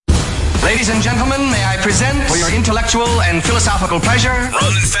Ladies and gentlemen, may I present for your intellectual and philosophical pleasure, Ron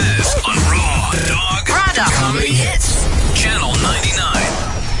and Fez on Raw Dog Comedy Hits, Channel 99.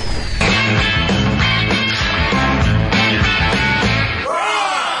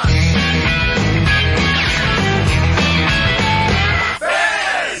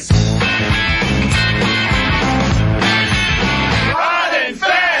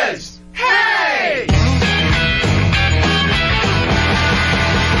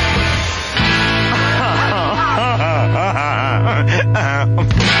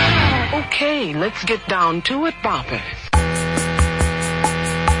 Okay, let's get down to it, Boppers.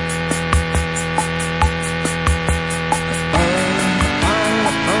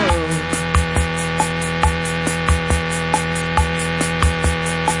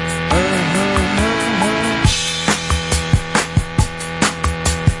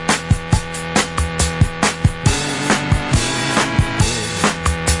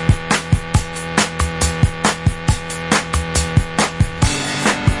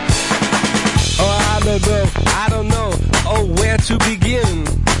 I don't know, where to begin.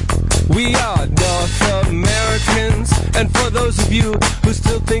 We are North Americans, and for those of you who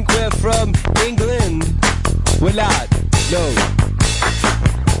still think we're from England, we're not, no.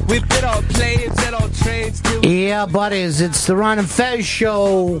 We've been on planes and on trains till... Yeah, buddies, it's the Ron and Fez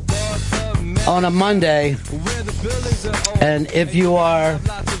show on a Monday. And if you are...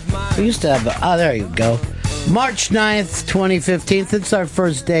 We used to have... Oh, there you go. March 9th, 2015. It's our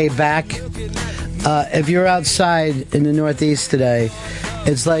first day back. If you're outside in the Northeast today,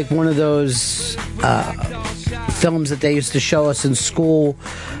 it's like one of those films that they used to show us in school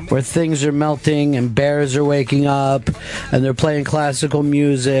where things are melting and bears are waking up and they're playing classical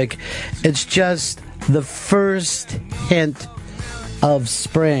music. It's just the first hint of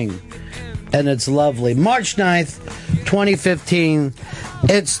spring, and it's lovely. March 9th, 2015.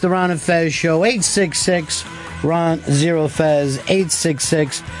 It's the Ron and Fez show. 866 Ron Zero Fez.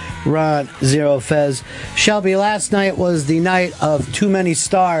 866 Ron Zero Fez. Shelby, last night was the night of Too Many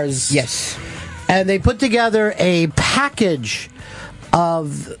Stars. Yes. And they put together a package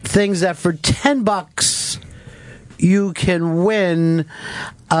of things that for $10 you can win.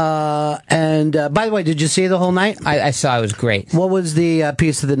 And by the way, did you see the whole night? I saw. It was great. What was the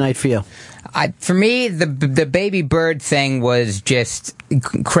piece of the night for you? For me, the baby bird thing was just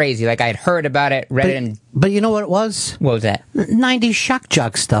crazy. Like, I'd heard about it, read it, but you know what it was? What was that? 90s shock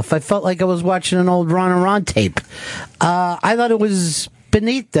jock stuff. I felt like I was watching an old Ron and Ron tape. I thought it was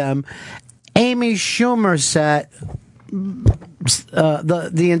beneath them. Amy Schumer sat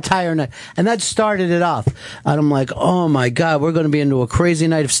the entire night, and that started it off. And I'm like, oh my God, we're going to be into a crazy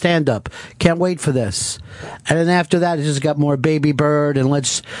night of stand-up. Can't wait for this. And then after that, it just got more Baby Bird, and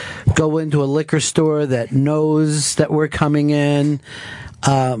let's go into a liquor store that knows that we're coming in.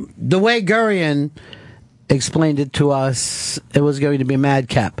 The way Gurian explained it to us, it was going to be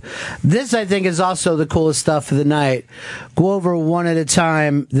madcap. This, I think, is also the coolest stuff of the night. Go over one at a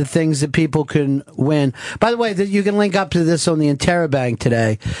time the things that people can win. By the way, you can link up to this on the Interrobang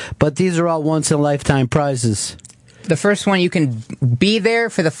today, but these are all once-in-a-lifetime prizes. The first one, you can be there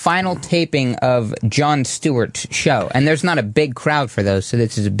for the final taping of Jon Stewart's show, and there's not a big crowd for those, so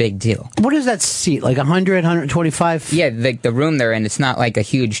this is a big deal. What is that seat, like 100, 125? Yeah, the room they're in, it's not like a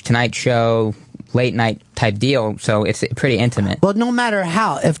huge Tonight Show, late night type deal, so it's pretty intimate. Well, no matter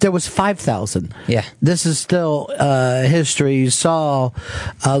how, if there was 5,000, yeah, this is still history. You saw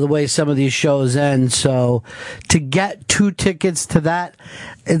the way some of these shows end, so to get 2 tickets to that,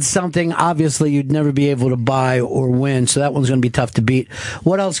 it's something obviously you'd never be able to buy or win, so that one's going to be tough to beat.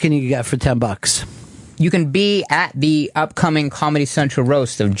 What else can you get for $10? You can be at the upcoming Comedy Central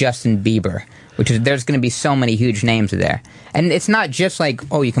roast of Justin Bieber, there's going to be so many huge names there. And it's not just like,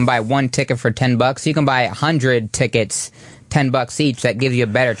 you can buy 1 ticket for $10. You can buy 100 tickets, $10 each. That gives you a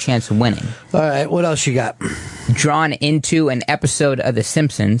better chance of winning. All right, what else you got? Drawn into an episode of The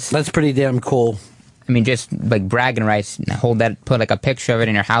Simpsons. That's pretty damn cool. I mean, just like bragging rights. Put like a picture of it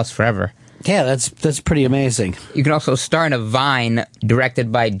in your house forever. Yeah, that's pretty amazing. You can also star in a Vine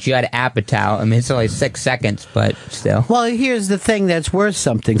directed by Judd Apatow. I mean, it's only 6 seconds, but still. Well, here's the thing that's worth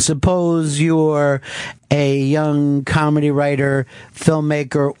something. Suppose you're a young comedy writer,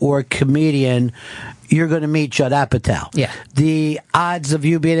 filmmaker, or comedian. You're going to meet Judd Apatow. Yeah. The odds of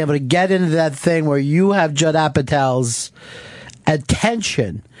you being able to get into that thing where you have Judd Apatow's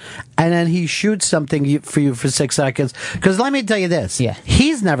attention, and then he shoots something for you for 6 seconds. Because let me tell you this. Yeah.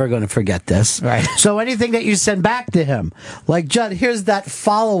 He's never going to forget this. Right. So anything that you send back to him, like, Judd, here's that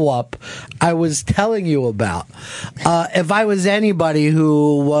follow-up I was telling you about. If I was anybody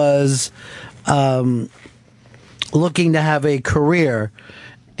who was looking to have a career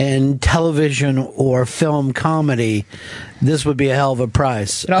in television or film comedy, this would be a hell of a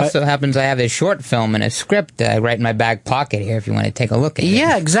prize. It also happens I have a short film and a script that I write in my back pocket here if you want to take a look at it.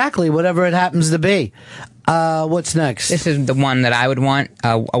 Yeah, exactly. Whatever it happens to be. What's next? This is the one that I would want.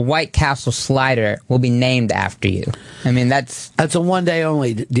 A White Castle slider will be named after you. I mean, that's a one-day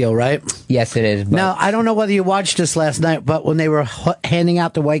only deal, right? Yes, it is. But Now, I don't know whether you watched this last night, but when they were handing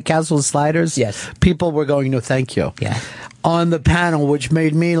out the White Castle sliders, Yes. people were going, no, thank you. Yeah. On the panel, which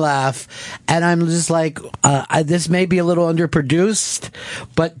made me laugh. And I'm just like, this may be a little underproduced,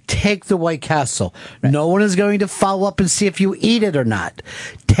 but take the White Castle. Right. No one is going to follow up and see if you eat it or not.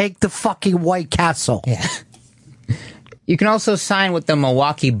 Take the fucking White Castle. Yeah. You can also sign with the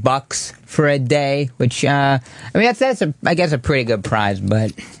Milwaukee Bucks for a day, which, I mean, that's I guess a pretty good prize,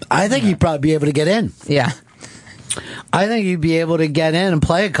 but I think you'd probably be able to get in. yeah. I think you'd be able to get in and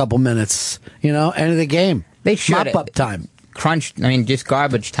play a couple minutes, end of the game. They should. Mop-up time. Just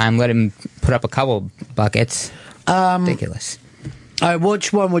garbage time. Let him put up a couple buckets. Ridiculous. All right,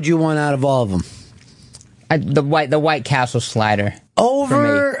 which one would you want out of all of them? The White Castle slider.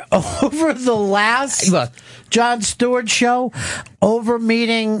 Over the last Jon Stewart show, over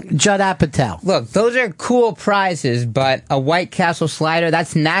meeting Judd Apatow. Look, those are cool prizes, but a White Castle slider,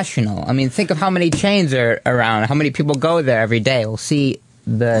 that's national. I mean, think of how many chains are around, how many people go there every day. We'll see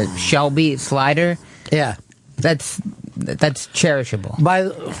the Shelby slider. Yeah. That's cherishable.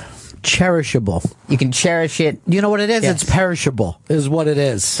 Cherishable. You can cherish it. You know what it is? Yes. It's perishable, is what it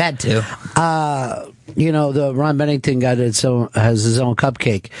is. That too. The Ron Bennington guy that has his own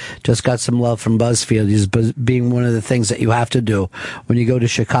cupcake just got some love from BuzzFeed. He's being one of the things that you have to do when you go to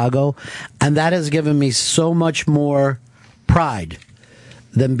Chicago. And that has given me so much more pride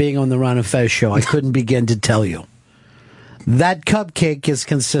than being on the Ron and Fez show. I couldn't begin to tell you. That cupcake is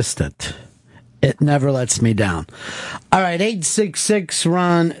consistent. It never lets me down. All right,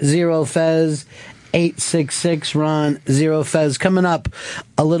 866-RON-0-FEZ. 866-RON-0-FEZ. Coming up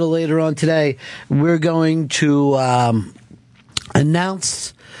a little later on today, we're going to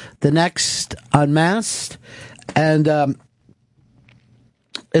announce the next Unmasked. And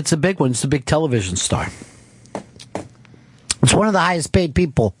it's a big one. It's a big television star. It's one of the highest paid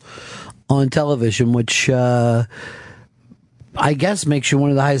people on television, which I guess makes you one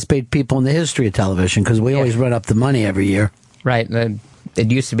of the highest paid people in the history of television, because we always run up the money every year. Right.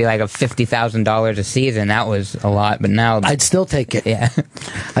 It used to be like a $50,000 a season. That was a lot, but now I'd still take it. Yeah.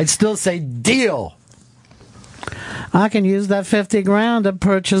 I'd still say deal. I can use that $50,000 to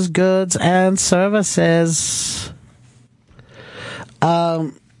purchase goods and services.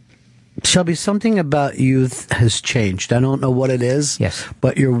 Shelby, something about you has changed. I don't know what it is. Yes.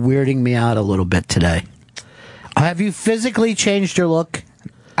 But you're weirding me out a little bit today. Have you physically changed your look?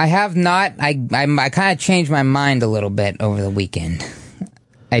 I have not. I kind of changed my mind a little bit over the weekend.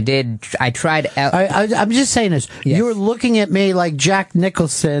 I did. I tried. I'm just saying this. Yes. You're looking at me like Jack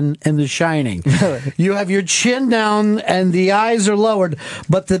Nicholson in The Shining. You have your chin down and the eyes are lowered,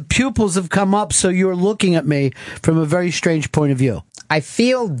 but the pupils have come up, so you're looking at me from a very strange point of view. I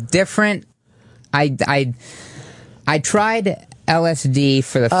feel different. I tried LSD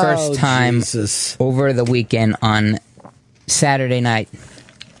for the first time over the weekend on Saturday night.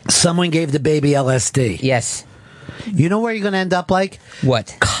 Someone gave the baby LSD. Yes. You know where you're going to end up like?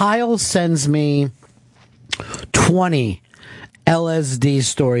 What? Kyle sends me 20 LSD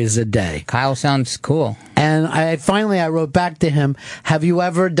stories a day. Kyle sounds cool. And I wrote back to him, have you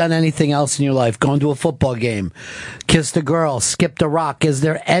ever done anything else in your life? Gone to a football game, kissed a girl, skipped a rock? Is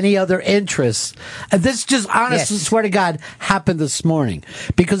there any other interest? And this just honestly, swear to God, happened this morning.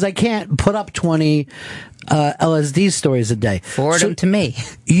 Because I can't put up 20 LSD stories a day. Forward them to me.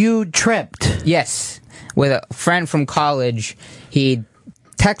 You tripped. Yes. With a friend from college. He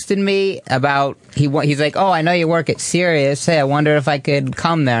texted me about, he's like, oh, I know you work at Sirius. Hey, I wonder if I could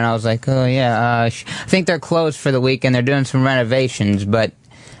come there. And I was like, oh, yeah, I think they're closed for the weekend. They're doing some renovations, but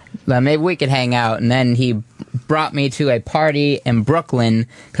maybe we could hang out. And then he brought me to a party in Brooklyn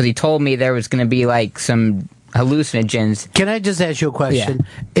because he told me there was going to be like some hallucinogens. Can I just ask you a question?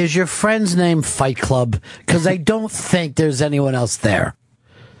 Yeah. Is your friend's name Fight Club? Because I don't think there's anyone else there.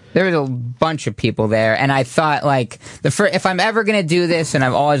 There was a bunch of people there, and I thought, like, if I'm ever going to do this, and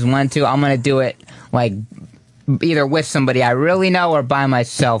I've always wanted to, I'm going to do it, like, either with somebody I really know or by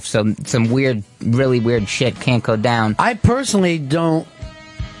myself, so some weird, really weird shit can't go down. I personally don't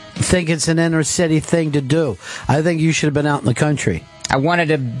think it's an inner city thing to do. I think you should have been out in the country. I wanted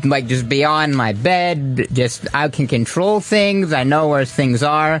to, like, just be on my bed, I can control things, I know where things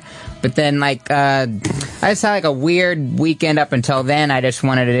are, But then, like, I just had like a weird weekend up until then. I just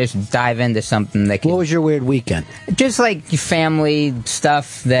wanted to just dive into something that could, What was your weird weekend? just like family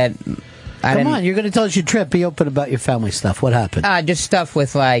stuff that I Come didn't. on, you're going to tell us your trip. Be open about your family stuff. What happened? Just stuff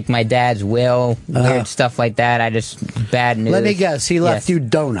with like my dad's will, weird stuff like that. I just bad news. Let me guess. He left Yes. you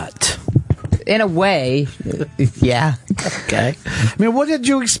donut. In a way, yeah. Okay. I mean, what did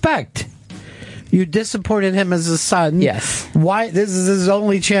you expect? You disappointed him as a son. Yes. Why? This is his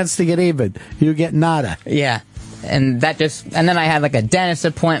only chance to get even. You get nada. Yeah. And then I had like a dentist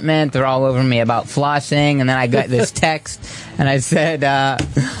appointment. They're all over me about flossing. And then I got this text and I said,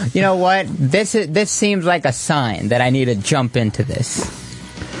 you know what? This seems like a sign that I need to jump into this.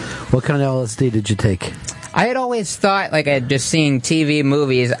 What kind of LSD did you take? I had always thought, like, just seeing TV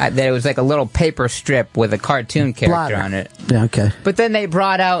movies, that it was like a little paper strip with a cartoon character Blotter. on it. Yeah, okay. But then they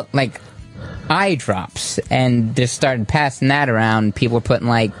brought out, like, eye drops and just started passing that around. People were putting,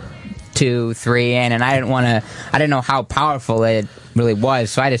 like, 2, 3 in, and I didn't know how powerful it really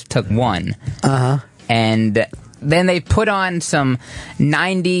was, so I just took one. Uh-huh. And then they put on some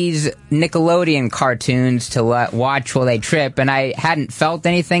 90s Nickelodeon cartoons to watch while they trip, and I hadn't felt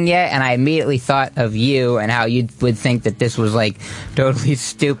anything yet, and I immediately thought of you and how you would think that this was, like, totally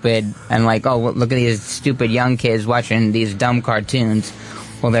stupid, and like, oh, look at these stupid young kids watching these dumb cartoons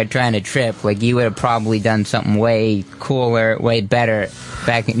while they're trying to trip. Like, you would have probably done something way cooler, way better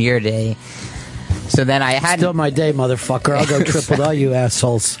back in your day. So then I had Still my day, motherfucker. I'll go trip with all you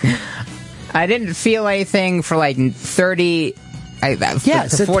assholes. I didn't feel anything for like 30.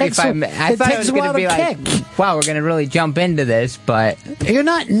 Yes, for it 45 takes a- minutes. I it thought it takes was a going while to be to like, kick. wow, we're going to really jump into this, but You're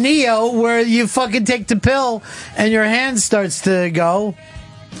not Neo, where you fucking take the pill and your hand starts to go.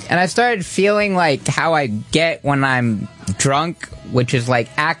 and I started feeling like how I get when I'm drunk, which is like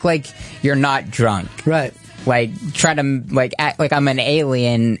act like you're not drunk. Right. Like try to like act like I'm an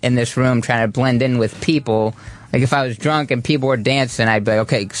alien in this room trying to blend in with people. Like if I was drunk and people were dancing, I'd be like,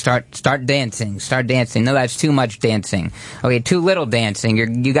 okay, start dancing. No, that's too much dancing. Okay, too little dancing.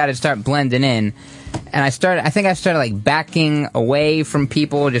 You got to start blending in. And I think I started like backing away from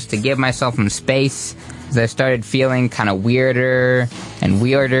people just to give myself some space. Because I started feeling kind of weirder,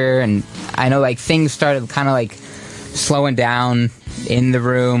 and I know like things started kind of like slowing down in the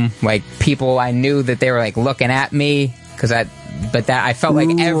room. Like people, I knew that they were like looking at me but I felt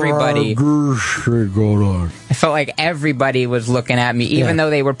like everybody. I felt like everybody was looking at me, even though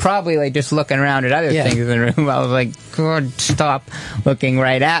they were probably like just looking around at other things in the room. I was like, God, stop looking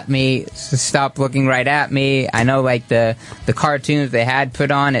right at me. Stop looking right at me. I know like the cartoons they had put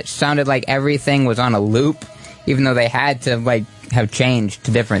on, it sounded like everything was on a loop, even though they had to like have changed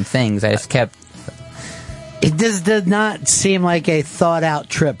to different things. I just kept. It just did not seem like a thought-out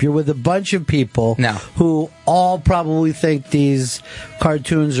trip. You're with a bunch of people who all probably think these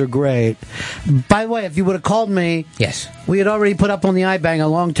cartoons are great. By the way, if you would have called me, yes, we had already put up on the iBang a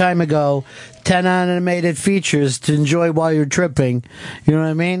long time ago 10 animated features to enjoy while you're tripping. You know what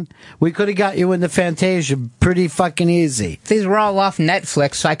I mean? We could have got you into Fantasia pretty fucking easy. These were all off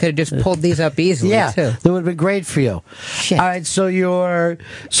Netflix, so I could have just pulled these up easily, too. That would have been great for you. Shit. All right, so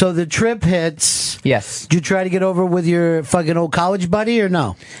the trip hits. Yes. Did you try to get over with your fucking old college buddy or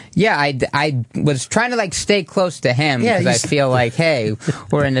no? Yeah, I was trying to like stay close to him because I feel like, hey,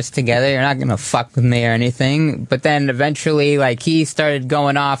 we're in this together. You're not gonna fuck with me or anything. But then eventually, like he started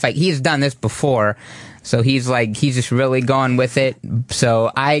going off. Like he's done this before, so he's just really going with it.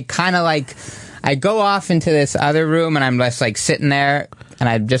 So I kind of like I go off into this other room and I'm just like sitting there and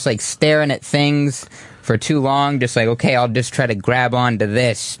I'm just like staring at things for too long. Just like, okay, I'll just try to grab onto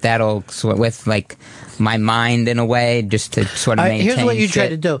this. That'll with like my mind in a way, just to sort of maintain. Here's what you shit. tried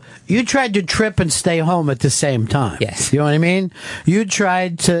to do. You tried to trip and stay home at the same time. Yes. You know what I mean? You're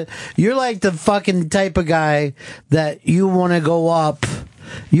like the fucking type of guy that you want to go up,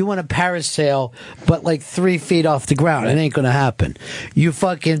 you want to parasail, but like 3 feet off the ground. It ain't going to happen. You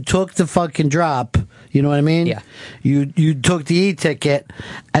fucking took the fucking drop. You know what I mean? Yeah. You took the e-ticket,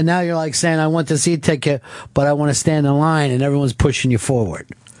 and now you're like saying, I want this e-ticket, but I want to stand in line, and everyone's pushing you forward.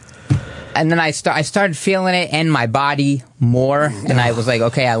 And then I started feeling it in my body more, and I was like,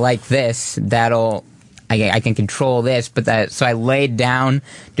 okay, I like this. I can control this. So I laid down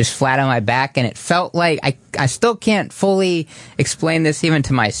just flat on my back, and it felt like I still can't fully explain this even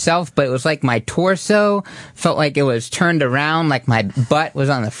to myself, but it was like my torso felt like it was turned around, like my butt was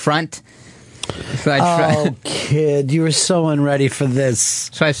on the front. So kid, you were so unready for this.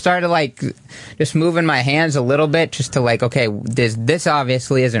 So I started like just moving my hands a little bit, just to like, okay, this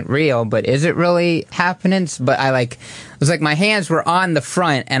obviously isn't real, but is it really happening? But it was like my hands were on the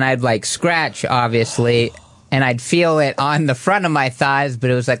front, and I'd like scratch, obviously, and I'd feel it on the front of my thighs, but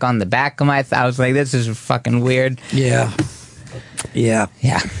it was like on the back of my thighs. I was like, this is fucking weird. Yeah. Yeah.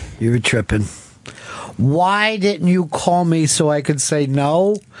 Yeah. You were tripping. Why didn't you call me so I could say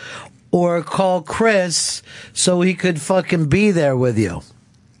no? Or call Chris so he could fucking be there with you?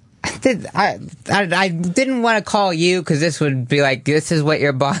 I didn't want to call you because this would be like, this is what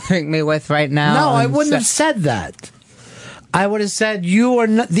you're bothering me with right now. No, I wouldn't have said that. I would have said,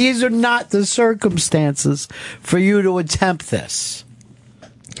 these are not the circumstances for you to attempt this.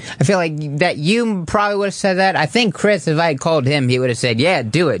 I feel like that you probably would have said that. I think Chris, if I had called him, he would have said, yeah,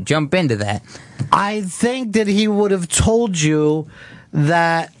 do it. Jump into that. I think that he would have told you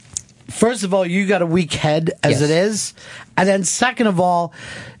that, first of all, you got a weak head as Yes. it is. And then second of all,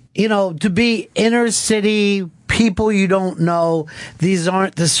 to be inner city people you don't know, these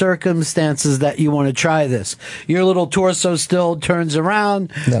aren't the circumstances that you want to try this. Your little torso still turns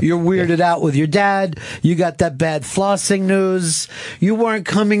around. Yep. You're weirded out with your dad. You got that bad flossing news. You weren't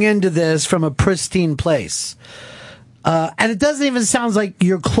coming into this from a pristine place. And it doesn't even sound like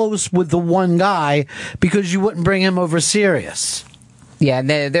you're close with the one guy because you wouldn't bring him over serious. Yeah,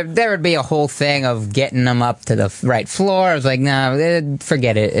 there would be a whole thing of getting them up to the right floor. I was like, no,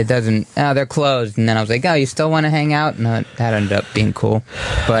 forget it. It doesn't. Oh, they're closed. And then I was like, oh, you still want to hang out? No, that ended up being cool.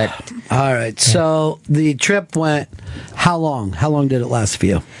 But all right. So the trip went. How long? How long did it last for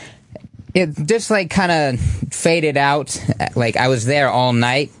you? it just like kind of faded out. Like I was there all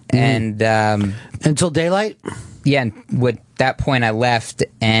night, and until daylight. Yeah, and with that point I left,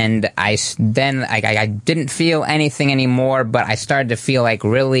 and I didn't feel anything anymore, but I started to feel like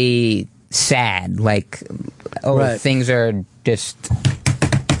really sad, like things are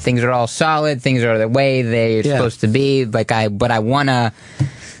all solid, things are the way they're supposed to be. Like I know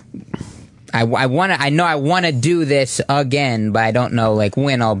I want to do this again, but I don't know like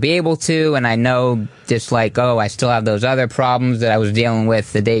when I'll be able to, and I know just like, I still have those other problems that I was dealing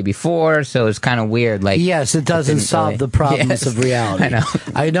with the day before, so it's kind of weird. Like, yes, it doesn't solve the problems of reality.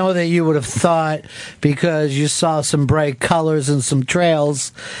 I know that you would have thought, because you saw some bright colors and some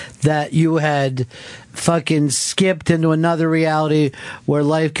trails, that you had fucking skipped into another reality where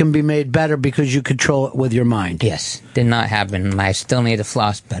life can be made better because you control it with your mind. Yes, did not happen. I still need to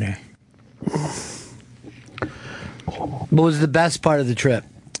floss better. What was the best part of the trip?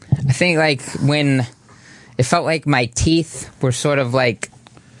 I think like when it felt like my teeth were sort of like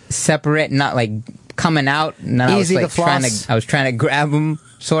separate, not like coming out, and then Easy I was like I was trying to grab them,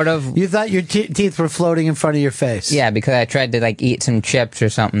 sort of. You thought your teeth were floating in front of your face? Yeah, because I tried to like eat some chips or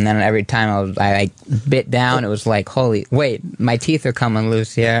something. Then every time I like bit down, it was like, wait, my teeth are coming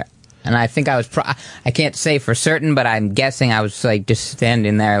loose here. And I think I was, I can't say for certain, but I'm guessing I was like just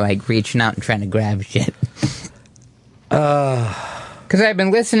standing there, like reaching out and trying to grab shit. Because I've been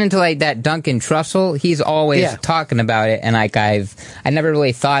listening to like that Duncan Trussell. He's always talking about it, and like I never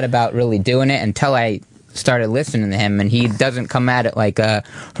really thought about really doing it until I started listening to him. And he doesn't come at it like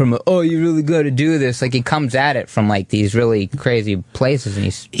from you really got to do this. Like he comes at it from like these really crazy places, and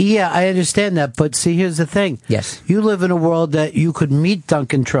he's I understand that, but see, here's the thing. Yes, you live in a world that you could meet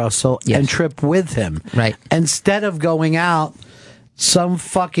Duncan Trussell and trip with him, right? Instead of going out some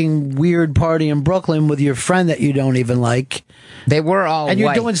fucking weird party in Brooklyn with your friend that you don't even like. They were all and you're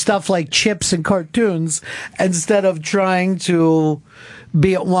white. Doing stuff like chips and cartoons instead of trying to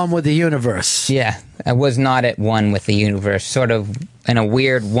be at one with the universe. Yeah, I was not at one with the universe, sort of in a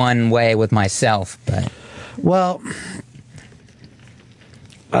weird one way with myself. But well,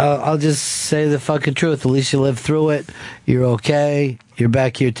 I'll just say the fucking truth. At least you lived through it. You're okay. You're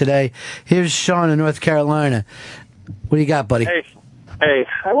back here today. Here's Sean in North Carolina. What do you got, buddy? Hey,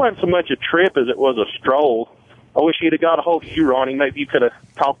 that wasn't so much a trip as it was a stroll. I wish he'd have got a hold of you, Ronnie. Maybe you could have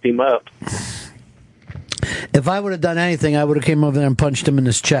talked him up. If I would have done anything, I would have came over there and punched him in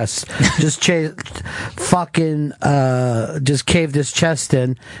his chest. Just caved his chest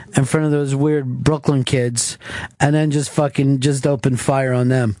in front of those weird Brooklyn kids, and then just opened fire on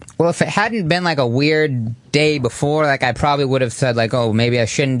them. Well, if it hadn't been like a weird day before, like I probably would have said like, maybe I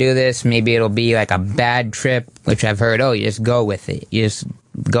shouldn't do this. Maybe it'll be like a bad trip, which I've heard. You just go with it. You just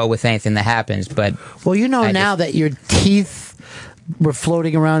go with anything that happens. But now that your teeth were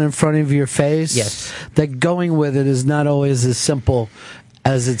floating around in front of your face, yes, that going with it is not always as simple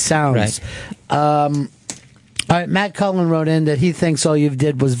as it sounds. Right. All right, Matt Cullen wrote in that he thinks all you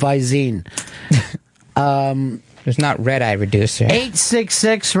did was Visine. There's not red eye reducer.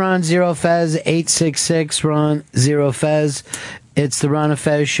 866 Ron Zero Fez. 866 Ron Zero Fez. It's the Ron and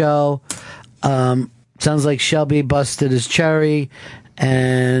Fez show. Sounds like Shelby busted his cherry,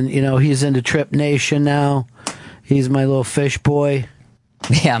 and he's into Trip Nation now. He's my little fish boy.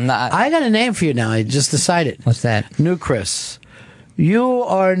 Yeah, I'm not. I got a name for you now. I just decided. What's that? New Chris. You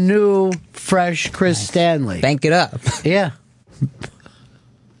are new, fresh Chris Stanley. Bank it up. Yeah.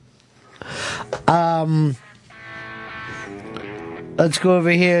 Let's go over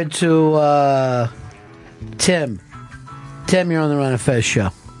here to Tim. Tim, you're on the Ron and Fez show.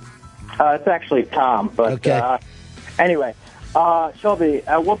 It's actually Tom, but Okay. Anyway, Shelby,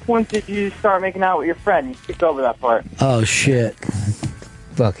 at what point did you start making out with your friend? You skipped over that part. Oh, shit.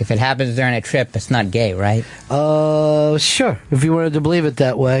 Look, if it happens during a trip, it's not gay, right? Sure, if you wanted to believe it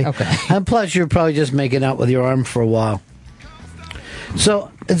that way. Okay. And plus, you're probably just making out with your arm for a while.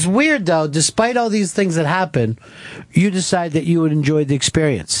 So, it's weird, though. Despite all these things that happen, you decide that you would enjoy the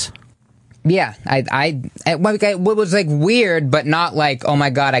experience. Yeah, it was like weird, but not like, oh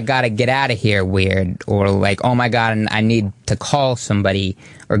my god, I gotta get out of here weird, or like, oh my god, I need to call somebody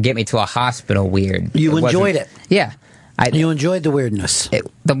or get me to a hospital weird. You enjoyed it. Yeah. You enjoyed the weirdness.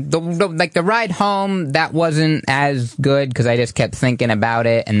 The ride home, that wasn't as good because I just kept thinking about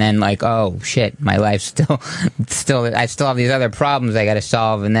it, and then like, oh shit, my life's still I still have these other problems I got to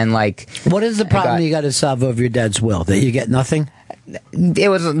solve, and then like, What is the problem you got to solve over your dad's will? That you get nothing? it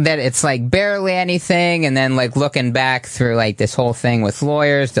was that it's like barely anything, and then like looking back through like this whole thing with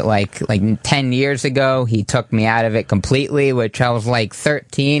lawyers that like 10 years ago he took me out of it completely, which I was like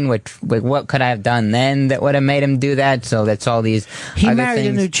 13, which what could I have done then that would have made him do that? So that's all these He other married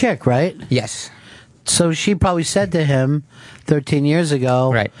things. a new chick, right? Yes. So she probably said to him 13 years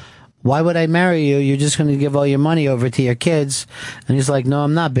ago, Right. Why would I marry you? You're just going to give all your money over to your kids. And he's like, no,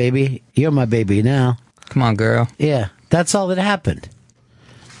 I'm not, baby. You're my baby now. Come on, girl. Yeah, that's all that happened.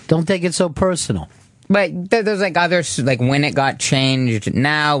 Don't take it so personal. But there's like others, like when it got changed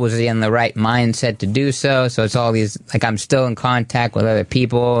now, was he in the right mindset to do so? So it's all these, like I'm still in contact with other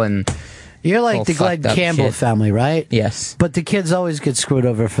people, and You're like whole the Glenn fucked up Campbell shit. family, right? Yes. But the kids always get screwed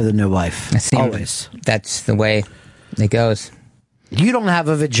over for the new wife. It seems Always. That's the way it goes. You don't have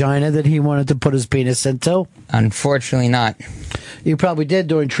a vagina that he wanted to put his penis into. Unfortunately not. You probably did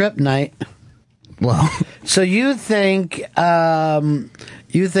during trip night. Well, So you think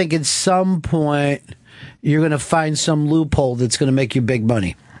at some point you're going to find some loophole that's going to make you big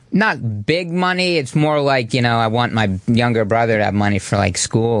money? not big money. It's more like, I want my younger brother to have money for like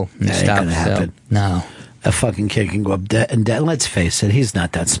school and That ain't stuff. gonna happen. No, A fucking kid can go up in debt. Let's face it, he's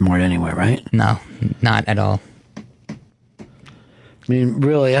not that smart anyway, right? no, not at all. I mean,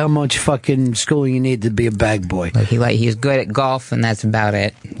 really, how much fucking schooling you need to be a bag boy? Like he's good at golf, and that's about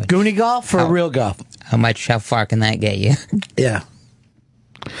it. Goonie golf or How- real golf? How far can that get you? Yeah.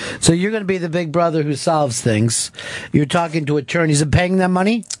 So you're going to be the big brother who solves things. You're talking to attorneys and paying them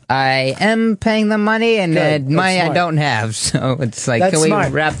money? I am paying them money, and Good. That's money I smart. don't have. So it's like, That's can we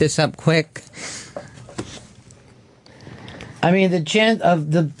smart. wrap this up quick? I mean, the chance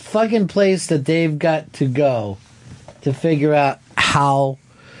of the fucking place that they've got to go to figure out how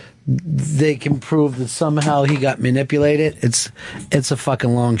they can prove that somehow he got manipulated, it's a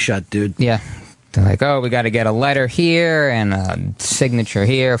fucking long shot, dude. Yeah. They're like, oh, we got to get a letter here and a signature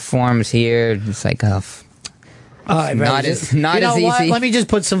here, forms here. It's like, All right, Not bro, as- not you know as what? easy. Let me just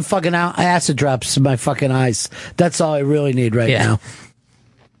put some fucking acid drops in my fucking eyes. That's all I really need right Yeah. now.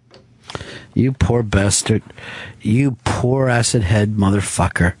 You poor bastard. You poor acid head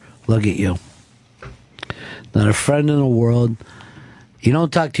motherfucker. Look at you. Not a friend in the world. You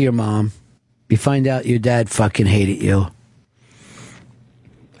don't talk to your mom. You find out your dad fucking hated you.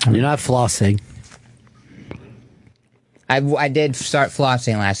 You're not flossing. I did start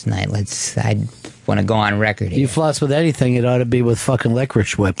flossing last night. I want to go on record here. You floss with anything, it ought to be with fucking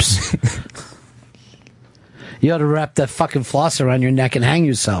licorice whips. You ought to wrap that fucking floss around your neck and hang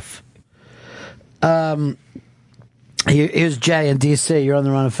yourself. Here's Jay in D.C. You're on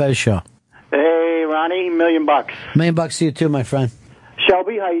the Ron and Fez show. Hey, Ronnie, $1 million. $1 million to you too, my friend.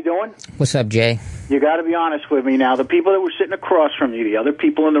 Shelby, how you doing? What's up, Jay? You got to be honest with me now. The people that were sitting across from you, the other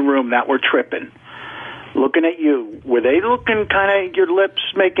people in the room that were tripping, looking at you, were they looking kind of your lips,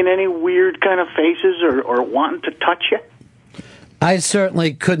 making any weird kind of faces or wanting to touch you? I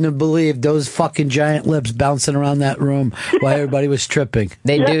certainly couldn't have believed those fucking giant lips bouncing around that room while everybody was tripping.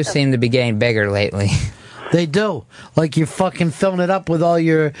 They do seem to be getting bigger lately. They do. Like you're fucking filling it up with all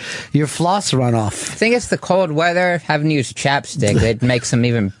your floss runoff. I think it's the cold weather. Having used chapstick, it makes them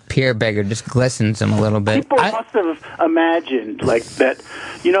even appear bigger, just glistens them a little bit. People must have imagined, like, that,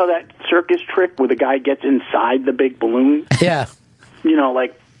 that circus trick where the guy gets inside the big balloon? Yeah.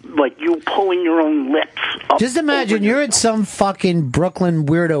 Like you pulling your own lips up. Just imagine you're at some fucking Brooklyn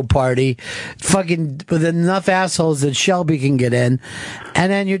weirdo party, fucking with enough assholes that Shelby can get in,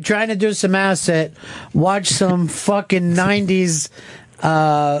 and then you're trying to do some acid, watch some fucking 90s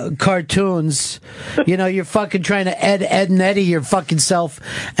cartoons. You know, you're fucking trying to Ed, and Eddie your fucking self,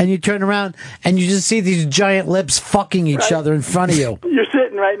 and you turn around and you just see these giant lips fucking each other in front of you. You're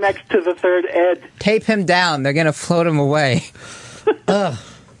sitting right next to the third Ed. Tape him down. They're going to float him away.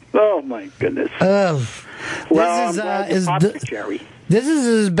 Oh, my goodness. Well, I'm glad you popped it, Jerry. This is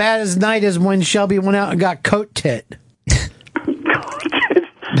as bad as night as when Shelby went out and got coat tit.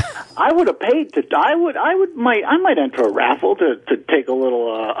 I would have paid to. I might enter a raffle to take a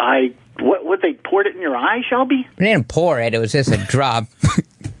little eye. What they poured it in your eye, Shelby? They didn't pour it. It was just a drop.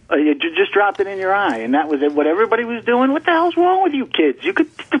 You just dropped it in your eye, and that was it. What everybody was doing. What the hell's wrong with you kids? You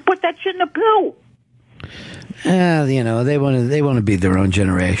could put that shit in a pill. You know, they want to be their own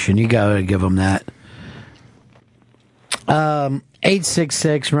generation. You gotta give them that.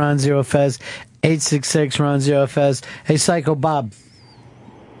 866 Ron Zero Fez. 866 Ron Zero Fez. Hey, Psycho Bob.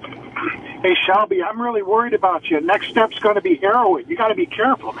 Hey, Shelby, I'm really worried about you. Next step's going to be heroin. You got to be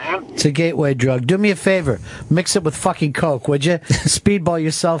careful, man. It's a gateway drug. Do me a favor. Mix it with fucking Coke, would you? Speedball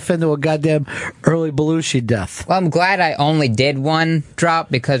yourself into a goddamn early Belushi death. Well, I'm glad I only did one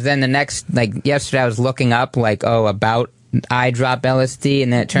drop, because then the next, like yesterday I was looking up, like, about eye drop LSD,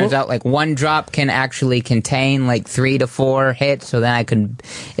 and then it turns out like one drop can actually contain like 3 to 4 hits, so then I could,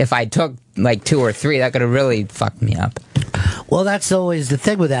 if I took like 2 or 3, that could have really fucked me up. Well, that's always the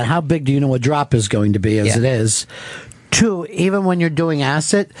thing with that. How big do you know a drop is going to be as it is? 2, even when you're doing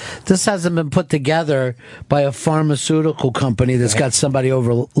acid, this hasn't been put together by a pharmaceutical company that's got somebody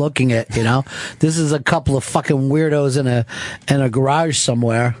overlooking it, you know? This is a couple of fucking weirdos in a garage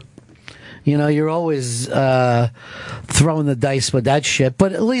somewhere. You know, you're always throwing the dice with that shit,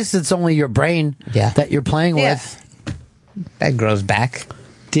 but at least it's only your brain that you're playing with. That grows back.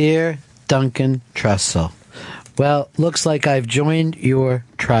 Dear Duncan Trussell, well, looks like I've joined your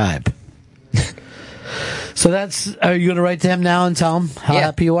tribe. So are you going to write to him now and tell him how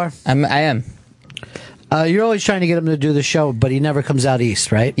happy you are? I am. You're always trying to get him to do the show, but he never comes out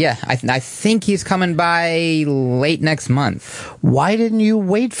east, right? Yeah, I think he's coming by late next month. Why didn't you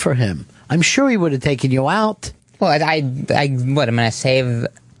wait for him? I'm sure he would have taken you out. Well, what, am I going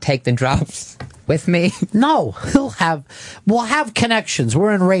to take the drops with me? No, we'll have connections.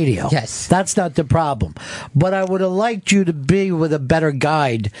 We're in radio. Yes. That's not the problem. But I would have liked you to be with a better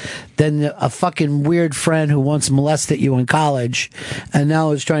guide than a fucking weird friend who once molested you in college and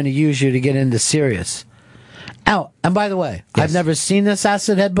now is trying to use you to get into Sirius. Oh, and by the way, I've never seen this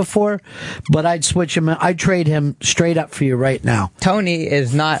acid head before, but I'd switch him. I'd trade him straight up for you right now. Tony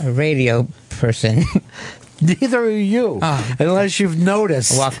is not a radio person. Neither are you, unless you've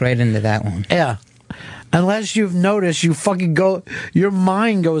noticed. I walked right into that one. Yeah. Unless you've noticed, you fucking your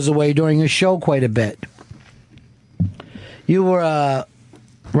mind goes away during a show quite a bit. You were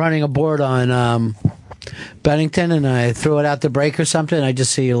running a board on Bennington, and I threw it out the break or something, and I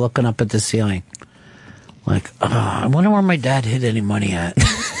just see you looking up at the ceiling. Like, I wonder where my dad hid any money at.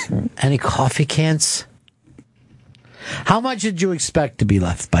 Any coffee cans? How much did you expect to be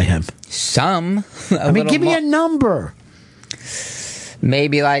left by him? Some. I mean, give me a number.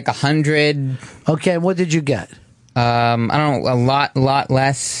 Maybe like 100. Okay, and what did you get? I don't know, a lot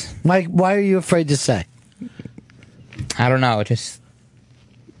less. Why are you afraid to say? I don't know, just...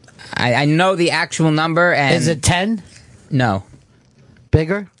 I know the actual number, and... Is it 10? No.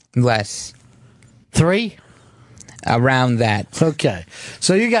 Bigger? Less. 3? Around that. Okay.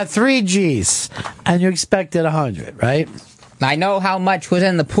 So you got 3 G's, and you expected 100, right? I know how much was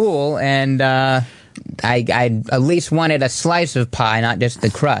in the pool, and I at least wanted a slice of pie, not just the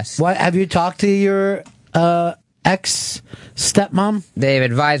crust. What, have you talked to your ex-stepmom? They've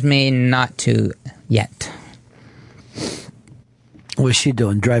advised me not to yet. What's she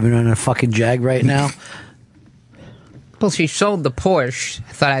doing? Driving on a fucking Jag right now? Well, she sold the Porsche.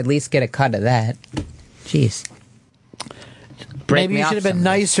 I thought I'd at least get a cut of that. Jeez. Maybe you should have been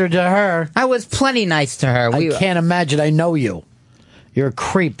nicer to her. I was plenty nice to her. I can't imagine. I know you. You're a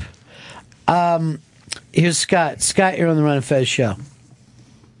creep. Here's Scott. Scott, you're on the Ron and Fez show.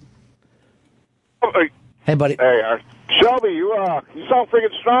 Hey, buddy. Hey, Shelby, you sound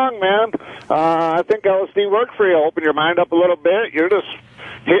freaking strong, man. I think LSD worked for you. Open your mind up a little bit. You're just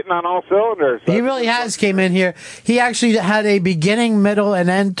hitting on all cylinders. He really has came in here. He actually had a beginning, middle, and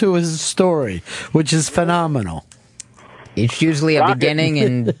end to his story, which is phenomenal. It's usually a beginning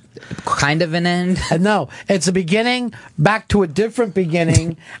and kind of an end. No, it's a beginning, back to a different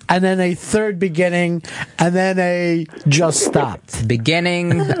beginning, and then a third beginning, and then a just stopped.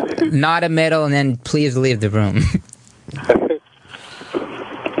 Beginning, not a middle, and then please leave the room.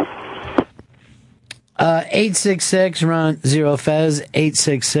 866 Ron Zero Fez.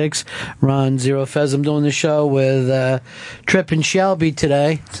 866 Ron Zero Fez. I'm doing the show with Trip and Shelby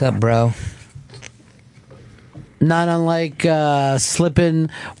today. What's up, bro? Not unlike Slippin'.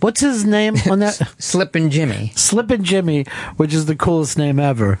 What's his name on that? Slippin' Jimmy. Slippin' Jimmy, which is the coolest name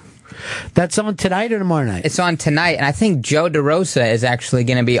ever. That's on tonight or tomorrow night? It's on tonight, and I think Joe DeRosa is actually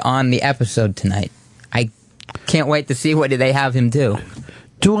going to be on the episode tonight. I can't wait to see what they have him do.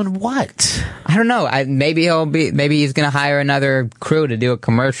 Doing what? I don't know. Maybe he's going to hire another crew to do a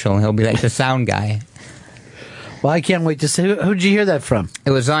commercial, and he'll be like the sound guy. Well, I can't wait to see. Who'd you hear that from?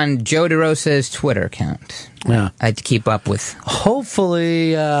 It was on Joe DeRosa's Twitter account. Yeah. I had to keep up with.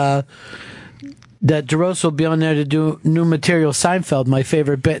 Hopefully, that DeRosa will be on there to do new material. Seinfeld, my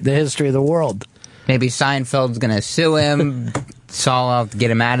favorite bit, the history of the world. Maybe Seinfeld's going to sue him. Saul will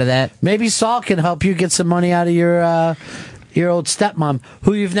get him out of that. Maybe Saul can help you get some money out of your old stepmom,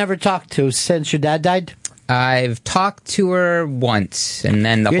 who you've never talked to since your dad died. I've talked to her once, and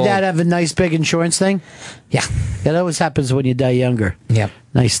then your dad have a nice big insurance thing? Yeah. That always happens when you die younger. Yeah.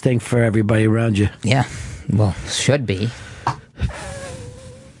 Nice thing for everybody around you. Yeah. Well, should be.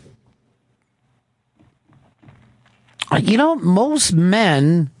 You know, most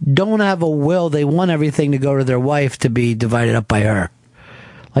men don't have a will. They want everything to go to their wife to be divided up by her.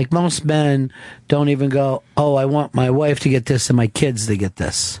 Like, most men don't even go, oh, I want my wife to get this and my kids to get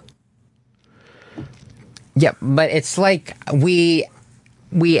this. Yeah, but it's like we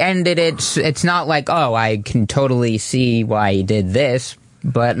ended it. It's not like, oh, I can totally see why he did this.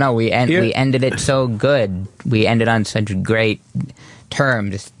 But no, we ended it so good. We ended on such a great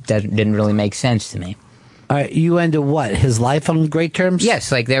term. Just didn't really make sense to me. All right, you ended what? His life on great terms?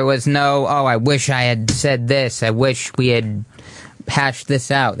 Yes, like there was no, oh, I wish I had said this. I wish we had hashed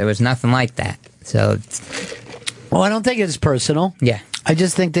this out. There was nothing like that. So, well, I don't think it's personal. Yeah. I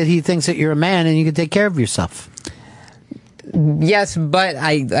just think that he thinks that you're a man and you can take care of yourself. Yes, but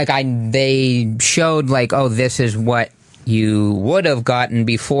they showed like, oh, this is what you would have gotten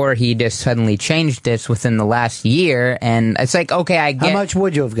before he just suddenly changed this within the last year, and it's like, okay, I get. How much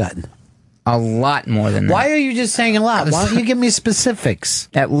would you have gotten? A lot more than that. Why are you just saying a lot? Why don't you give me specifics?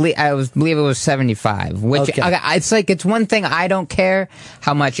 I believe it was 75. Which okay, it's like, it's one thing. I don't care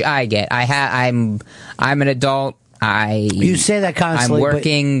how much I get. I'm an adult. You say that constantly. I'm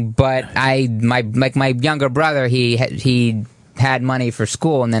working, but my younger brother, he had money for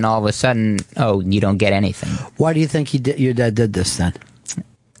school, and then all of a sudden, oh, you don't get anything. Why do you think your dad did this then?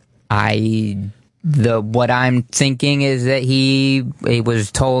 What I'm thinking is that he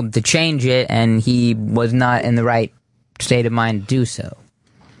was told to change it, and he was not in the right state of mind to do so.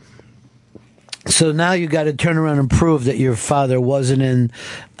 So now you got to turn around and prove that your father wasn't in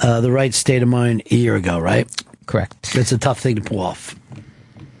the right state of mind a year ago, right? Correct. It's a tough thing to pull off.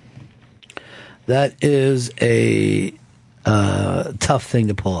 That is a tough thing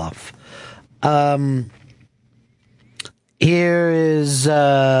to pull off. Here is...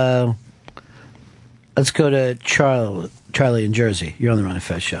 let's go to Charlie in Jersey. You're on the Ron and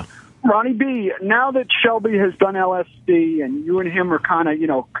Fez show. Ronnie B., now that Shelby has done LSD and you and him are kind of,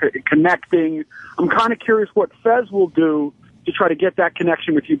 connecting, I'm kind of curious what Fez will do to try to get that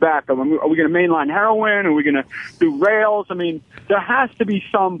connection with you back. Are we going to mainline heroin? Are we going to do rails? I mean, there has to be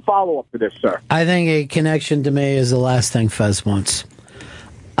some follow-up to this, sir. I think a connection to me is the last thing Fez wants.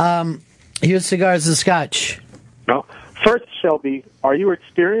 Here's cigars and scotch. No. First, Shelby, are you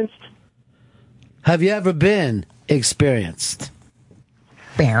experienced? Have you ever been experienced?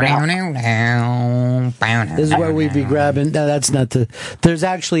 This is where we be grabbing. No, that's not the... There's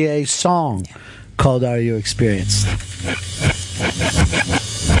actually a song called Are You Experienced?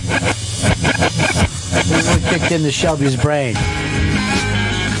 It really kicked into Shelby's brain.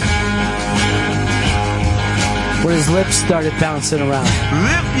 Where his lips started bouncing around.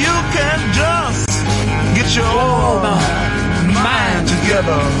 If you can just get your mind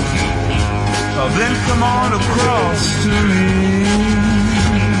together, then come on across to me.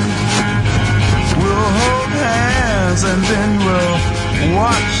 We'll hold hands and then we'll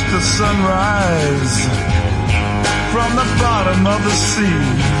watch the sunrise from the bottom of the sea.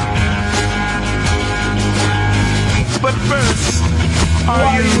 But first,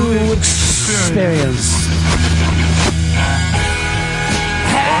 are you experienced?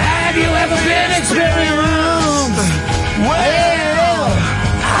 Have you ever been experienced? Well,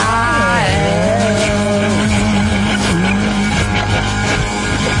 I am.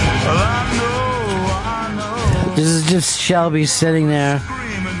 This is just Shelby sitting there.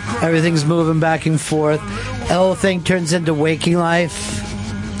 Everything's moving back and forth. The whole thing turns into Waking Life.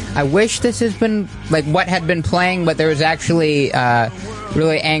 I wish this has been like what had been playing, but there was actually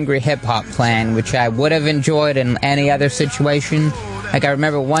really angry hip hop playing, which I would have enjoyed in any other situation. Like, I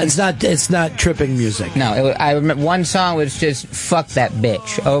remember one... It's not tripping music. No, I remember one song was just, fuck that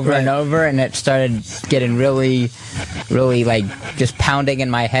bitch, over and over, and it started getting really, really, like, just pounding in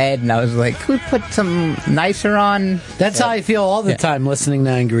my head, and I was like, could we put some nicer on? That's how I feel all the time listening to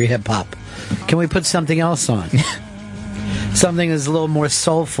angry hip-hop. Can we put something else on? Something that's a little more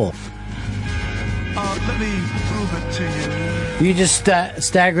soulful. Let me prove it to you. You just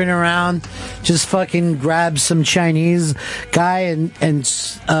staggering around, just fucking grab some Chinese guy and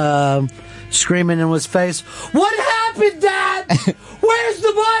screaming in his face, "What happened, Dad? Where's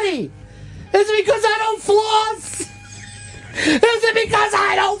the money? Is it because I don't floss? Is it because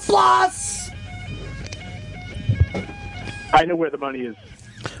I don't floss?" I know where the money is.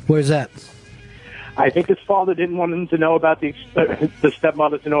 Where's that? I think his father didn't want him to know about the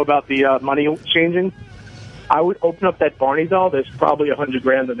stepmother to know about the money changing. I would open up that Barney doll. There's probably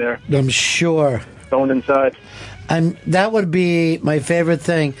 $100,000 in there. I'm sure. Thrown inside. And that would be my favorite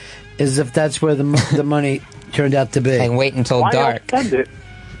thing, is if that's where the money turned out to be. And wait until Why dark. Else send it?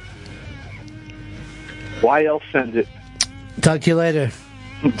 Why else send it? Talk to you later.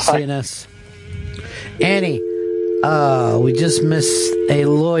 CNS. Annie, we just missed a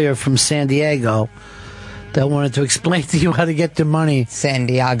lawyer from San Diego that wanted to explain to you how to get the money. San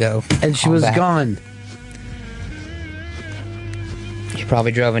Diego. And she was gone. She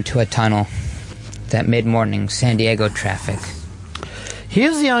probably drove into a tunnel. That mid-morning San Diego traffic.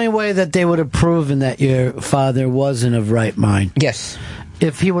 Here's the only way that they would have proven that your father wasn't of right mind. Yes.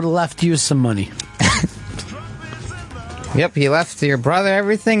 If he would have left you some money. Yep, he left your brother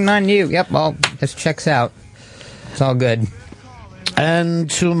everything, none you. Yep, well, this checks out. It's all good.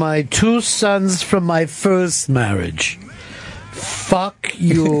 And to my 2 sons from my first marriage, fuck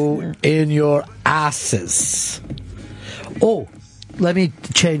you in your asses. Oh, let me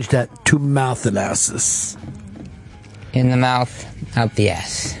change that to mouth and asses. In the mouth, out the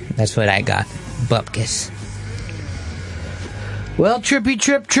ass. That's what I got. Bupkis. Well, trippy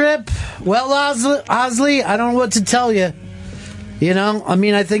trip. Well, Osley, I don't know what to tell you. You know, I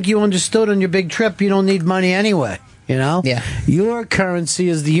mean, I think you understood on your big trip you don't need money anyway. You know? Yeah. Your currency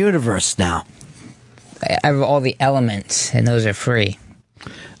is the universe now. I have all the elements, and those are free.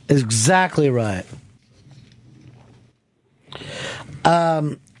 Exactly right.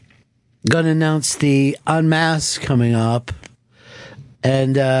 Gonna announce the Unmasked coming up.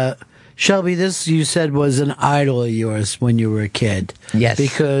 And, Shelby, this you said was an idol of yours when you were a kid. Yes.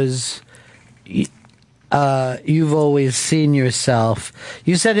 Because you've always seen yourself.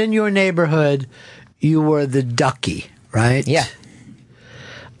 You said in your neighborhood you were the ducky, right? Yeah.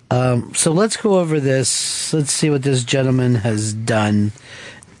 So let's go over this. Let's see what this gentleman has done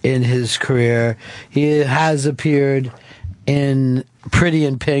in his career. He has appeared in Pretty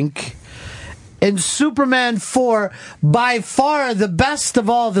in Pink. In Superman 4, by far the best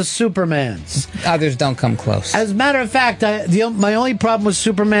of all the Supermans. Others don't come close. As a matter of fact, my only problem with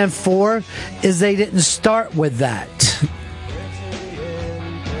Superman 4 is they didn't start with that.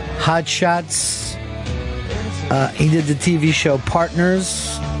 Hot Shots. He did the TV show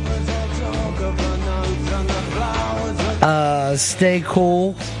Partners. Stay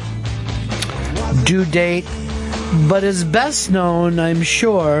Cool. Due Date. But is best known, I'm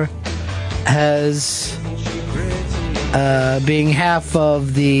sure, as being half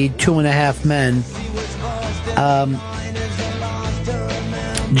of the 2.5 Men.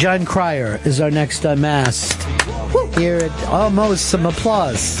 John Cryer is our next Unmasked. Here at almost some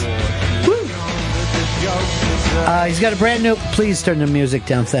applause. He's got a brand new... Please turn the music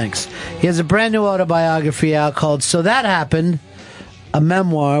down, thanks. He has a brand new autobiography out called So That Happened, a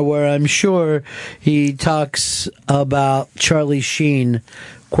memoir where I'm sure he talks about Charlie Sheen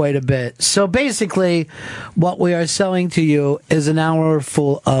quite a bit. So basically, what we are selling to you is an hour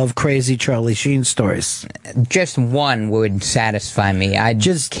full of crazy Charlie Sheen stories. Just one would satisfy me. I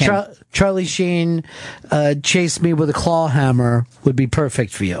just can't... Charlie Sheen chased me with a claw hammer would be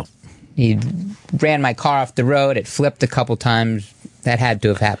perfect for you. He ran my car off the road. It flipped a couple times. That had to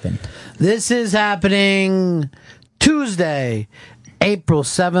have happened. This is happening Tuesday, April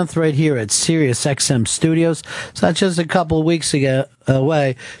 7th, right here at Sirius XM Studios. So that's just a couple of weeks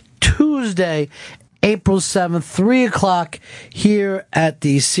away. Tuesday, April 7th, 3 o'clock here at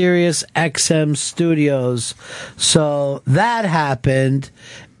the Sirius XM Studios. So that happened.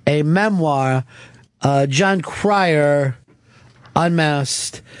 A memoir, John Cryer,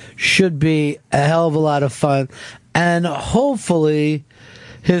 Unmasked, should be a hell of a lot of fun. And hopefully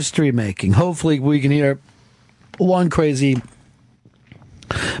history making. Hopefully we can hear one crazy...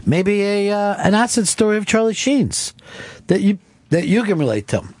 Maybe an acid story of Charlie Sheen's that you that you can relate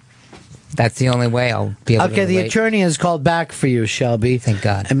to. That's the only way I'll be able to Okay, the relate. attorney has called back for you, Shelby. Thank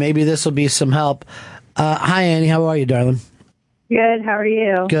God. And maybe this will be some help. Hi, Annie. How are you, darling? Good. How are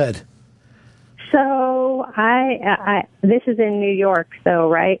you? Good. So I this is in New York, though,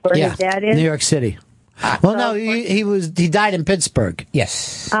 right? Where his dad is? New York City. Well, no, he died in Pittsburgh.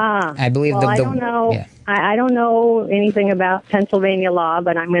 Yes. I believe I don't know. Yeah. I don't know anything about Pennsylvania law,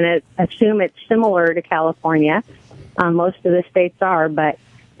 but I'm going to assume it's similar to California. Most of the states are, but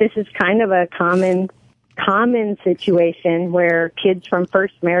this is kind of a common situation where kids from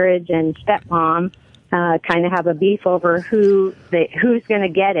first marriage and stepmom kind of have a beef over who's going to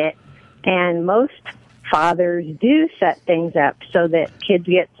get it, and most fathers do set things up so that kids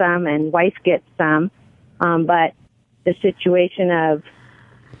get some and wife gets some, but the situation of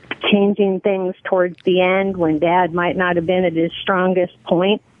changing things towards the end when dad might not have been at his strongest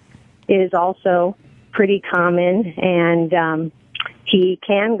point is also pretty common, and he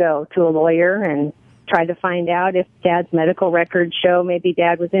can go to a lawyer and try to find out if dad's medical records show maybe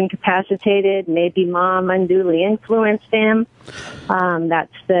dad was incapacitated, maybe mom unduly influenced him.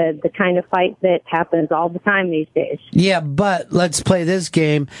 That's the kind of fight that happens all the time these days. Yeah, but let's play this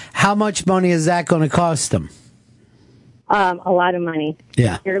game. How much money is that going to cost them? A lot of money.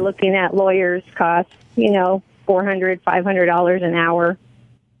 Yeah. You're looking at lawyers cost, $400, $500 an hour.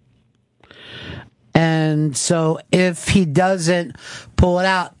 And so if he doesn't pull it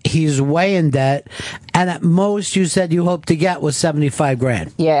out, he's way in debt. And at most you said you hope to get was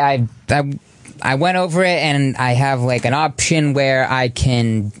 $75,000. Yeah, I went over it, and I have like an option where I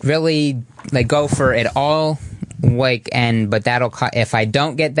can really like go for it all. But that'll if I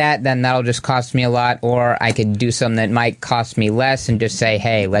don't get that, then that'll just cost me a lot. Or I could do something that might cost me less and just say,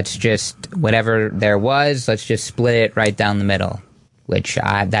 hey, let's just whatever there was, let's just split it right down the middle. Which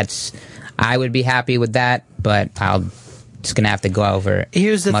I would be happy with that, but just gonna have to go over it.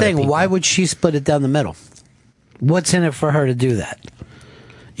 Here's the thing: why would she split it down the middle? What's in it for her to do that?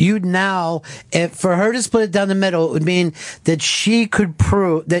 For her to split it down the middle, it would mean that you could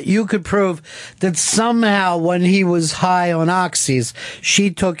prove that somehow when he was high on oxys, she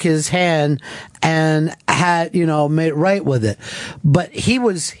took his hand and had, made right with it. But he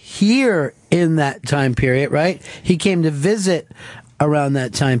was here in that time period, right? He came to visit around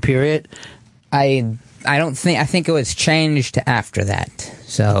that time period. I think it was changed after that.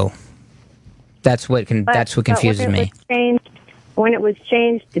 So that's what confuses me. When it was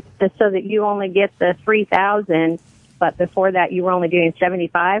changed so that you only get the $3,000, but before that you were only getting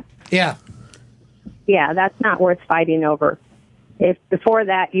 $75,000. Yeah. Yeah, that's not worth fighting over. If before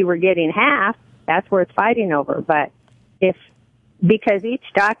that you were getting half, that's worth fighting over. But because each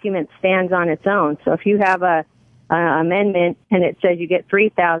document stands on its own, so if you have a amendment and it says you get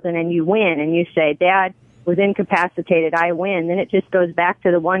 $3,000 and you win, and you say Dad was incapacitated, I win, then it just goes back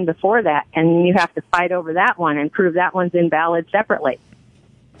to the one before that, and you have to fight over that one and prove that one's invalid separately.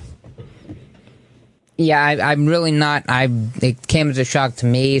 Yeah, I'm really not. It came as a shock to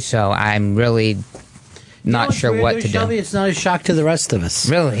me, so I'm really not sure what to Shelby, do. it's not a shock to the rest of us.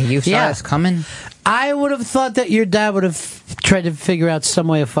 Really? You saw this coming? I would have thought that your dad would have tried to figure out some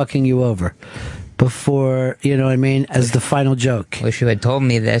way of fucking you over before, as the final joke. Wish you had told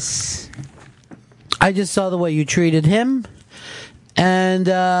me this. I just saw the way you treated him, and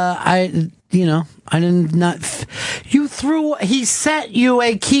he set you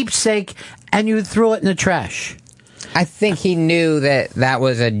a keepsake, and you threw it in the trash. I think he knew that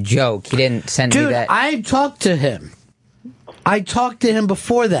was a joke. He didn't send me that. Dude, I talked to him.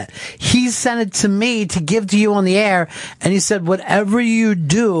 Before that. He sent it to me to give to you on the air, and he said, whatever you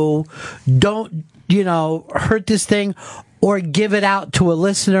do, don't, hurt this thing or give it out to a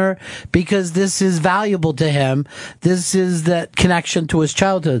listener, because this is valuable to him. This is that connection to his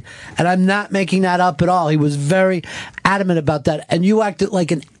childhood. And I'm not making that up at all. He was very adamant about that. And you acted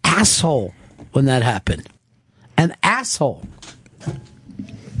like an asshole when that happened. An asshole.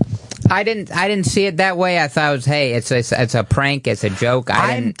 I didn't see it that way. I thought it was, hey, it's a prank, it's a joke.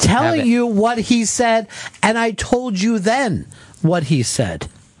 I'm telling you what he said, and I told you then what he said.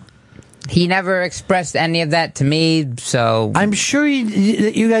 He never expressed any of that to me, so... I'm sure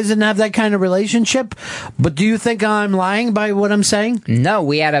you guys didn't have that kind of relationship, but do you think I'm lying by what I'm saying? No,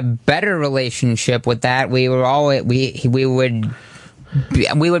 we had a better relationship with that. We were always... We would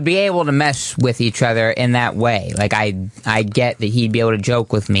be able to mess with each other in that way. Like, I get that he'd be able to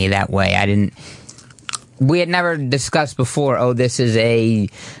joke with me that way. We had never discussed before, this is a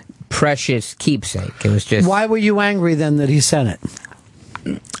precious keepsake. It was just... Why were you angry then that he sent it?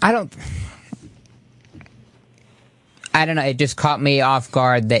 I don't know. It just caught me off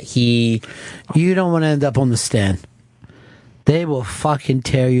guard that he... You don't want to end up on the stand. They will fucking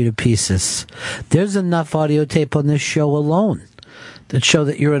tear you to pieces. There's enough audio tape on this show alone that show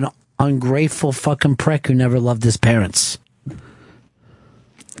that you're an ungrateful fucking prick who never loved his parents.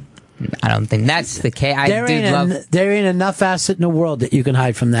 I don't think that's the case. There ain't enough asset in the world that you can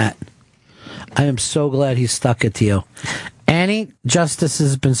hide from that. I am so glad he stuck it to you. Annie, justice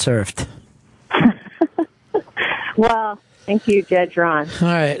has been served. Well, thank you, Judge Ron. All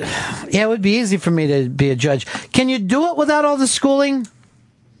right. Yeah, it would be easy for me to be a judge. Can you do it without all the schooling?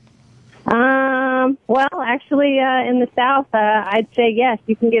 Well, actually, in the South, I'd say yes.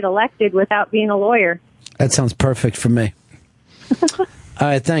 You can get elected without being a lawyer. That sounds perfect for me. All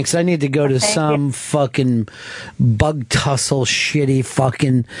right, thanks. I need to go to some fucking bug tussle, shitty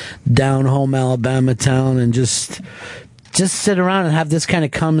fucking down home Alabama town and just sit around and have this kind of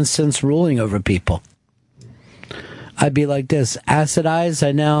common sense ruling over people. I'd be like this. Acid eyes,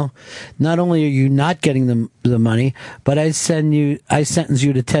 I now, not only are you not getting the money, but I sentence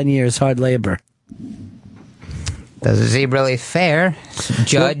you to 10 years hard labor. Does it seem really fair,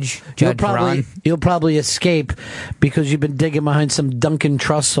 Judge Ron? You'll probably escape because you've been digging behind some Duncan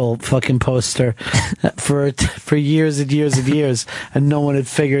Trussell fucking poster for years and years and years, and no one had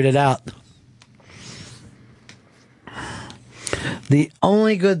figured it out. The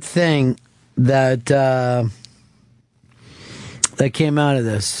only good thing that came out of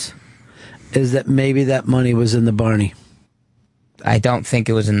this is that maybe that money was in the Barney. I don't think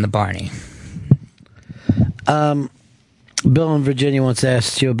it was in the Barney. Bill in Virginia wants to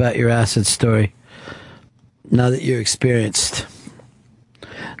ask you about your acid story. Now that you're experienced.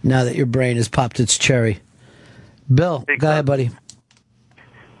 Now that your brain has popped its cherry. Bill, go ahead, buddy.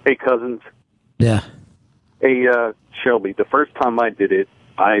 Hey, cousins. Yeah. Hey, Shelby, the first time I did it,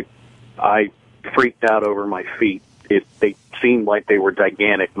 I freaked out over my feet. They seemed like they were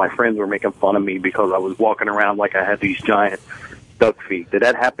gigantic. My friends were making fun of me because I was walking around like I had these giant duck feet. Did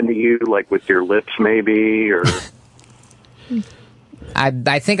that happen to you, like with your lips maybe, or...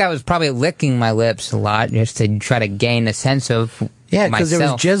 I think I was probably licking my lips a lot just to try to gain a sense of because there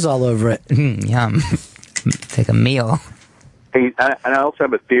was jizz all over it. Yum. Take a meal. Hey, and I also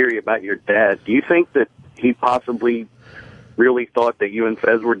have a theory about your dad. Do you think that he possibly really thought that you and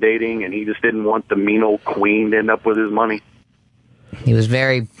Fez were dating and he just didn't want the mean old queen to end up with his money? He was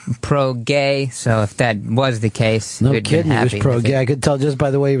very pro-gay, so if that was the case, no kidding, he was pro-gay. I could tell just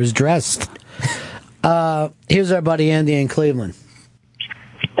by the way he was dressed. Here's our buddy Andy in Cleveland.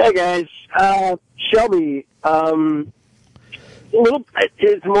 Hey guys, Shelby.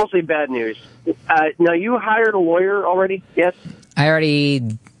 It's mostly bad news. Now you hired a lawyer already? Yes. I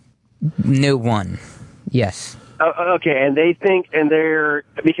already knew one. Yes. Okay, and they think,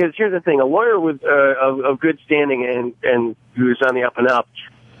 because here's the thing: a lawyer with of good standing and who's on the up and up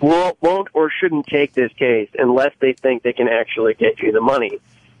won't or shouldn't take this case unless they think they can actually get you the money.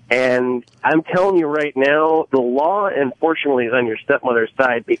 And I'm telling you right now, the law, unfortunately, is on your stepmother's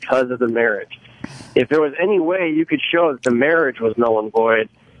side because of the marriage. If there was any way you could show that the marriage was null and void,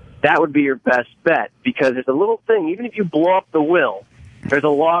 that would be your best bet. Because there's a little thing, even if you blow up the will, there's a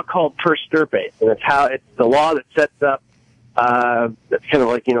law called per stirpe, and it's the law that sets up that's kind of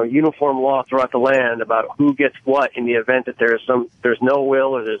like uniform law throughout the land about who gets what in the event that there's no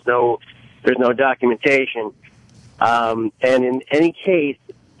will or there's no documentation. And in any case,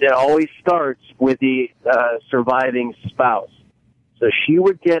 it always starts with the surviving spouse. So she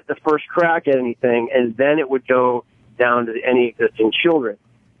would get the first crack at anything, and then it would go down to any existing children.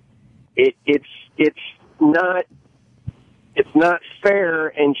 It's not fair,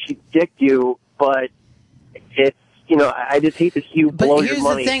 and she dicked you, but it's I just hate to see you blow your money.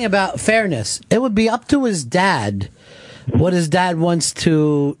 But here's the thing about fairness: it would be up to his dad what his dad wants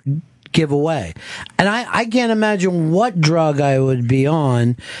to give away. And I can't imagine what drug I would be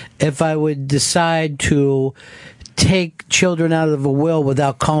on if I would decide to take children out of a will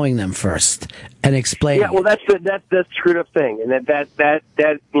without calling them first and explaining. Yeah, well, that's the screwed up thing, and that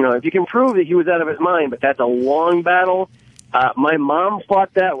if you can prove that he was out of his mind, but that's a long battle. My mom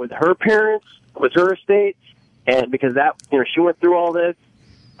fought that with her parents, with her estate, and because that she went through all this,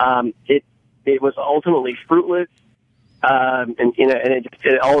 it was ultimately fruitless. And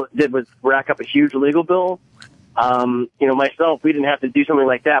all it did was rack up a huge legal bill. Myself, we didn't have to do something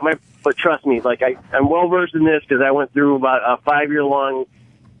like that. But trust me, I'm well versed in this because I went through about a 5-year-long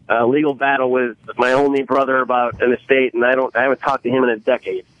legal battle with my only brother about an estate, and I haven't talked to him in a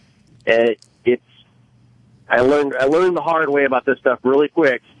decade. I learned the hard way about this stuff really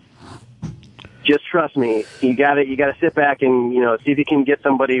quick. Just trust me. You gotta sit back and see if you can get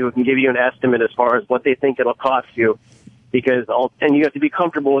somebody who can give you an estimate as far as what they think it'll cost you. And you have to be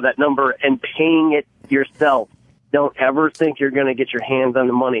comfortable with that number and paying it yourself. don't ever think you're going to get your hands on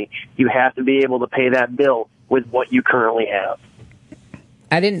the money. You have to be able to pay that bill with what you currently have.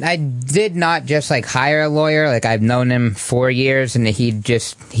 I did not just like hire a lawyer. Like, I've known him 4 years, and he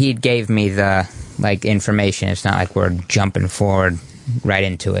gave me the like information. It's not like we're jumping forward right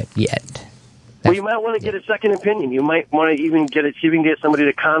into it yet. Well, you might want to get a second opinion. You might want to even get somebody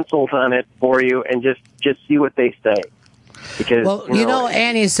to consult on it for you and just see what they say. Because, well, you know,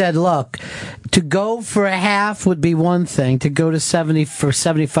 Annie said, look, to go for a half would be one thing. To go to 70 for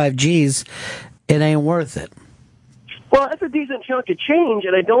 75 G's, it ain't worth it. Well, that's a decent chunk of change,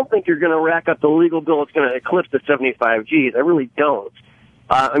 and I don't think you're going to rack up the legal bill that's going to eclipse the 75 G's. I really don't.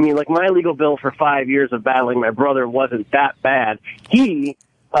 I mean, like, my legal bill for 5 years of battling my brother wasn't that bad. He,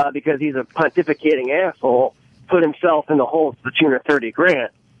 because he's a pontificating asshole, put himself in the hole to the tune of $30,000.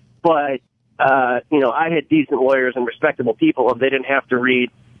 But, you know, I had decent lawyers and respectable people if they didn't have to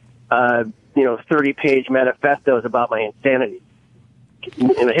read, 30-page manifestos about my insanity.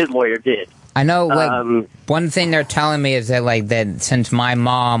 And his lawyer did. I know, like, one thing they're telling me is that, like, that since my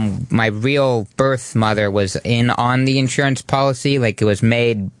mom, my real birth mother, was in on the insurance policy, like, it was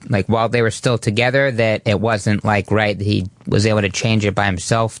made, like, while they were still together, that it wasn't, like, right, that he was able to change it by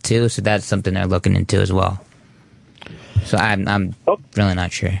himself, too, so that's something they're looking into as well. So I'm really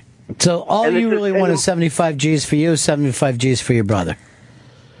not sure. So all you really want is 75 G's for you, 75 G's for your brother?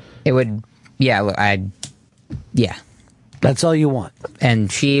 It would, yeah. That's all you want.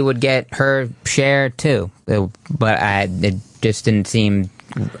 And she would get her share, too. But it just didn't seem...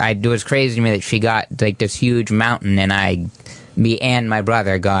 It was crazy to me that she got, like, this huge mountain, and me and my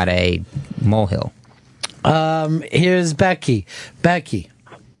brother got a molehill. Here's Becky. Becky.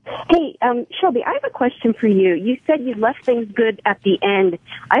 Hey, Shelby, I have a question for you. You said you left things good at the end.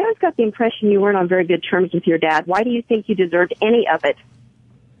 I always got the impression you weren't on very good terms with your dad. Why do you think you deserved any of it?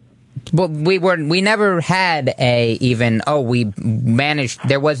 Well, we never had we managed,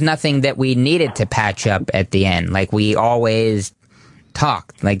 there was nothing that we needed to patch up at the end. Like, we always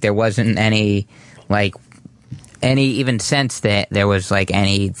talked. Like, there wasn't any even sense that there was, like,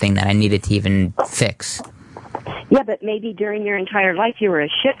 anything that I needed to even fix. Yeah, but maybe during your entire life you were a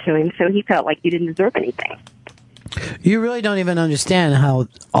shit to him, so he felt like you didn't deserve anything. You really don't even understand how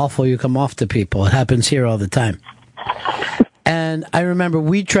awful you come off to people. It happens here all the time. And I remember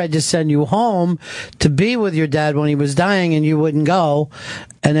we tried to send you home to be with your dad when he was dying, and you wouldn't go,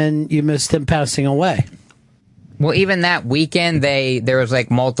 and then you missed him passing away. Well, even that weekend, there was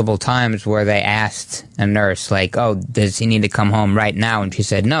like multiple times where they asked a nurse, like, "Oh, does he need to come home right now?" And she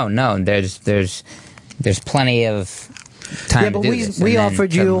said, "No, there's plenty of time." Yeah, but to do this. we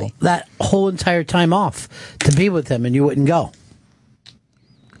offered you that whole entire time off to be with him, and you wouldn't go.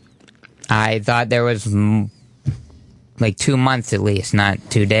 I thought there was like 2 months at least, not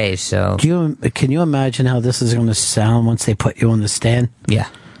 2 days. So, can you imagine how this is going to sound once they put you on the stand? Yeah.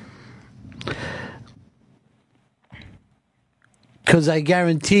 Because I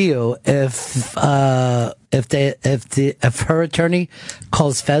guarantee you, if her attorney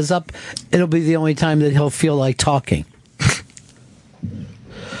calls Fez up, it'll be the only time that he'll feel like talking.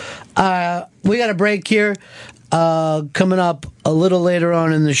 We got a break here. Coming up a little later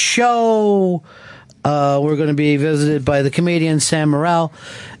on in the show, we're going to be visited by the comedian Sam Morril.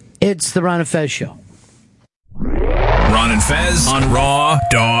 It's the Ron and Fez Show. Ron and Fez on Raw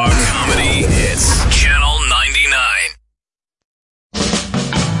Dog Comedy Hits. Channel 99.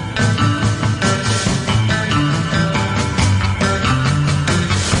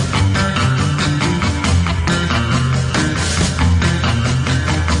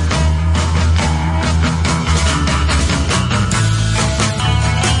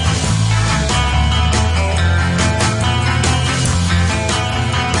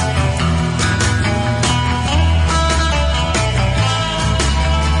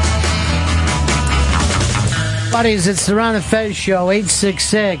 Buddies, it's the Ron and Fez Show,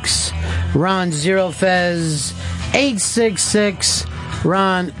 866 Ron Zero Fez, 866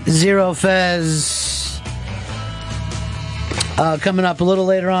 Ron Zero Fez. Coming up a little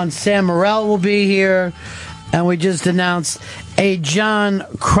later on, Sam Morril will be here, and we just announced a John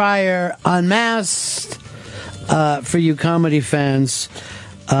Cryer Unmasked for you comedy fans.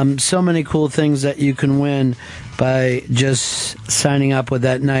 So many cool things that you can win by just signing up with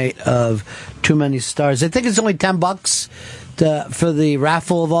that night of Too Many Stars. I think it's only $10 for the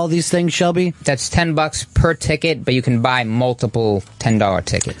raffle of all these things, Shelby. That's $10 per ticket, but you can buy multiple $10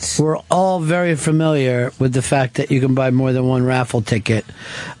 tickets. We're all very familiar with the fact that you can buy more than one raffle ticket.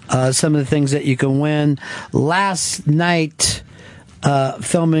 Some of the things that you can win. Last night,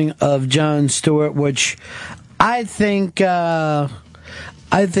 filming of Jon Stewart, which I think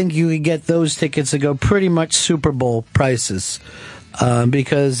I think you could get those tickets to go pretty much Super Bowl prices,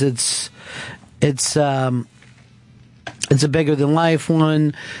 because it's a bigger than life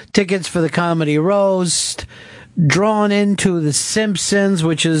one. Tickets for the Comedy Roast, drawn into The Simpsons,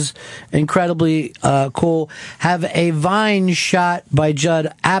 which is incredibly cool. Have a Vine shot by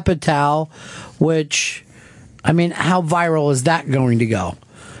Judd Apatow, which, I mean, how viral is that going to go?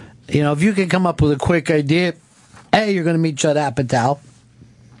 You know, if you can come up with a quick idea, A, you're going to meet Judd Apatow,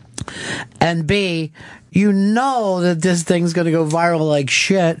 and B, you know that this thing's going to go viral like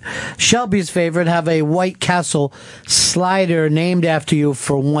shit. Shelby's favorite, have a White Castle slider named after you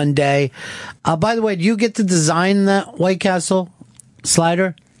for one day. By the way, do you get to design that White Castle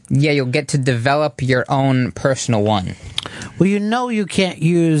slider? Yeah, you'll get to develop your own personal one. Well, you know you can't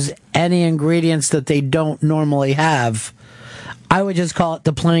use any ingredients that they don't normally have. I would just call it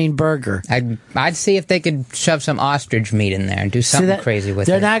the plain burger. I'd see if they could shove some ostrich meat in there and do something crazy with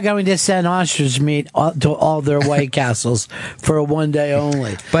it. They're not going to send ostrich meat to all their White Castles for a one day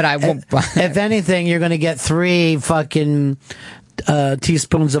only. But I won't. If anything, you're going to get 3 fucking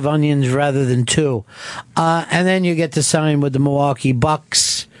teaspoons of onions rather than 2. And then you get to sign with the Milwaukee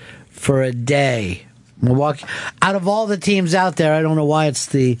Bucks for a day. Milwaukee, out of all the teams out there, I don't know why it's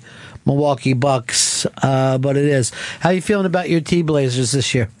the Milwaukee Bucks, but it is. How are you feeling about your T-Blazers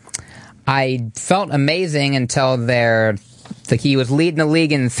this year? I felt amazing until he was leading the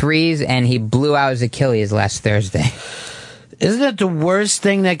league in threes, and he blew out his Achilles last Thursday. Isn't it the worst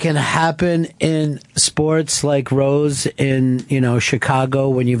thing that can happen in sports, like Rose in, Chicago,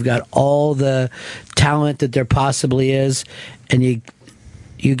 when you've got all the talent that there possibly is, and you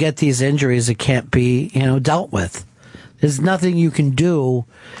get these injuries that can't be, dealt with? There's nothing you can do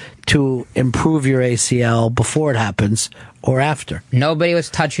to improve your ACL before it happens or after. Nobody was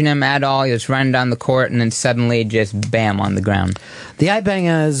touching him at all. He was running down the court, and then suddenly just bam on the ground. The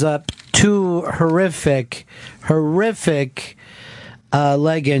Ibenga is up 2 horrific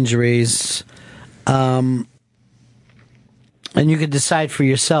leg injuries. And you can decide for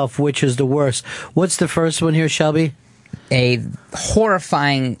yourself which is the worst. What's the first one here, Shelby? A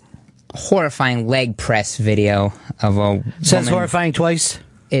horrifying leg press video of a Says woman. horrifying twice?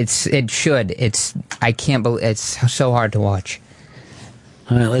 It should. I can't believe it's so hard to watch.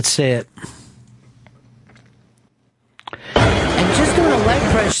 All right, let's see it. And just doing a leg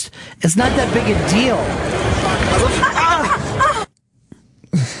press, it's not that big a deal.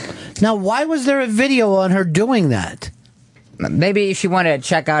 Now, why was there a video on her doing that? Maybe she wanted to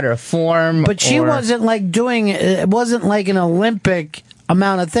check out her form. But she wasn't it wasn't like an Olympic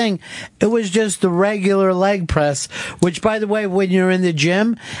amount of thing. It was just the regular leg press, which, by the way, when you're in the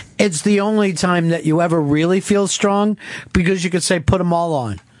gym, it's the only time that you ever really feel strong, because you could say, put them all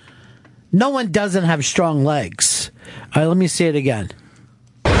on. No one doesn't have strong legs. All right, let me see it again.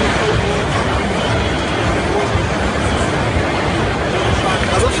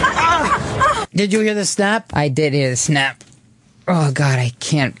 Did you hear the snap? I did hear the snap. Oh, God, I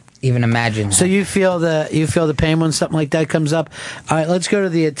can't even imagine that. So you feel the pain when something like that comes up. All right, let's go to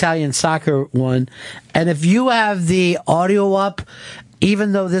the Italian soccer one. And if you have the audio up,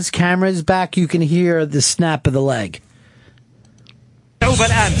 even though this camera is back, you can hear the snap of the leg.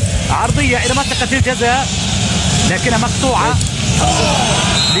 الآن عرضية إلى منطقة الجزاء لكنها مقطوعة.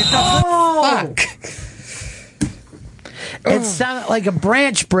 It sounded like a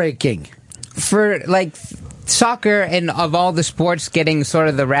branch breaking. For soccer and of all the sports getting sort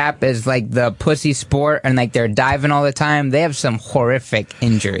of the rap as the pussy sport, and they're diving all the time, they have some horrific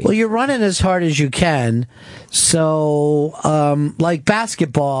injuries. Well, you're running as hard as you can, so like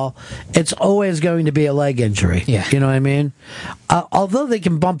basketball, it's always going to be a leg injury. Yeah. You know what I mean? Although they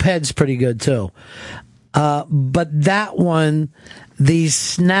can bump heads pretty good too. But that one, the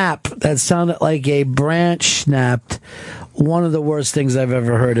snap that sounded like a branch snapped, one of the worst things I've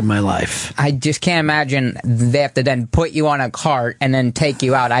ever heard in my life. I just can't imagine they have to then put you on a cart and then take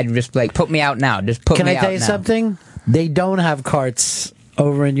you out. I'd just be like, put me out now. Just put me out now. Can I tell you something? They don't have carts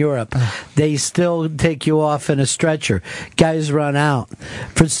over in Europe. They still take you off in a stretcher. Guys run out.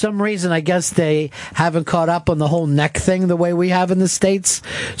 For some reason, I guess they haven't caught up on the whole neck thing the way we have in the States.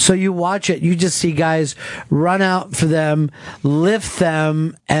 So you watch it, you just see guys run out for them, lift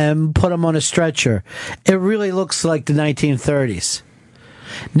them, and put them on a stretcher. It really looks like the 1930s.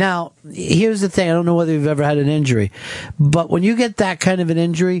 Now, here's the thing. I don't know whether you've ever had an injury, but when you get that kind of an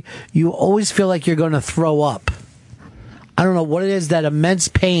injury, you always feel like you're going to throw up. I don't know what it is. That immense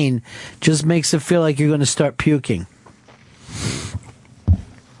pain just makes it feel like you're going to start puking.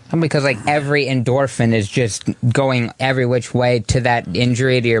 Because every endorphin is just going every which way to that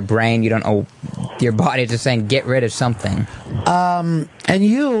injury to your brain. You don't know, your body's just saying, get rid of something. And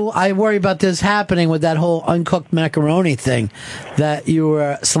I worry about this happening with that whole uncooked macaroni thing that you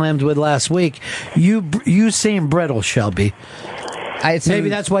were slammed with last week. You seem brittle, Shelby. Maybe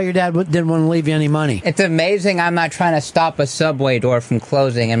that's why your dad didn't want to leave you any money. It's amazing I'm not trying to stop a subway door from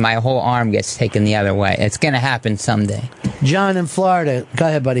closing and my whole arm gets taken the other way. It's going to happen someday. John in Florida. Go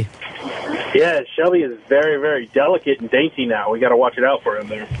ahead, buddy. Yeah, Shelby is very, very delicate and dainty now. We got to watch it out for him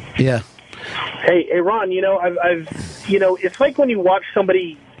there. Yeah. Hey, Ron, it's like when you watch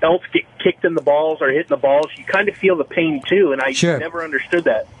somebody else get kicked in the balls or hit in the balls, you kind of feel the pain too, and I never understood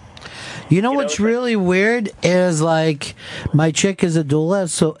that. You know what's really weird is, like, my chick is a doula,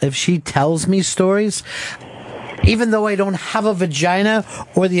 so if she tells me stories, even though I don't have a vagina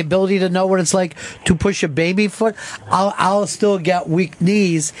or the ability to know what it's like to push a baby foot, I'll still get weak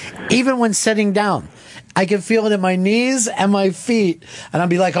knees, even when sitting down. I can feel it in my knees and my feet, and I'll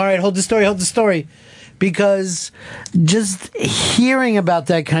be like, all right, hold the story. Because just hearing about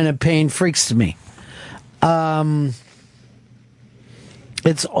that kind of pain freaks me.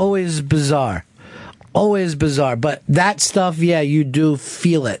 It's always bizarre. But that stuff, yeah, you do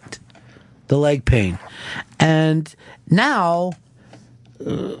feel it. The leg pain. And now,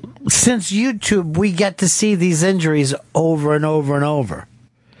 since YouTube, we get to see these injuries over and over and over.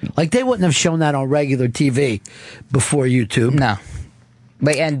 Like, they wouldn't have shown that on regular TV before YouTube. No.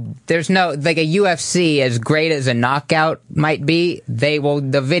 And there's no, like, a UFC, as great as a knockout might be,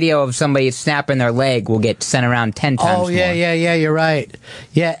 the video of somebody snapping their leg will get sent around 10 times more. Yeah, you're right.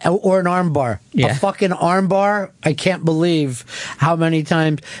 Yeah, or an arm bar. Yeah. A fucking arm bar, I can't believe how many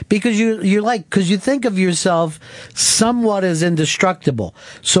times. Because because you think of yourself somewhat as indestructible.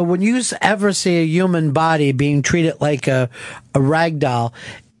 So when you ever see a human body being treated like a rag doll,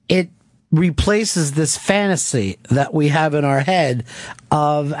 it replaces this fantasy that we have in our head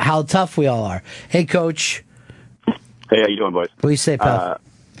of how tough we all are. Hey, Coach. Hey, how you doing, boys? What do you say, pal?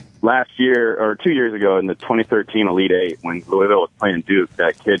 Last year, or 2 years ago, in the 2013 Elite Eight, when Louisville was playing Duke,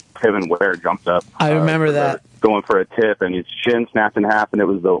 that kid, Kevin Ware, jumped up. I remember that. Going for a tip, and his shin snapped in half, and it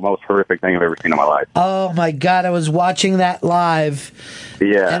was the most horrific thing I've ever seen in my life. Oh, my God. I was watching that live.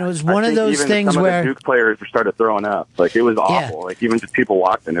 Yeah. And it was one of those things some where of the Duke players started throwing up. Like, it was awful. Yeah. Like, even just people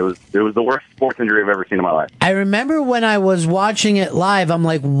watching. It was the worst sports injury I've ever seen in my life. I remember when I was watching it live, I'm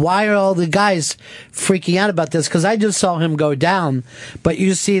like, why are all the guys freaking out about this? Because I just saw him go down. But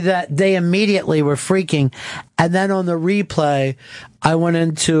you see that they immediately were freaking. And then on the replay, I went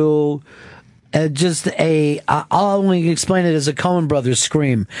into I'll only explain it as a Coen Brothers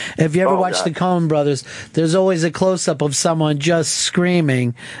scream. If you ever watch the Coen Brothers, there's always a close up of someone just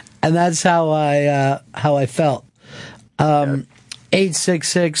screaming, and that's how I felt.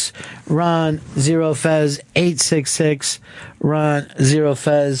 866 Ron Zero Fez, 866 Ron Zero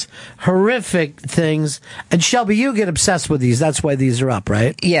Fez. Horrific things. And Shelby, you get obsessed with these. That's why these are up,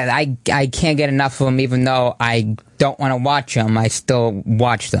 right? Yeah, I can't get enough of them, even though I don't want to watch them. I still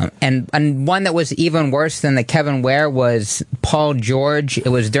watch them. And one that was even worse than the Kevin Ware was Paul George. It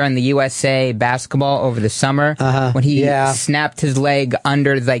was during the USA basketball over the summer when he snapped his leg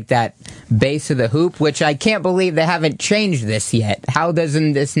under like that base of the hoop, which I can't believe they haven't changed this yet. How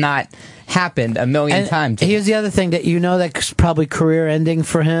doesn't this not happened a million times? Here's the other thing that that's probably career ending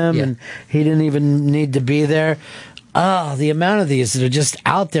for him, and he didn't even need to be there. Oh, the amount of these that are just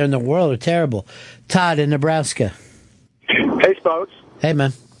out there in the world are terrible. Todd in Nebraska. Hey, Spokes. Hey,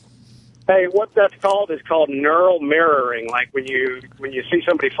 man. Hey, what that's called is called neural mirroring. Like when you see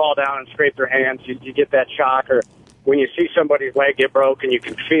somebody fall down and scrape their hands, you get that shock. Or when you see somebody's leg get broken, you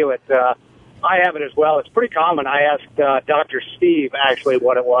can feel it. I have it as well. It's pretty common. I asked Dr. Steve actually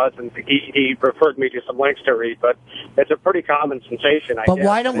what it was, and he referred me to some links to read. But it's a pretty common sensation, I guess. But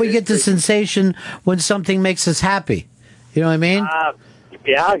why don't we get the sensation when something makes us happy? You know what I mean?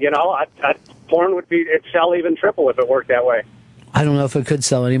 Yeah, porn it'd sell even triple if it worked that way. I don't know if it could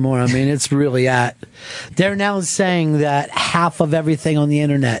sell anymore. I mean, it's really they're now saying that half of everything on the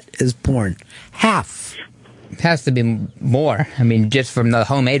internet is porn. Half. It has to be more. I mean, just from the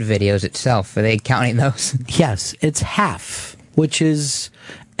homemade videos itself. Are they counting those? Yes, it's half, which is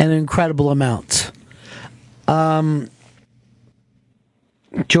an incredible amount.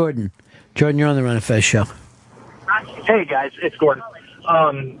 Jordan, you're on the Ron and Fez show. Hey, guys, it's Gordon.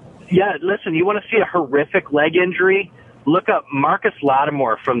 Yeah, listen, you want to see a horrific leg injury? Look up Marcus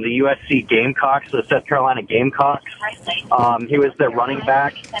Lattimore from the USC Gamecocks, the South Carolina Gamecocks. He was their running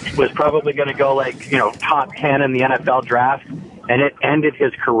back, was probably going to go top 10 in the NFL draft, and it ended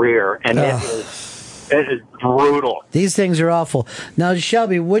his career, and it is brutal. These things are awful. Now,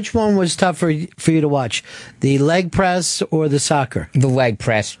 Shelby, which one was tough for you to watch? The leg press or the soccer? The leg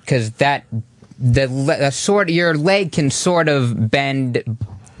press, because your leg can sort of bend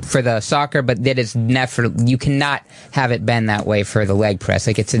for the soccer, but that is never, you cannot have it bend that way for the leg press.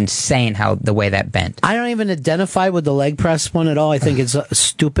 Like, it's insane how the way that bent. I don't even identify with the leg press one at all. I think it's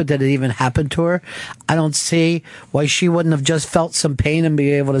stupid that it even happened to her. I don't see why she wouldn't have just felt some pain and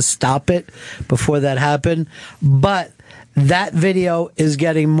be able to stop it before that happened. But that video is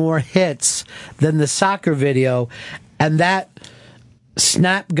getting more hits than the soccer video, and that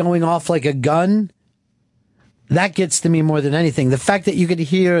snap going off like a gun, that gets to me more than anything. The fact that you could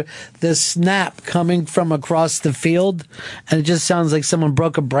hear the snap coming from across the field, and it just sounds like someone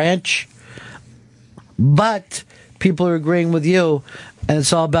broke a branch. But people are agreeing with you, and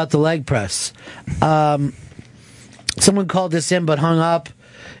it's all about the leg press. Someone called this in but hung up.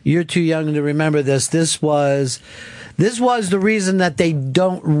 You're too young to remember this. This was the reason that they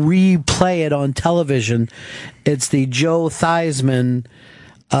don't replay it on television. It's the Joe Theismann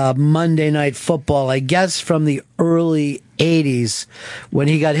Monday Night Football, I guess from the early 80s when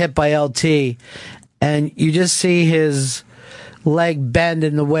he got hit by LT. And you just see his leg bend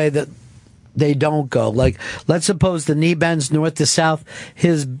in the way that they don't go. Like, let's suppose the knee bends north to south,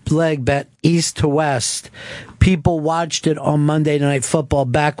 his leg bent east to west. People watched it on Monday Night Football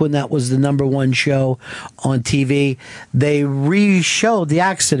back when that was the number one show on TV. They re-showed the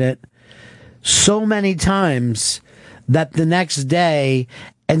accident so many times that the next day,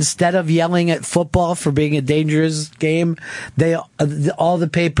 instead of yelling at football for being a dangerous game, all the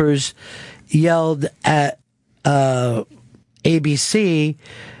papers yelled at ABC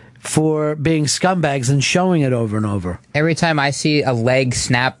for being scumbags and showing it over and over. Every time I see a leg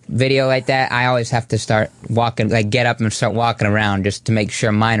snap video like that, I always have to start walking, like get up and start walking around just to make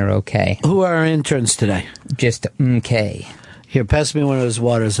sure mine are okay. Who are our interns today? Just okay. Here, pass me one of those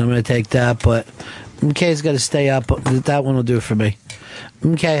waters. I'm going to take that, but MK's got to stay up. That one will do for me.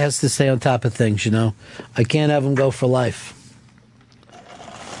 MK has to stay on top of things, you know. I can't have him go for life.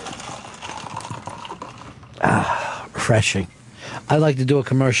 Refreshing. I'd like to do a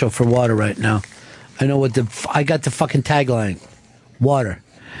commercial for water right now. I know what I got the fucking tagline. Water.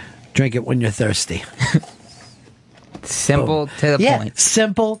 Drink it when you're thirsty. Simple to the point.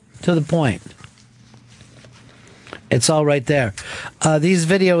 Simple to the point. It's all right there. These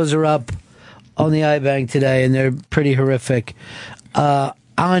videos are up on the iBang today, and they're pretty horrific.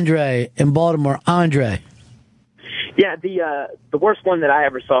 Andre in Baltimore. Andre. Yeah, the worst one that I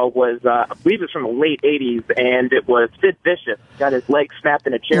ever saw was, I believe it's from the late 80s, and it was Sid Vicious. Got his leg snapped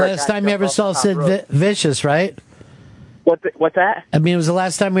in a chair. Last time you ever saw Sid Vicious, right? What's that? I mean, it was the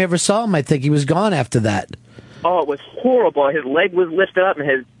last time we ever saw him. I think he was gone after that. Oh, it was horrible. His leg was lifted up, and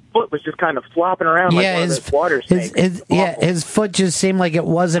his foot was just kind of flopping around like one of those water snakes. His foot just seemed like it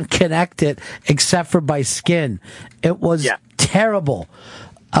wasn't connected except for by skin. It was terrible.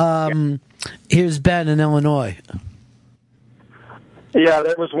 Here's Ben in Illinois. Yeah,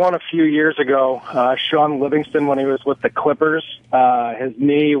 there was one a few years ago. Sean Livingston, when he was with the Clippers, his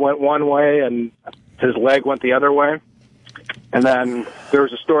knee went one way and his leg went the other way. And then there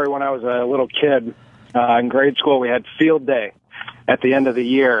was a story when I was a little kid in grade school. We had field day at the end of the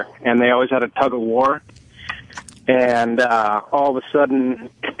year, and they always had a tug of war. And all of a sudden,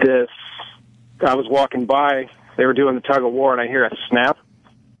 I was walking by. They were doing the tug of war, and I hear a snap.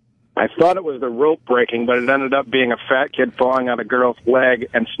 I thought it was the rope breaking, but it ended up being a fat kid falling on a girl's leg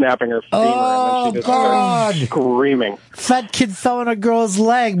and snapping her femur, and then she just started screaming. Fat kid fell on a girl's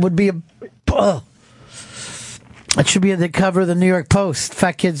leg would be a... It should be at the cover of the New York Post.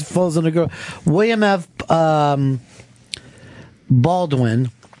 Fat kid falls on a girl. William F. Baldwin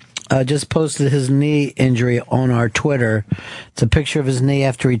just posted his knee injury on our Twitter. It's a picture of his knee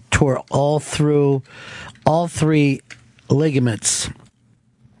after he tore all three ligaments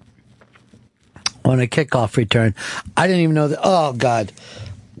on a kickoff return. I didn't even know that. Oh, God.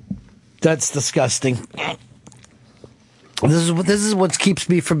 That's disgusting. This is what keeps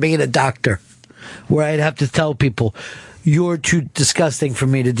me from being a doctor, where I'd have to tell people, you're too disgusting for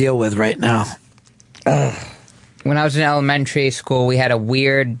me to deal with right now. When I was in elementary school, we had a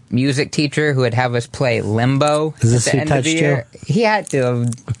weird music teacher who would have us play Limbo. Is this at the who end of touched the you? year. He had to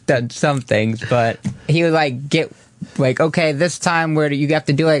have done some things, but he would get okay, this time where you have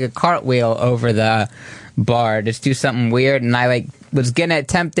to do like a cartwheel over the bar, just do something weird, and I was gonna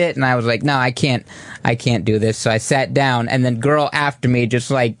attempt it, and I was like, no, I can't do this. So I sat down, and then girl after me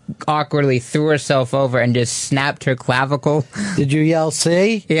just like awkwardly threw herself over and just snapped her clavicle. Did you yell,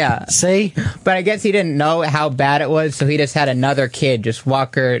 see? Yeah. See? But I guess he didn't know how bad it was, so he just had another kid just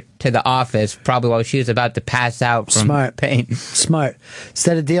walk her to the office, probably while she was about to pass out from pain. Smart.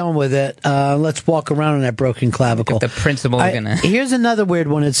 Instead of dealing with it, let's walk around on that broken clavicle. The principal is gonna... Here's another weird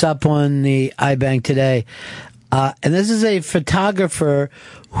one. It's up on the iBank today. And this is a photographer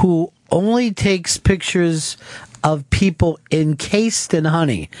who only takes pictures of people encased in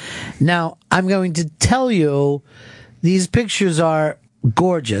honey. Now, I'm going to tell you, these pictures are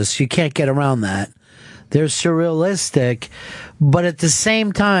gorgeous. You can't get around that. They're surrealistic. But at the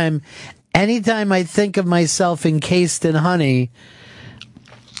same time, anytime I think of myself encased in honey,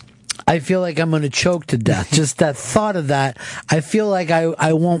 I feel like I'm going to choke to death. Just that thought of that, I feel like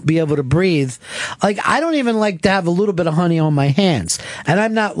I won't be able to breathe. Like, I don't even like to have a little bit of honey on my hands. And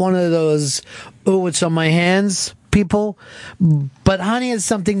I'm not one of those, oh, it's on my hands people. But honey is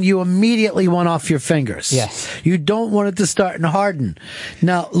something you immediately want off your fingers. Yes. You don't want it to start and harden.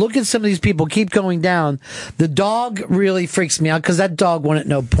 Now, look at some of these people. Keep going down. The dog really freaks me out because that dog wanted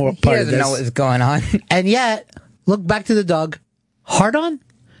no part of this. He doesn't know what's going on. And yet, look back to the dog. Hard on?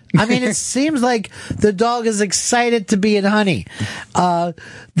 I mean, it seems like the dog is excited to be in honey.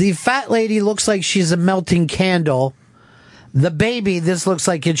 The fat lady looks like she's a melting candle. The baby, this looks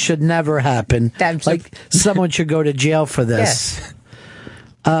like it should never happen. Like someone should go to jail for this.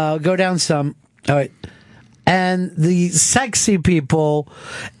 Yes. Go down some. All right. And the sexy people,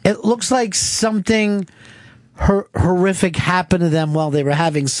 it looks like something horrific happened to them while they were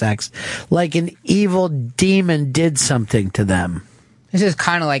having sex. Like an evil demon did something to them. This is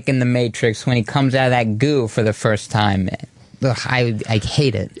kind of like in The Matrix when he comes out of that goo for the first time. Ugh, I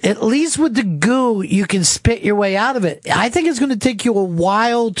hate it. At least with the goo, you can spit your way out of it. I think it's going to take you a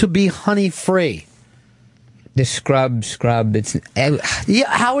while to be honey-free. The scrub. It's yeah.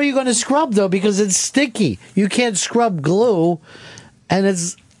 How are you going to scrub though? Because it's sticky. You can't scrub glue, and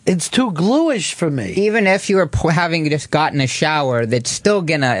it's too gluish for me. Even if you were having just gotten a shower, it's still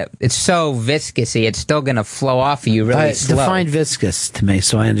gonna. It's so viscousy. It's still gonna flow off of you really slow. Define viscous to me,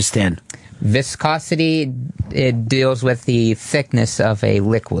 so I understand. Viscosity, it deals with the thickness of a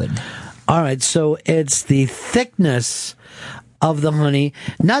liquid. All right, so it's the thickness of the honey.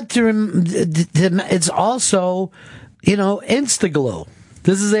 Not it's also, Instaglue.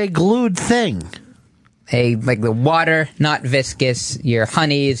 This is a glued thing. Like the water, not viscous. Your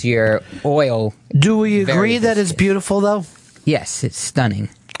honeys, your oil. Do we agree that it's beautiful, though? Yes, it's stunning.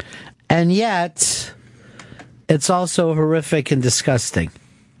 And yet, it's also horrific and disgusting.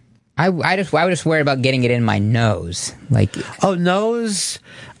 I was just worried about getting it in my nose. Nose?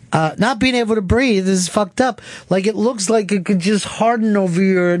 Not being able to breathe is fucked up. Like, it looks like it could just harden over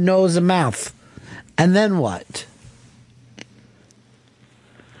your nose and mouth. And then what?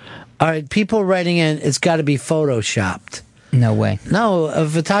 All right, people writing in, it's got to be photoshopped. No way. No, a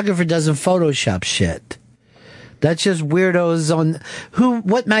photographer doesn't Photoshop shit. That's just weirdos on...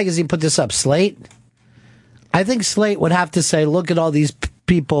 What magazine put this up? Slate? I think Slate would have to say, look at all these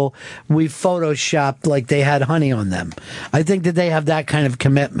people we Photoshopped like they had honey on them. I think that they have that kind of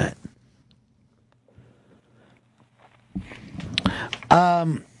commitment.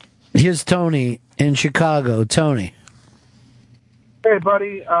 Here's Tony in Chicago. Tony. Hey,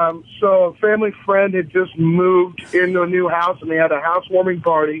 buddy. So a family friend had just moved into a new house, and they had a housewarming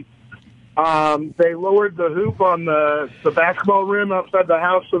party. They lowered the hoop on the basketball rim outside the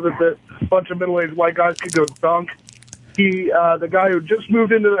house so that a bunch of middle-aged white guys could go dunk. The guy who just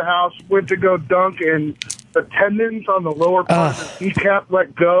moved into the house went to go dunk, and the tendons on the lower part of his kneecap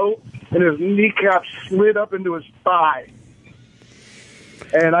let go, and his kneecap slid up into his thigh.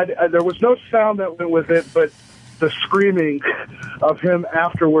 And there was no sound that went with it, but the screaming of him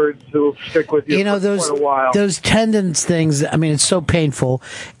afterwards will stick with you, for quite a while. Those tendons things, I mean, it's so painful.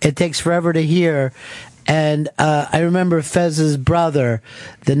 It takes forever to hear. And I remember Fez's brother,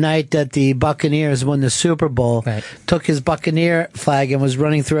 the night that the Buccaneers won the Super Bowl, took his Buccaneer flag and was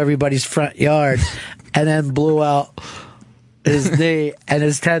running through everybody's front yard and then blew out his knee and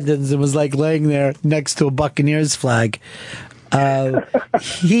his tendons and was like laying there next to a Buccaneers flag.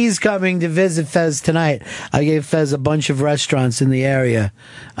 He's coming to visit Fez tonight. I gave Fez a bunch of restaurants in the area.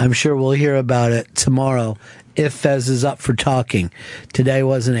 I'm sure we'll hear about it tomorrow if Fez is up for talking. Today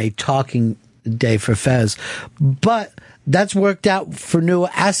wasn't a talking day for Fez, but that's worked out for new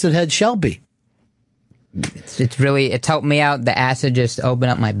acid head Shelby. It's helped me out. The acid just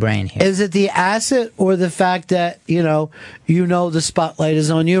opened up my brain here. Is it the acid or the fact that you know the spotlight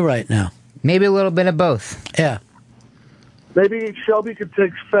is on you right now? Maybe a little bit of both. Yeah. Maybe Shelby could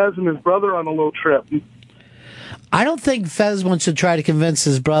take Fez and his brother on a little trip. I don't think Fez wants to try to convince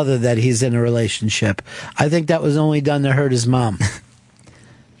his brother that he's in a relationship. I think that was only done to hurt his mom.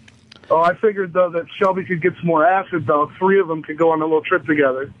 Oh, I figured, though, that Shelby could get some more acid, though. 3 of them could go on a little trip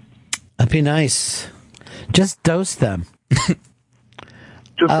together. That'd be nice. Just dose them.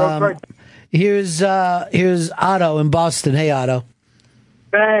 Right. Here's Otto in Boston. Hey, Otto.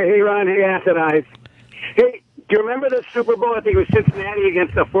 Hey, Ron. Hey, Acid Eyes. Hey, do you remember the Super Bowl? I think it was Cincinnati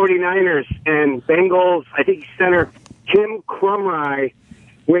against the 49ers and Bengals. I think center Tim Crumry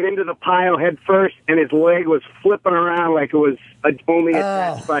went into the pile head first, and his leg was flipping around like it was only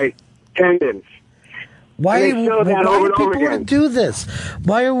attached by tendons. Why do people want to do this?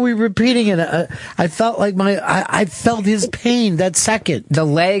 Why are we repeating it? I felt like I felt his pain that second. The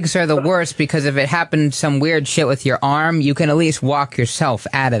legs are the worst because if it happened some weird shit with your arm, you can at least walk yourself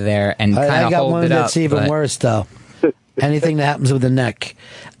out of there and kind of hold it up. I got one that's even worse, though. Anything that happens with the neck.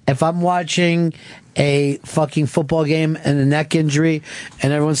 If I'm watching a fucking football game and a neck injury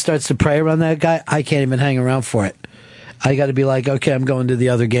and everyone starts to pray around that guy, I can't even hang around for it. I got to be like, okay, I'm going to the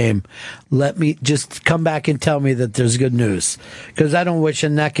other game. Let me just come back and tell me that there's good news. Because I don't wish a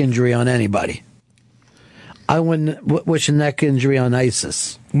neck injury on anybody. I wouldn't wish a neck injury on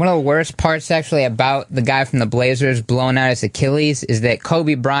ISIS. One of the worst parts, actually, about the guy from the Blazers blowing out his Achilles is that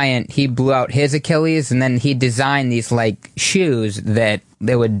Kobe Bryant, he blew out his Achilles, and then he designed these, like, shoes that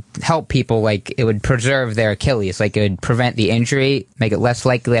they would help people, like, it would preserve their Achilles. Like, it would prevent the injury, make it less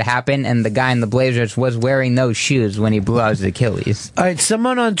likely to happen, and the guy in the Blazers was wearing those shoes when he blew out his Achilles. All right,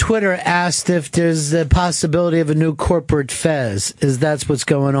 someone on Twitter asked if there's the possibility of a new corporate Fez. Is that's what's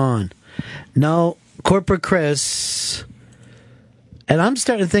going on? No, Corporate Chris... And I'm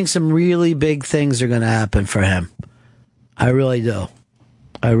starting to think some really big things are going to happen for him. I really do.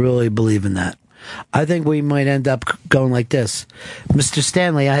 I really believe in that. I think we might end up going like this. Mr.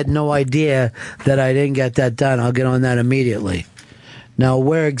 Stanley, I had no idea that I didn't get that done. I'll get on that immediately. Now,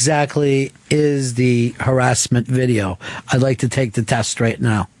 where exactly is the harassment video? I'd like to take the test right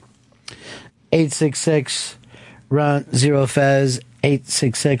now. 866 Ron Zero Fez.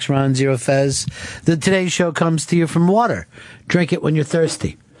 866 Ron Zero Fez. The Today Show comes to you from water. Drink it when you're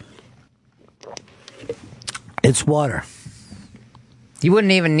thirsty. It's water. You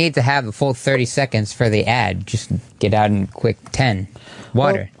wouldn't even need to have the full 30 seconds for the ad. Just get out in quick 10.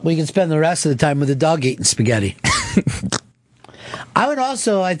 Water. Well, we can spend the rest of the time with the dog eating spaghetti. I would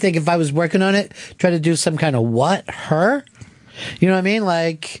also, I think if I was working on it, try to do some kind of what? Her? You know what I mean?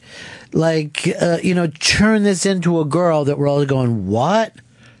 Like, turn this into a girl that we're all going, what?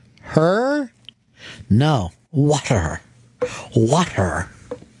 Her? No. Water. Water.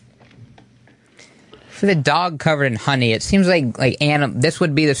 For the dog covered in honey, it seems like this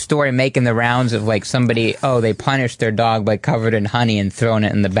would be the story making the rounds of like somebody, they punished their dog by covered in honey and throwing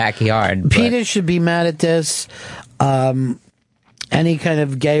it in the backyard. PETA should be mad at this. Any kind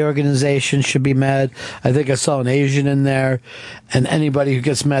of gay organization should be mad. I think I saw an Asian in there. And anybody who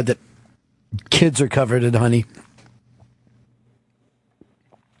gets mad that kids are covered in honey.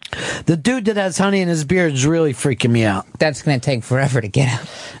 The dude that has honey in his beard is really freaking me out. That's going to take forever to get out.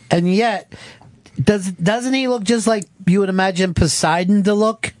 And yet, doesn't he look just like you would imagine Poseidon to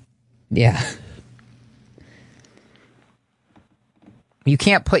look? Yeah. You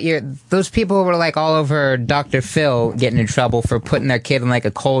can't put those people who were like all over Dr. Phil getting in trouble for putting their kid in like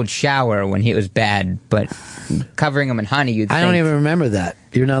a cold shower when he was bad, but covering him in honey, I don't even remember that.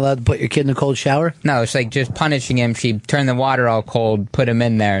 You're not allowed to put your kid in a cold shower? No, it's like just punishing him. She turned the water all cold, put him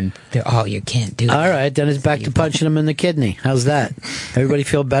in there, and you can't do that. All right, then it's back to punching him in the kidney. How's that? Everybody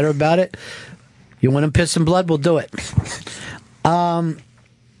feel better about it? You want him pissing blood? We'll do it.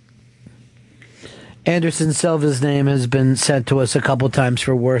 Anderson Silva's name has been sent to us a couple times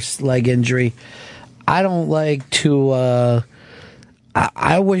for worst leg injury. I don't like to.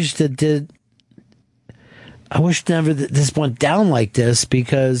 I wish never that this went down like this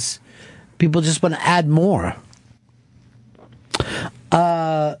because people just want to add more.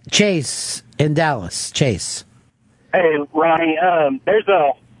 Chase in Dallas. Chase. Hey, Ronnie. There's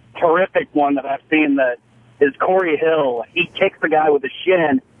a horrific one that I've seen that is Corey Hill. He kicks the guy with the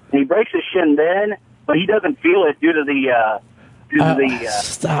shin, and he breaks his shin then. But he doesn't feel it due to the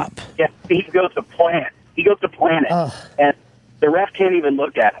stop. Yeah, he goes to plant. He goes to plant it, and the ref can't even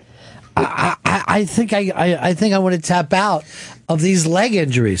look at it. I think I want to tap out of these leg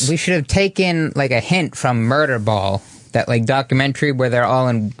injuries. We should have taken like a hint from Murder Ball, that like documentary where they're all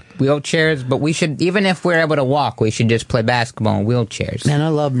in wheelchairs. But we should, even if we're able to walk, we should just play basketball in wheelchairs. Man, I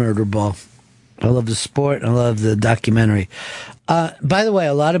love Murder Ball. I love the sport. I love the documentary. By the way,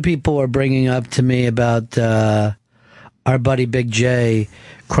 a lot of people are bringing up to me about our buddy Big J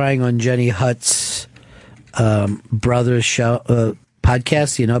crying on Jenny Hutt's brother's show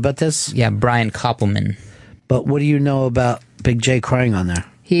podcast. You know about this? Yeah, Brian Koppelman. But what do you know about Big J crying on there?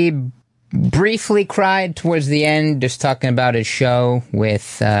 He briefly cried towards the end, just talking about his show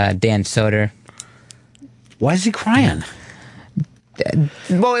with Dan Soder. Why is he crying?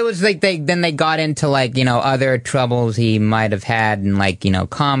 Well, it was like they got into like, you know, other troubles he might have had in like, you know,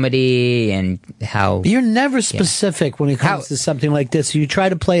 comedy and how... You're never specific when it comes to something like this. You try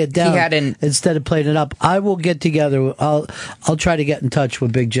to play it down instead of playing it up. I will get together. I'll try to get in touch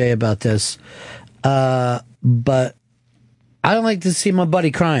with Big J about this. But I don't like to see my buddy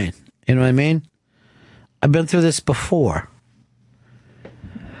crying. You know what I mean? I've been through this before.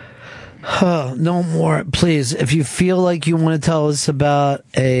 No more, please. If you feel like you want to tell us about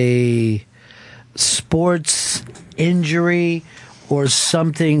a sports injury or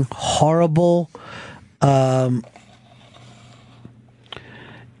something horrible, you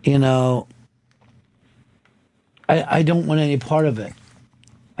know, I don't want any part of it.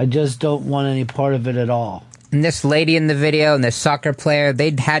 I just don't want any part of it at all. And this lady in the video and this soccer player,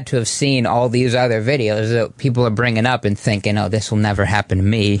 they'd had to have seen all these other videos that people are bringing up and thinking, oh, this will never happen to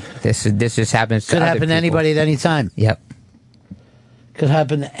me. This just happens to Could other happen to people. anybody at any time. Yep. Could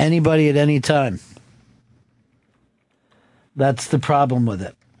happen to anybody at any time. That's the problem with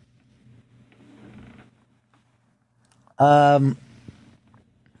it.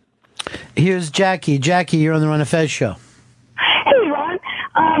 Here's Jackie. Jackie, you're on the Ron and Fez show. Hey, Ron.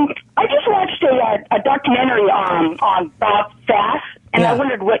 I just watched a documentary on Bob Fass, and I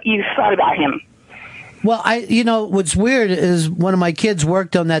wondered what you thought about him. Well, what's weird is one of my kids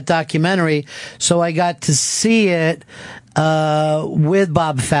worked on that documentary, so I got to see it with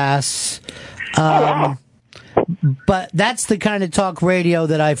Bob Fass. But that's the kind of talk radio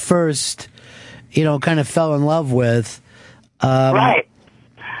that I first, kind of fell in love with. Right.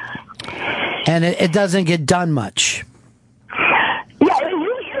 And it doesn't get done much. Yeah, it was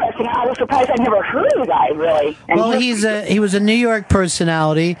really interesting. I was surprised I'd never heard of the guy, really. And well, he was a New York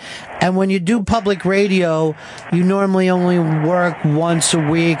personality, and when you do public radio, you normally only work once a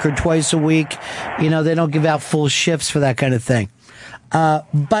week or twice a week. They don't give out full shifts for that kind of thing.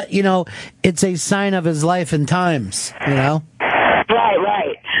 But, it's a sign of his life and times, Right.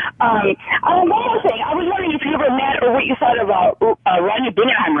 One more thing. I was wondering if you ever met or what you thought about Rodney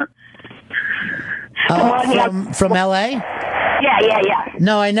Bingenheimer. From L.A.? Yeah.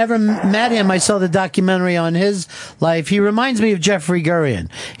 No, I never met him. I saw the documentary on his life. He reminds me of Jeffrey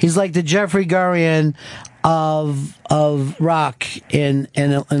Gurian. He's like the Jeffrey Gurian of rock in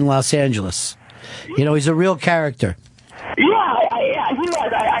Los Angeles. He's a real character. Yeah, he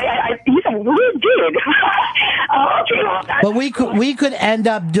was. He's a weird dude. But we could end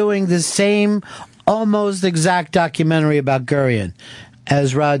up doing the same, almost exact documentary about Gurian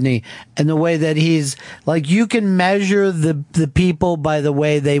as Rodney, and the way that he's like, you can measure the people by the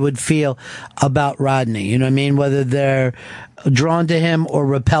way they would feel about Rodney. You know what I mean? Whether they're drawn to him or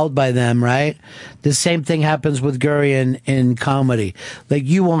repelled by them, right? The same thing happens with Gurian in comedy. Like,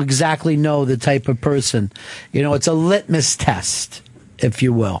 you will exactly know the type of person. It's a litmus test, if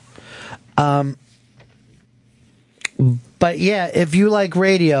you will. But yeah, if you like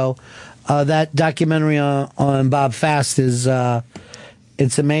radio, that documentary on Bob Fast is,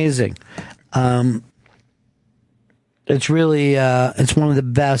 it's amazing. It's really, it's one of the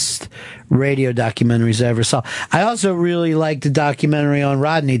best radio documentaries I ever saw. I also really like the documentary on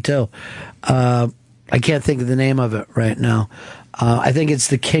Rodney too. I can't think of the name of it right now. I think it's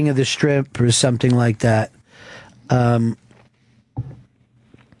The King of the Strip or something like that. All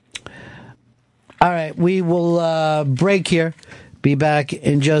right, we will break here. Be back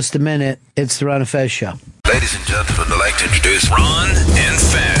in just a minute. It's the Ron and Fez show. Ladies and gentlemen, I'd like to introduce Ron and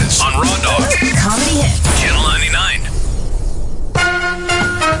Fez on Raw Dog. Comedy Hit. Channel 99.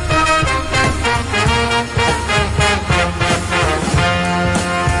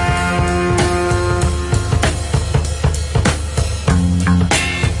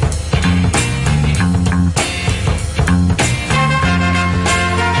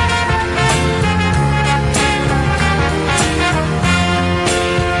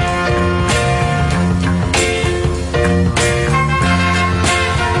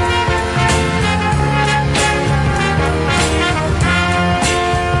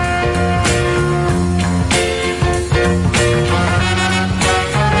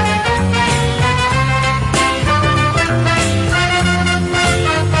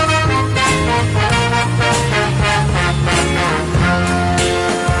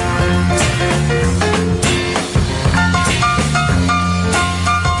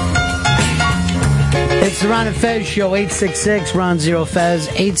 Ron and Fez Show, 866 Ron Zero Fez,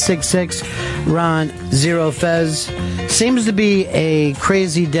 866 Ron Zero Fez. Seems to be a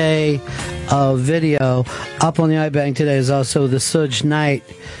crazy day of video. Up on the iBank today is also the Suge Knight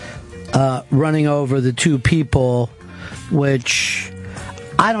running over the two people, which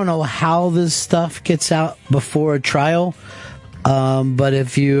I don't know how this stuff gets out before a trial, but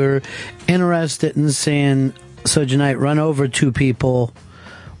if you're interested in seeing Suge Knight run over two people,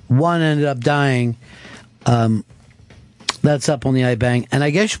 one ended up dying. That's up on the iBang. And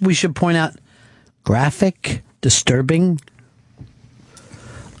I guess we should point out graphic, disturbing.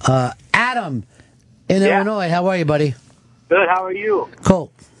 Adam in Illinois, how are you, buddy? Good, how are you?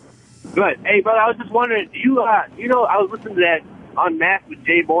 Cool. Good. Hey, brother, I was just wondering, I was listening to that Unmasked with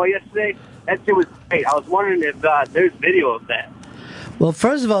Jay Boy yesterday. That shit was great. I was wondering if there's video of that. Well,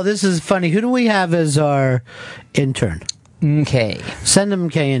 first of all, this is funny. Who do we have as our intern? MK. Send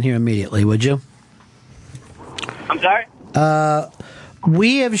MK in here immediately, would you? I'm sorry?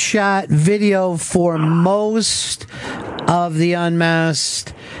 We have shot video for most of the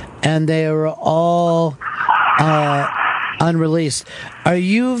Unmasked, and they are all unreleased. Are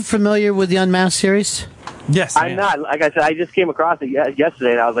you familiar with the Unmasked series? Yes, I'm not. Like I said, I just came across it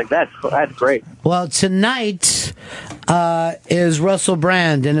yesterday, and I was like, that's great. Well, tonight is Russell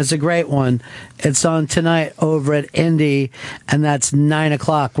Brand, and it's a great one. It's on tonight over at Indy, and that's 9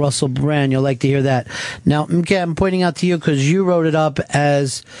 o'clock. Russell Brand, you'll like to hear that. Now, MK, I'm pointing out to you because you wrote it up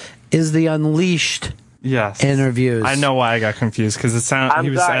as is the Unleashed interviews. I know why I got confused because he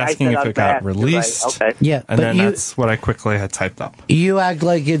was asking if it got released. Okay. Yeah, and then that's what I quickly had typed up. You act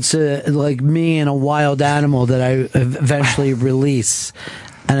like it's like me and a wild animal that I eventually release,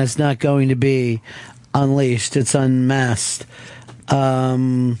 and it's not going to be Unleashed. It's Unmasked.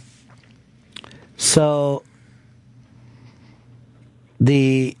 So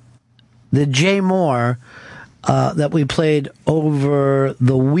the Jay Moore that we played over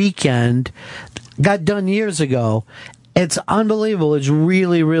the weekend got done years ago. It's unbelievable. It's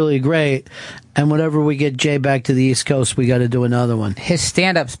really, really great. And whenever we get Jay back to the East Coast, we got to do another one. His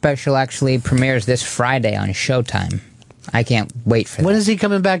stand-up special actually premieres this Friday on Showtime. I can't wait for that. When is he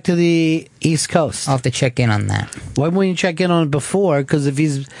coming back to the East Coast? I'll have to check in on that. Why wouldn't you check in on it before? Because if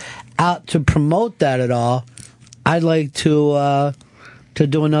he's out to promote that at all, I'd like to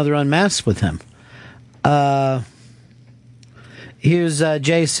do another Unmasked with him. Here's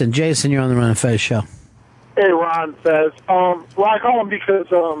Jason. Jason, you're on the Ron and Fez show. Hey, Ron Fez. Well, I call him because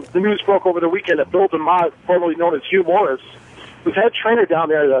the news broke over the weekend that Bill DeMott, formerly known as Hugh Morris, who's head trainer down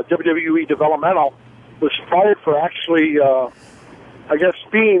there at WWE Developmental, was fired for actually, I guess,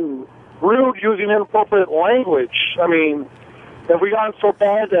 being rude, using inappropriate language. I mean, have we gotten so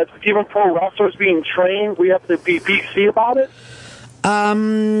bad that even pro wrestlers being trained, we have to be PC about it?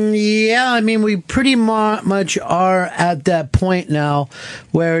 Yeah, I mean, we pretty much are at that point now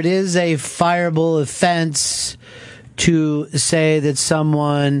where it is a fireable offense to say that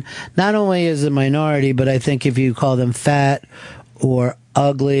someone not only is a minority, but I think if you call them fat or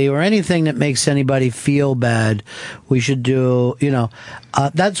ugly or anything that makes anybody feel bad, we should do,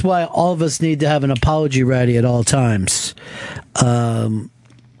 that's why all of us need to have an apology ready at all times.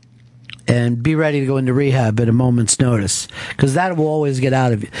 And be ready to go into rehab at a moment's notice. Because that will always get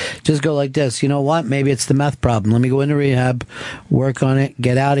out of you. Just go like this. You know what? Maybe it's the meth problem. Let me go into rehab, work on it,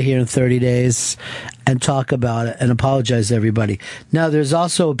 get out of here in 30 days, and talk about it and apologize to everybody. Now, there's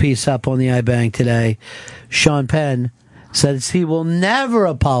also a piece up on the iBank today. Sean Penn says he will never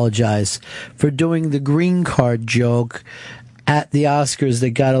apologize for doing the green card joke at the Oscars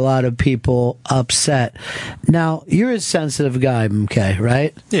that got a lot of people upset. Now, you're a sensitive guy, MK,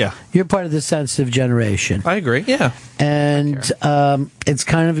 right? Yeah. You're part of the sensitive generation. I agree, yeah. And it's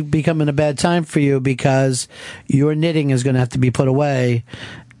kind of becoming a bad time for you because your knitting is going to have to be put away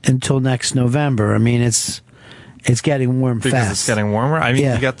until next November. I mean, it's getting warm because fast. It's getting warmer? I mean,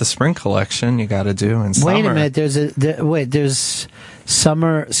 you got the spring collection you got to do in summer. Wait a minute, there's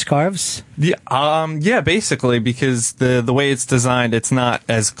summer scarves? Yeah, basically, because the way it's designed, it's not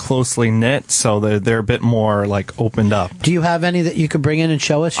as closely knit, so they're a bit more like opened up. Do you have any that you could bring in and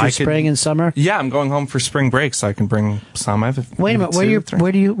show us? Your spring and summer? Yeah, I'm going home for spring break, so I can bring some. Wait a minute,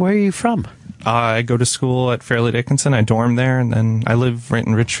 where are you from? I go to school at Fairleigh Dickinson. I dorm there, and then I live right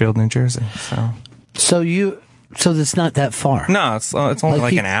in Richfield, New Jersey. So it's not that far. No, it's only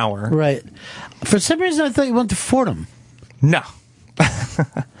like an hour. Right. For some reason, I thought you went to Fordham. No.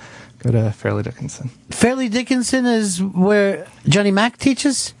 Go to Fairleigh Dickinson. Fairleigh Dickinson is where Johnny Mac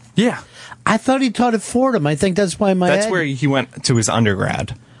teaches? Yeah. I thought he taught at Fordham. I think that's why That's where he went to his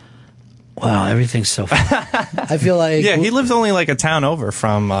undergrad. Wow, everything's so fun. I feel like... Yeah, he lives only like a town over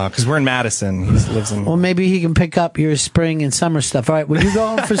from, because we're in Madison. He lives in... Well, maybe he can pick up your spring and summer stuff. All right, when you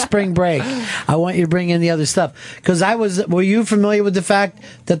go home for spring break, I want you to bring in the other stuff. Because were you familiar with the fact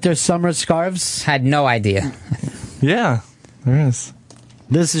that there's summer scarves? Had no idea. Yeah, there is.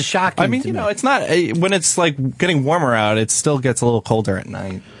 This is shocking. I mean, it's not, when it's like getting warmer out, it still gets a little colder at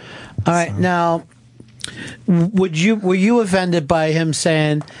night. All right, now, were you offended by him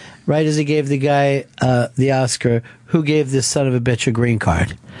saying... Right as he gave the guy the Oscar, who gave this son of a bitch a green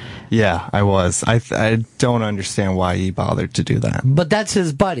card? Yeah, I was. I don't understand why he bothered to do that. But that's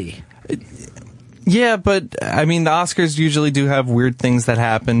his buddy. Yeah, but I mean, the Oscars usually do have weird things that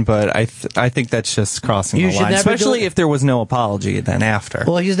happen, but I think that's just crossing the line, especially if there was no apology then after.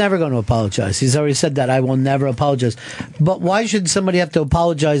 Well, he's never going to apologize. He's already said that. I will never apologize. But why should somebody have to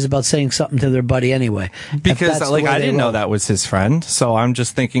apologize about saying something to their buddy anyway? Because I didn't know that was his friend, so I'm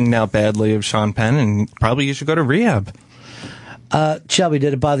just thinking now badly of Sean Penn, and probably you should go to rehab. Shelby,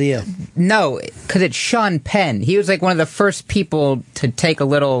 did it bother you? No, because it's Sean Penn. He was like one of the first people to take a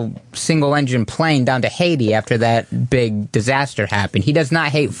little single-engine plane down to Haiti after that big disaster happened. He does not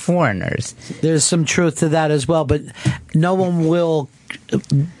hate foreigners. There's some truth to that as well, but no one will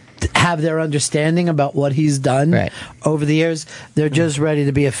have their understanding about what he's done over the years. They're just ready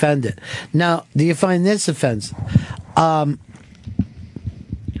to be offended. Now, do you find this offensive?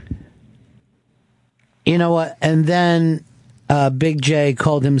 You know what? And then... Big J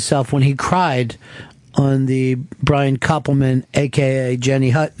called himself, when he cried on the Brian Koppelman, a.k.a. Jenny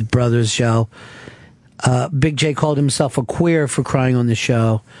Hutt Brothers show, Big J called himself a queer for crying on the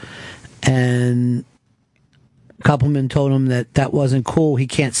show. And Koppelman told him that wasn't cool. He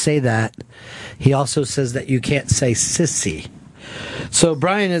can't say that. He also says that you can't say sissy. So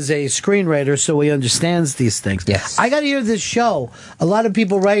Brian is a screenwriter, so he understands these things. Yes. I got to hear this show. A lot of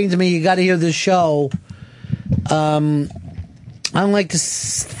people writing to me, you got to hear this show. I don't like to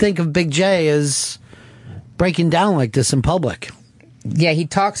think of Big J as breaking down like this in public. Yeah, he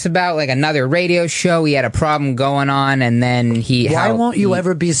talks about like another radio show. He had a problem going on, and then Why won't you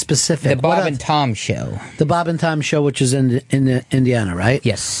ever be specific? The Bob and Tom show. The Bob and Tom show, which is in Indiana, right?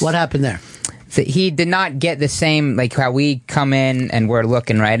 Yes. What happened there? So he did not get the same, like how we come in and we're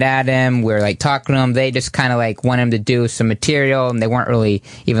looking right at him, we're like talking to him. They just kind of like want him to do some material, and they weren't really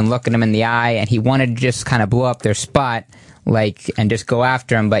even looking him in the eye, and he wanted to just kind of blow up their spot. And just go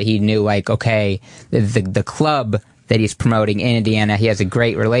after him, but he knew, okay, the club that he's promoting in Indiana, he has a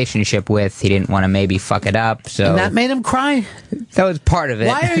great relationship with. He didn't want to maybe fuck it up, so... And that made him cry? That was part of it.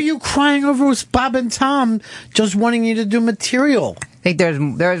 Why are you crying over Bob and Tom just wanting you to do material? I think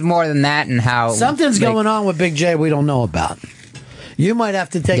there's more than that, and how... Something's going on with Big J we don't know about. You might have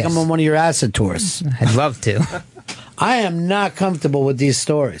to take him on one of your acid tours. I'd love to. I am not comfortable with these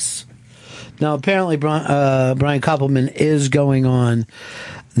stories. Now, apparently, Brian Koppelman is going on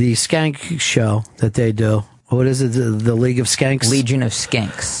the Skank show that they do. What is it? The League of Skanks? Legion of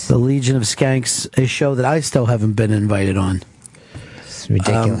Skanks. The Legion of Skanks, a show that I still haven't been invited on. It's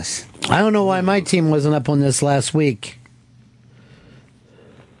ridiculous. I don't know why my team wasn't up on this last week.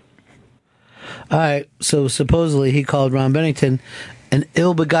 All right, so supposedly he called Ron Bennington an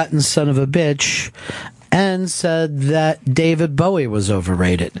ill-begotten son of a bitch and said that David Bowie was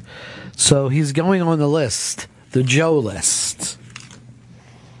overrated. So he's going on the list, the Joe list.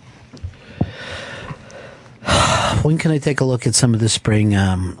 When can I take a look at some of the spring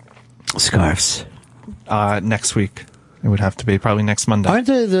scarves? Next week. It would have to be probably next Monday. Aren't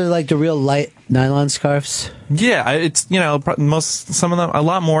they like the real light nylon scarves? Yeah, it's some of them, a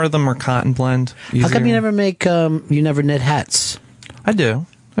lot more of them are cotton blend. Easier. How come you never make you never knit hats? I do.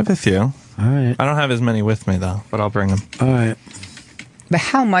 I have a few. All right. I don't have as many with me though, but I'll bring them. All right. But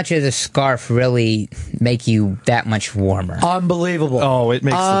how much does a scarf really make you that much warmer? Unbelievable. Oh, it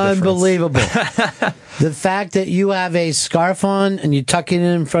makes unbelievable. The fact that you have a scarf on and you tuck it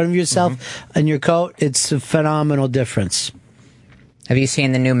in front of yourself and your coat, it's a phenomenal difference. Have you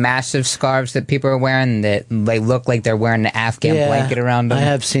seen the new massive scarves that people are wearing that they look like they're wearing an Afghan blanket around them? I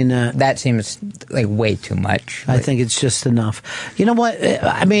have seen that. That seems like way too much. I think it's just enough. You know what?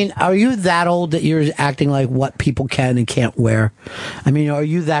 I mean, are you that old that you're acting like what people can and can't wear? I mean, are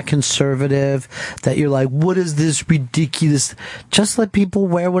you that conservative that you're like, what is this ridiculous? Just let people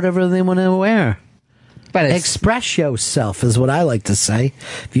wear whatever they want to wear. But express yourself is what I like to say.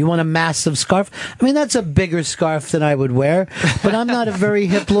 If you want a massive scarf, I mean, that's a bigger scarf than I would wear, but I'm not a very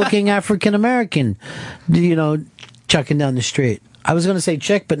hip-looking African-American, chucking down the street. I was going to say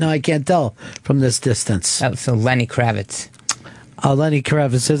chick, but now I can't tell from this distance. Oh, so Lenny Kravitz. Oh, Lenny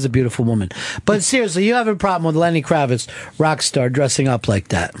Kravitz is a beautiful woman. But seriously, you have a problem with Lenny Kravitz, rock star, dressing up like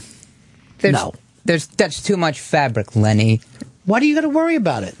that? That's too much fabric, Lenny. Why do you got to worry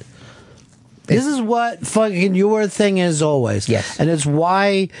about it? This is what fucking your thing is always. Yes. And it's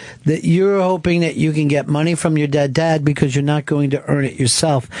why that you're hoping that you can get money from your dead dad because you're not going to earn it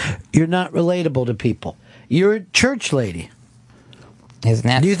yourself. You're not relatable to people. You're a church lady. Isn't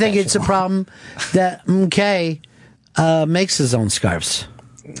that Do you think it's a problem that MK makes his own scarves?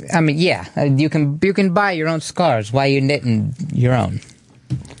 I mean, yeah. You can buy your own scarves. Why are you knitting your own?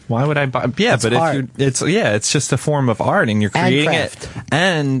 Why would I buy? Yeah, It's but art. it's just a form of art, and you're creating it.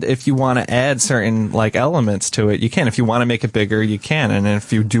 And if you want to add certain elements to it, you can. If you want to make it bigger, you can. And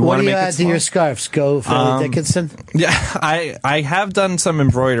if you do What want do to you make add it to your scarves? Go Fairleigh Dickinson? Yeah, I have done some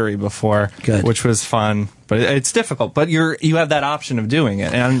embroidery before, which was fun, but it's difficult. But you have that option of doing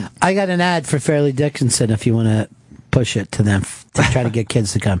it. And I got an ad for Fairleigh Dickinson if you want to push it to them to try to get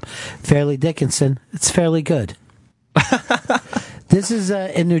kids to come. Fairleigh Dickinson, it's fairly good. This is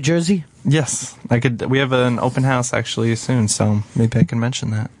in New Jersey? Yes, we have an open house actually soon, so maybe I can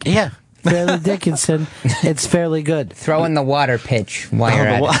mention that. Yeah, Fairleigh Dickinson. It's fairly good. Throw in the water pitch while you're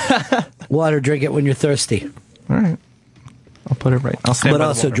at it. Water, drink it when you're thirsty. All right, I'll put it right. I'll stand But by the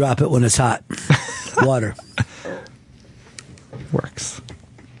also water. drop it when it's hot. Water. Works.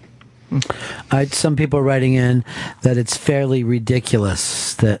 Some people are writing in that it's fairly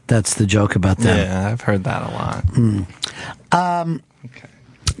ridiculous. That's the joke about them. Yeah, I've heard that a lot.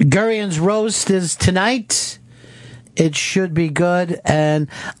 Gurian's roast is tonight. It should be good, and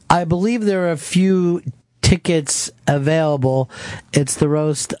I believe there are a few tickets available. It's the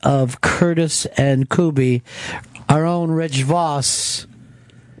roast of Curtis and Kubi. Our own Rich Voss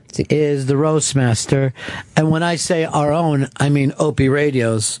is the roast master, and when I say our own, I mean Opie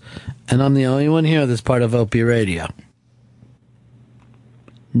Radio's, and I'm the only one here that's part of Opie Radio.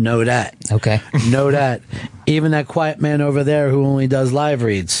 Know that. Okay. Know that. Even that quiet man over there who only does live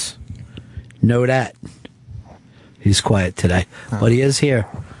reads. Know that. He's quiet today. But he is here.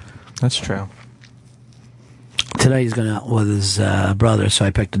 That's true. Tonight he's going out with his brother, so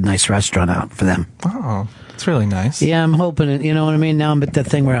I picked a nice restaurant out for them. Oh, it's really nice. Yeah, I'm hoping it. You know what I mean? Now I'm at that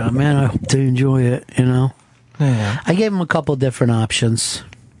thing where, man, I hope they enjoy it, you know? Yeah. I gave him a couple different options.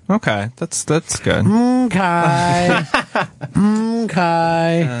 Okay, that's good. Okay.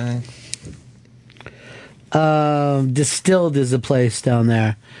 Okay. Distilled is a place down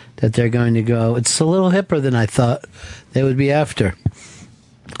there that they're going to go. It's a little hipper than I thought they would be after.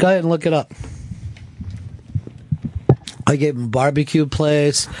 Go ahead and look it up. I gave them a barbecue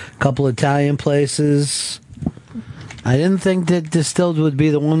place, a couple Italian places. I didn't think that Distilled would be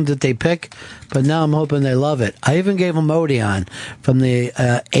the one that they pick, but now I'm hoping they love it. I even gave them Odeon from the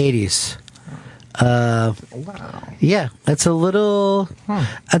 80s. Wow. Yeah, that's a little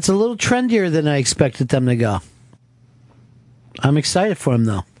trendier than I expected them to go. I'm excited for them,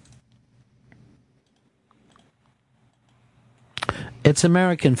 though. It's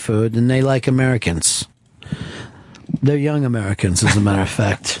American food, and they like Americans. They're young Americans, as a matter of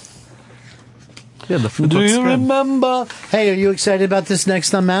fact. Yeah, the food Do looks you good. remember? Hey, are you excited about this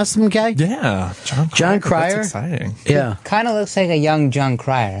next Unmasked, MK? Yeah, John Cryer. That's exciting. Yeah. Kind of looks like a young John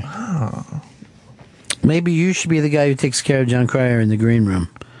Cryer. Maybe you should be the guy who takes care of John Cryer in the green room.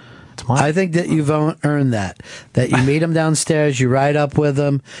 I think that you've earned that. That you meet him downstairs, you ride up with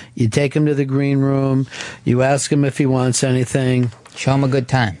him, you take him to the green room, you ask him if he wants anything. Show him a good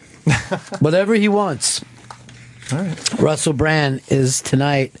time. Whatever he wants. All right. Russell Brand is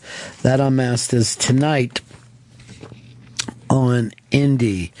tonight. That Unmasked is tonight on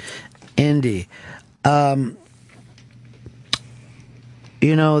Indie.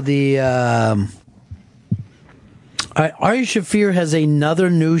 You know, the Ari Shaffir has another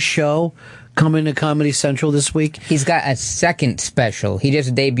new show coming to Comedy Central this week. He's got a second special. He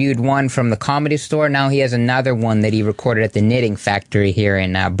just debuted one from the Comedy Store. Now he has another one that he recorded at the Knitting Factory here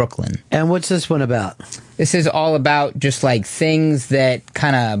in Brooklyn. And what's this one about? This is all about just like things that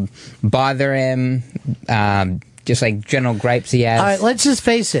kind of bother him, just like general gripes he has. All right, let's just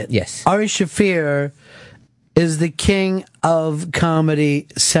face it. Yes. Ari Shaffir is the king of Comedy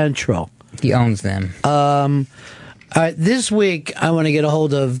Central. He owns them. All right, this week I want to get a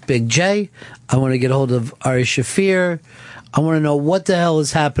hold of Big J. I want to get a hold of Ari Shaffir. I want to know what the hell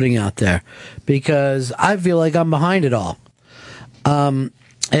is happening out there because I feel like I'm behind it all. And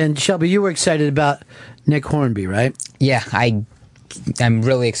Shelby, you were excited about Nick Hornby, right? Yeah, I'm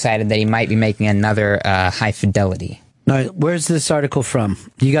really excited that he might be making another High Fidelity. All right, where's this article from?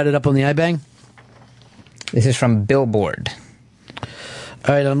 You got it up on the iBang? This is from Billboard.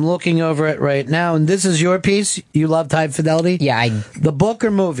 All right, I'm looking over it right now, and this is your piece. You loved High Fidelity? Yeah, the book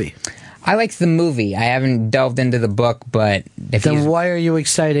or movie? I liked the movie. I haven't delved into the book, but then why are you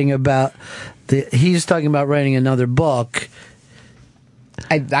exciting about he's talking about writing another book?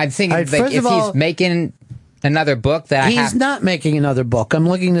 I'm thinking if he's making another book he's not making another book. I'm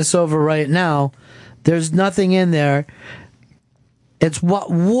looking this over right now. There's nothing in there. It's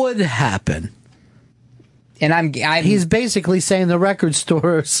what would happen. And he's basically saying the record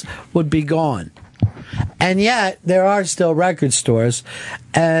stores would be gone. And yet, there are still record stores.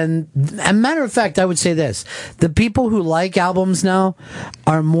 And a matter of fact, I would say this. The people who like albums now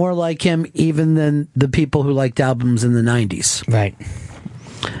are more like him even than the people who liked albums in the 90s. Right.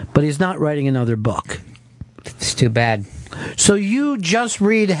 But he's not writing another book. It's too bad. So you just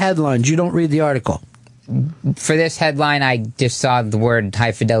read headlines. You don't read the article. For this headline, I just saw the word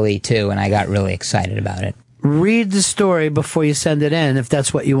High Fidelity 2, and I got really excited about it. Read the story before you send it in, if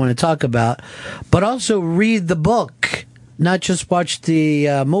that's what you want to talk about. But also read the book, not just watch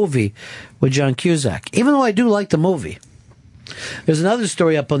the movie with John Cusack. Even though I do like the movie. There's another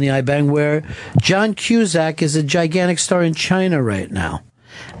story up on the iBang where John Cusack is a gigantic star in China right now.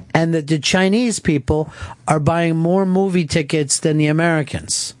 And that the Chinese people are buying more movie tickets than the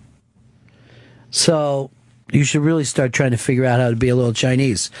Americans. So you should really start trying to figure out how to be a little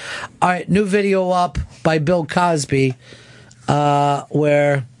Chinese. All right, new video up by Bill Cosby,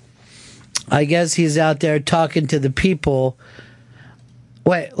 where I guess he's out there talking to the people.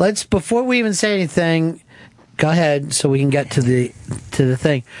 Wait, before we even say anything, go ahead so we can get to the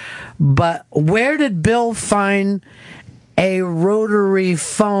thing. But where did Bill find a rotary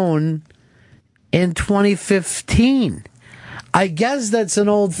phone in 2015? I guess that's an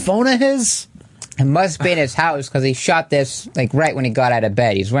old phone of his. It must be in his house because he shot this right when he got out of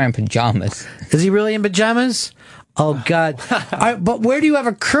bed. He's wearing pajamas. Is he really in pajamas? Oh, God. But where do you have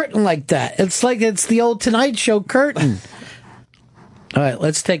a curtain like that? It's like it's the old Tonight Show curtain. All right,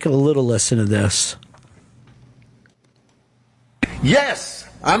 let's take a little listen to this. Yes,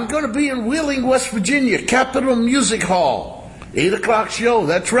 I'm going to be in Wheeling, West Virginia, Capitol Music Hall. 8 o'clock show,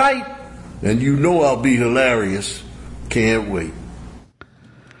 that's right. And you know I'll be hilarious. Can't wait.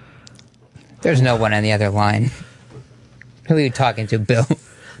 There's no one on the other line. Who are you talking to, Bill?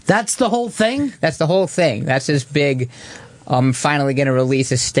 That's the whole thing? That's the whole thing. That's his big, finally going to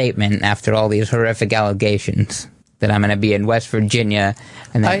release a statement after all these horrific allegations that I'm going to be in West Virginia.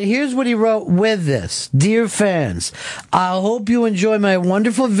 And then here's what he wrote with this. Dear fans, I hope you enjoy my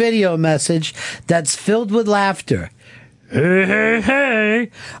wonderful video message that's filled with laughter. Hey, hey, hey.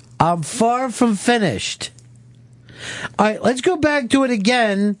 I'm far from finished. All right, let's go back to it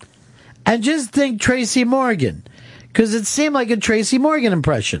again. And just think Tracy Morgan, because it seemed like a Tracy Morgan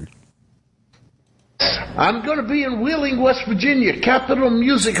impression. I'm going to be in Wheeling, West Virginia, Capitol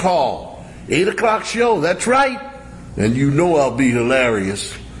Music Hall. 8 o'clock show, that's right. And you know I'll be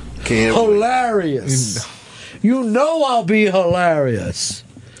hilarious. Can't hilarious. You know I'll be hilarious.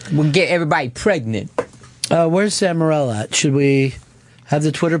 We'll get everybody pregnant. Where's Sam Morril at? Should we have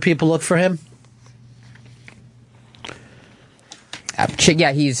the Twitter people look for him?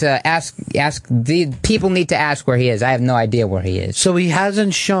 Yeah, he's the people need to ask where he is. I have no idea where he is. So he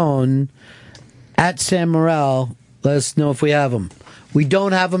hasn't shown at Sam Morril. Let us know if we have him. We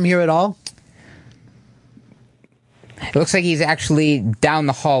don't have him here at all? It looks like he's actually down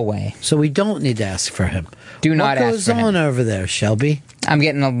the hallway. So we don't need to ask for him. Do not ask for him. What goes on over there, Shelby? I'm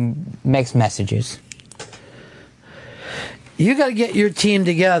getting mixed messages. You got to get your team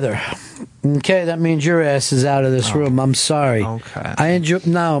together. Okay, that means your ass is out of this room. I'm sorry. Okay. I enjoy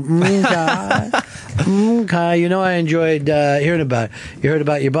okay. You know I enjoyed hearing about it. You heard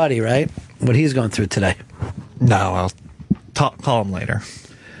about your buddy, right? What he's going through today. No, I'll call him later.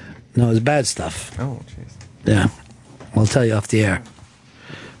 No, it's bad stuff. Oh, jeez. Yeah. I'll tell you off the air.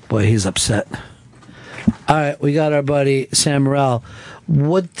 Boy, he's upset. All right, we got our buddy Sam Morril.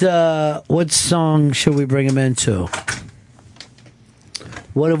 What song should we bring him into?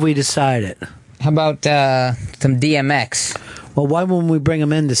 What have we decided? How about some DMX? Well, why wouldn't we bring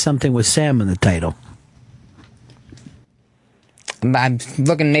him into something with Sam in the title? I'm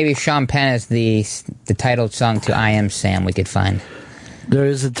looking maybe Sean Penn is the title song to I Am Sam we could find. There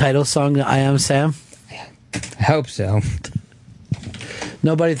is a title song to I Am Sam? I hope so.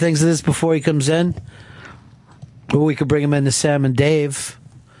 Nobody thinks of this before he comes in? Or we could bring him into Sam and Dave.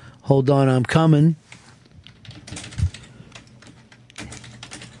 Hold on, I'm coming.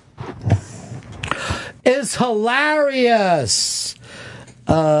 It's hilarious.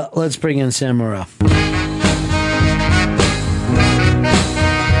 Let's bring in Sam Morril.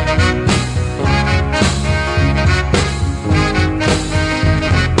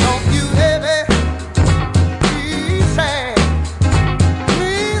 Don't you ever be sad.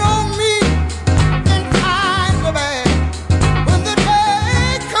 Lean on me.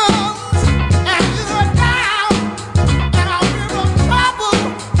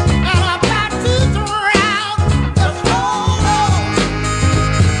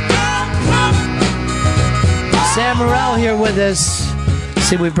 Sam Morrell here with us.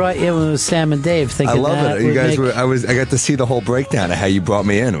 See, we brought you in with Sam and Dave. Thinking I love that it. You guys make... I got to see the whole breakdown of how you brought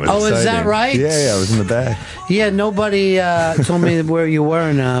me in. It was exciting. Is that right? Yeah, I was in the back. Yeah, nobody told me where you were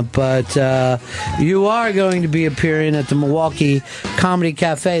or not, but you are going to be appearing at the Milwaukee Comedy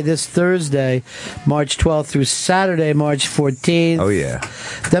Cafe this Thursday, March 12th through Saturday, March 14th. Oh, yeah.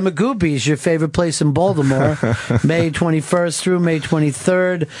 The Magoopies, your favorite place in Baltimore, May 21st through May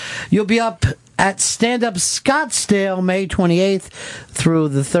 23rd. You'll be up at Stand Up Scottsdale, May 28th through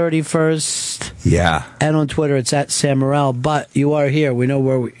the 31st. Yeah. And on Twitter, it's at Sam Morrell. But you are here. We know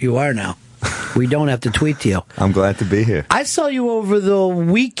where you are now. We don't have to tweet to you. I'm glad to be here. I saw you over the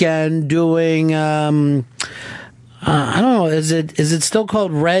weekend doing... I don't know. Is it still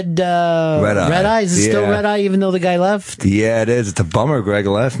called Red Eye? Red Eye? Is it still Red Eye, even though the guy left? Yeah, it is. It's a bummer. Greg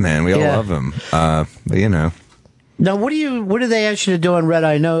left, man. We all love him. But you know. Now, what do they ask you to do on Red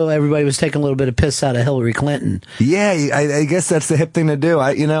Eye? I know everybody was taking a little bit of piss out of Hillary Clinton. Yeah, I guess that's the hip thing to do.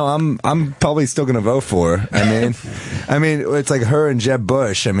 I'm probably still going to vote for her. I mean, it's like her and Jeb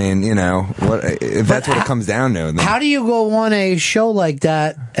Bush. I mean, you know, if that's what it comes down to. Then. How do you go on a show like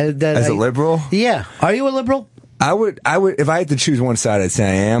that? As a liberal? Yeah. Are you a liberal? I would, if I had to choose one side, I'd say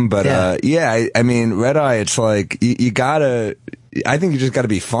I am. But, I mean, Red Eye, it's like, you gotta, I think you just gotta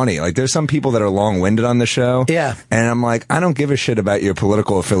be funny. Like, there's some people that are long-winded on the show. Yeah. And I'm like, I don't give a shit about your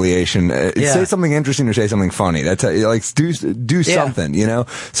political affiliation. Say something interesting or say something funny. That's like, do something, you know?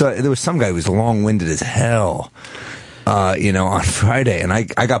 So there was some guy who was long-winded as hell. On Friday, and I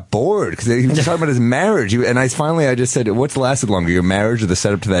got bored because he was talking about his marriage, and I just said, "What's lasted longer, your marriage or the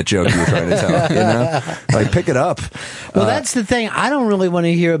setup to that joke you were trying to tell?" You know, like pick it up. Well, that's the thing. I don't really want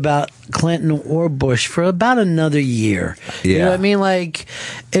to hear about Clinton or Bush for about another year. Yeah. You know what I mean? Like,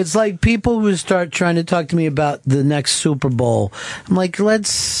 it's like people who start trying to talk to me about the next Super Bowl. I'm like,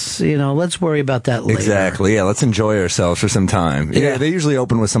 let's worry about that later. Exactly. Yeah, let's enjoy ourselves for some time. Yeah, they usually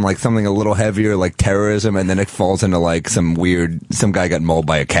open with something a little heavier, like terrorism, and then it falls into like some guy got mauled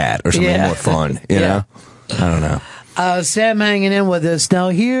by a cat or something more fun. You know? I don't know. Sam hanging in with us. Now,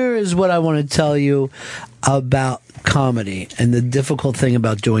 here is what I want to tell you about comedy and the difficult thing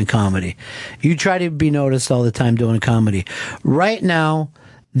about doing comedy. You try to be noticed all the time doing comedy. Right now,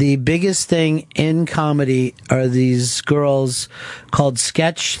 the biggest thing in comedy are these girls called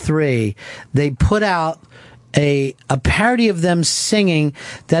Sketch 3. They put out a parody of them singing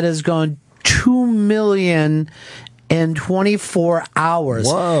that has gone 2 million in 24 hours.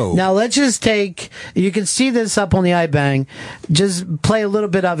 Whoa. Now, let's just you can see this up on the iBang. Just play a little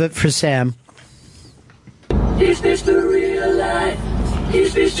bit of it for Sam. Is this the real life?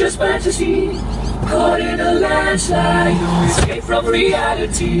 Is this just fantasy? Caught in a landslide, no escape from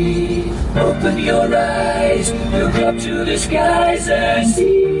reality. Open your eyes, look up to the skies and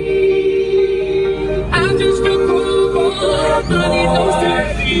see. I'm just a fool boy, money knows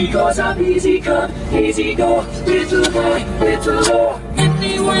that because I'm easy come, easy go, little boy, little go.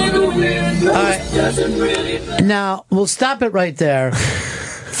 Anywhere the wind blows doesn't really matter. Now, we'll stop it right there.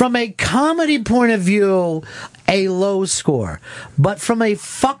 From a comedy point of view, a low score. But from a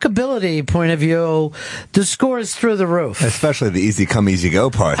fuckability point of view, the score is through the roof. Especially the easy come, easy go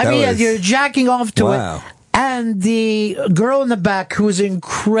part. You're jacking off to it. And the girl in the back, who is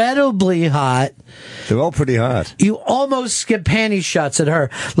incredibly hot. They're all pretty hot. You almost skip panty shots at her.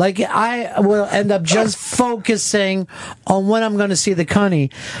 Like, I will end up just focusing on when I'm going to see the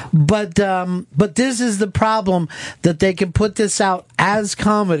cunny. But this is the problem, that they can put this out as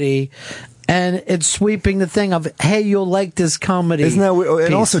comedy, and it's sweeping the thing of, hey, you'll like this comedy. Isn't that weird? And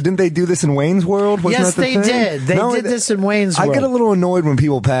piece. Also, didn't they do this in Wayne's World? Wasn't Yes, that the they thing? did. They did this in Wayne's World. I get a little annoyed when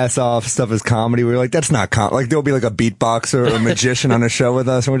people pass off stuff as comedy. We're like, that's not like there'll be like a beatboxer or a magician on a show with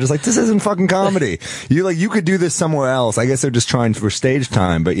us, and we're just like, this isn't fucking comedy. You could do this somewhere else. I guess they're just trying for stage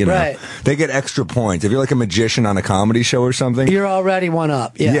time, but they get extra points. If you're like a magician on a comedy show or something, you're already one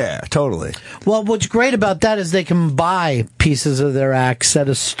up. Yeah, totally. Well, what's great about that is they can buy pieces of their acts at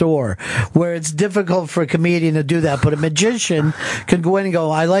a store, where it's difficult for a comedian to do that, but a magician can go in and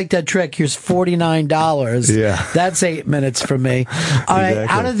go, I like that trick, here's $49. Yeah. That's 8 minutes for me. All right,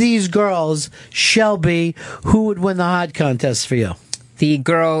 out of these girls, Shelby, who would win the hot contest for you? The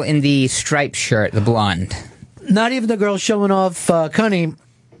girl in the striped shirt, the blonde. Not even the girl showing off Cunny,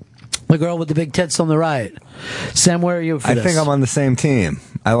 the girl with the big tits on the right. Sam, where are you for this? I think I'm on the same team.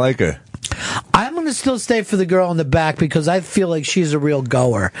 I like her. I'm going to still stay for the girl in the back because I feel like she's a real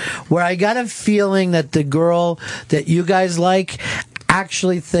goer. Where I got a feeling that the girl that you guys like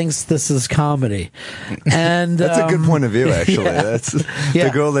actually thinks this is comedy. And that's a good point of view, actually. Yeah. That's the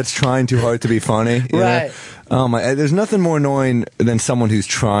girl that's trying too hard to be funny. You Right. know? Oh my! There's nothing more annoying than someone who's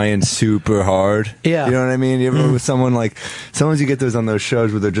trying super hard. Yeah. You know what I mean? You ever with someone like, sometimes you get those on those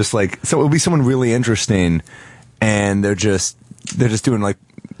shows where they're just like, so it'll be someone really interesting, and they're just doing like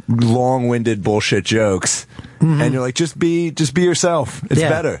long-winded bullshit jokes. And you're like, just be yourself. It's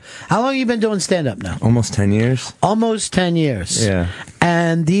better. How long have you been doing stand-up now? Almost 10 years. Almost 10 years. Yeah.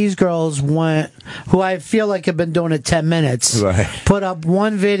 And these girls who I feel like have been doing it 10 minutes, Right. put up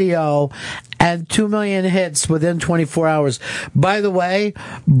one video and 2 million hits within 24 hours. By the way,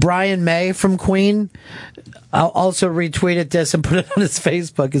 Brian May from Queen also retweeted this and put it on his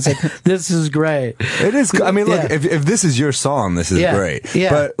Facebook and said, "This is great." It is. I mean, look, if this is your song, this is great. Yeah.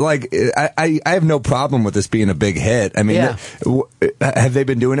 But like, I have no problem with this being a big hit. I mean, have they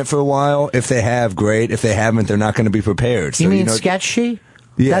been doing it for a while? If they have, great. If they haven't, they're not going to be prepared. So, You mean Sketchy?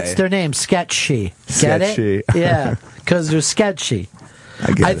 Yeah. That's their name, Sketchy. Get Sketchy. it? Yeah, because they're sketchy.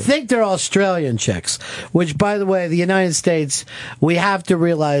 I think they're Australian chicks, which, by the way, the United States, we have to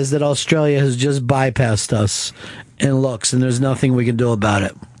realize that Australia has just bypassed us in looks, and there's nothing we can do about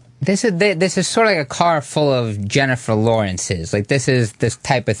it. This is sort of like a car full of Jennifer Lawrences. Like, this is this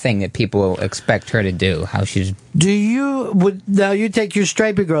type of thing that people expect her to do. How she's... Now you take your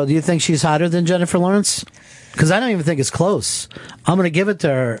stripey girl, do you think she's hotter than Jennifer Lawrence? Because I don't even think it's close. I'm going to give it to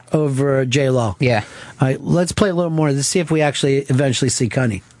her over J-Lo. Yeah. All right, let's play a little more. Let's see if we actually eventually see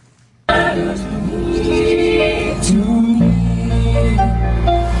Cunny.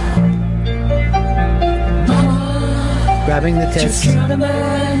 Grabbing the tits.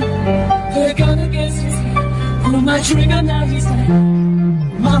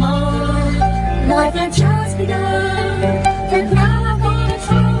 Mama, life had just begun, and now I'm gonna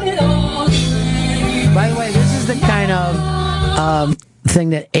throw it all away. By the way, this is the kind of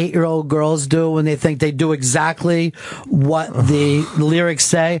thing that 8-year-old girls do when they think they do exactly what the lyrics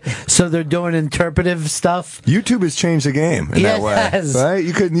say. So they're doing interpretive stuff. YouTube has changed the game in that way, right?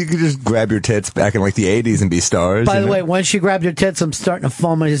 You could just grab your tits back in like the 80s and be stars. By the way, once you grabbed your tits, I'm starting to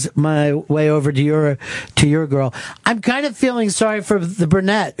fall my way over to your girl. I'm kind of feeling sorry for the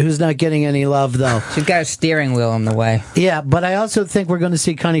brunette who's not getting any love, though. She's got a steering wheel in the way. Yeah, but I also think we're going to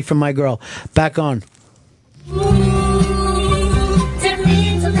see Cunny from my girl. Back on.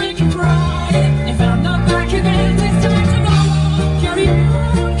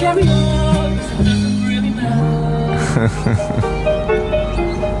 Carry on, doesn't really matter.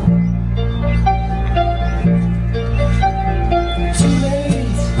 Too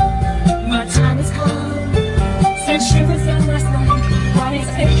late, my time is come. Since she was there last night, body's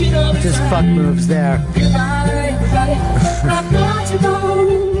aching all the time. Just fuck moves there. Goodbye, everybody. I've got to go.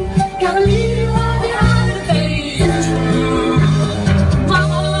 Gotta leave you all behind the face.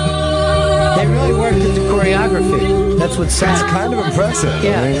 Mama. They really worked at the choreography. That's what's sad. It's kind of impressive.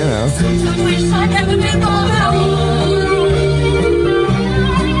 Yeah. I mean, you know. Wish I never been alone.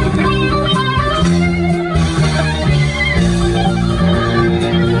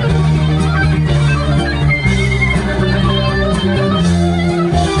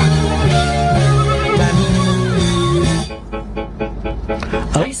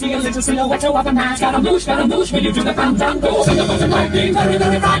 I see a little silhouette of a man. Gotta moosh, will you do the fandango? Send the buzz and lightning, very,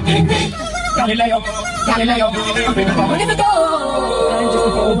 very frightening. Galileo, bring the ball in the goal. I'm just a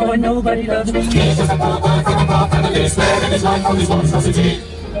poor boy, nobody loves me. He's just a poor boy from a poor family, sparing his life from his monstrosity.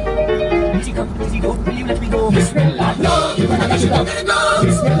 Easy go, will you let me go? Bismillah, no, he will not let you go.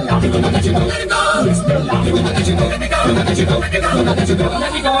 Bismillah, he will not let you go. Bismillah, he will not let you go. Let me go, let you go, let you go,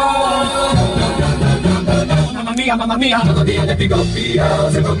 let me go. Mamma mia, another day, let me go.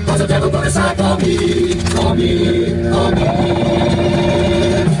 Beelzebub, cause the devil put aside for me.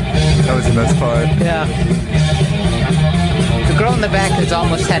 That was the best part. Yeah. The girl in the back has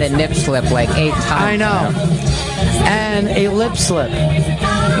almost had a nip slip like 8 times. I know. And a lip slip.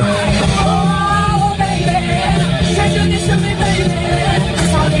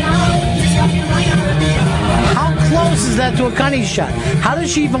 How close is that to a Cunny shot? How does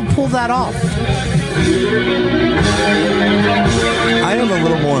she even pull that off? I am a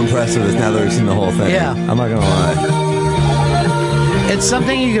little more impressed with this now that we've seen the whole thing. Yeah. I'm not going to lie. It's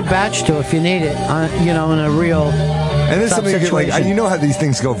something you could batch to if you need it, in a real And there's something you can, like, you know how these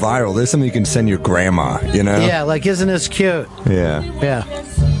things go viral. There's something you can send your grandma, you know? Yeah, like, isn't this cute? Yeah. Yeah.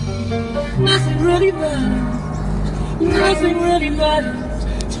 Nothing really matters. Nothing really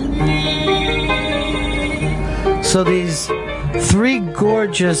matters to me. So these 3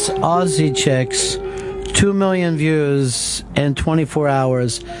 gorgeous Aussie chicks, 2 million views in 24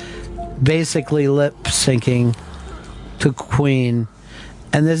 hours, basically lip syncing to Queen.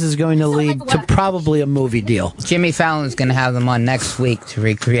 and this is going to lead to probably a movie deal. Jimmy Fallon's going to have them on next week to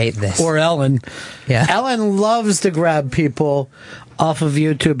recreate this. Or Ellen. Yeah. Ellen loves to grab people off of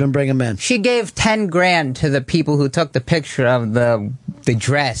YouTube and bring them in. She gave $10,000 to the people who took the picture of the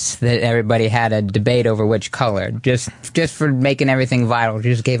dress that everybody had a debate over which color. Just for making everything viral. She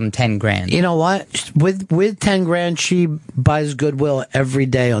just gave them $10,000. You know what? With $10,000, she buys goodwill every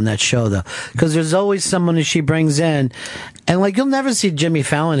day on that show, though, because there's always someone that she brings in, and like you'll never see Jimmy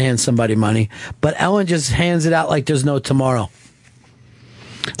Fallon hand somebody money, but Ellen just hands it out like there's no tomorrow.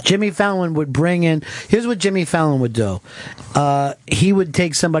 Jimmy Fallon would bring in. Here's what Jimmy Fallon would do. He would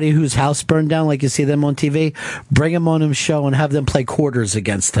take somebody whose house burned down, like you see them on TV, bring him on his show, and have them play quarters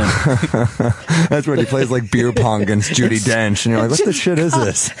against him. That's what he plays, like beer pong against Judi Dench, and you're like, what the shit is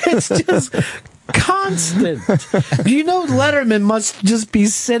this? It's just constant. You know, Letterman must just be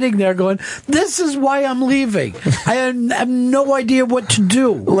sitting there going, this is why I'm leaving. I have no idea what to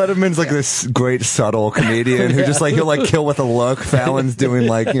do. Letterman's like this great subtle comedian who just like, he'll like kill with a look. Fallon's doing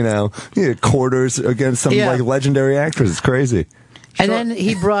like, quarters against some like legendary actress. It's crazy. And then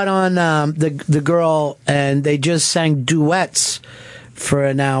he brought on the girl, and they just sang duets for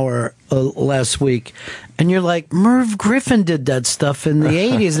an hour last week. And you're like, Merv Griffin did that stuff in the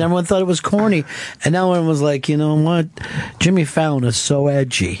 80s, and everyone thought it was corny. And now everyone was like, you know what? Jimmy Fallon is so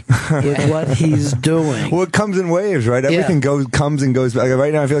edgy with what he's doing. Well, it comes in waves, right? Everything comes and goes back. Like,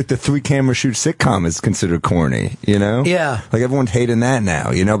 right now, I feel like the 3-camera shoot sitcom is considered corny, Yeah. Like, everyone's hating that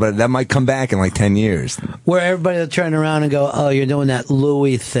now, but that might come back in like 10 years. Where everybody will turn around and go, oh, you're doing that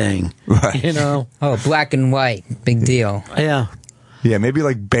Louis thing. Right. Oh, black and white. Big deal. Yeah. Yeah, maybe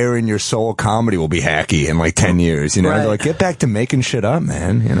like Baring Your Soul comedy will be hacky in like 10 years, Right. They're like, get back to making shit up,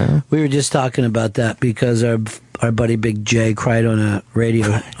 man, We were just talking about that because our buddy Big J cried on a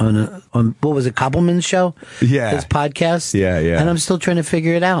radio, on what was it, Koppelman's show? Yeah. His podcast? Yeah. And I'm still trying to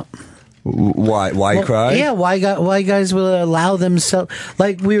figure it out. Why cry? Yeah, why guys will allow themselves,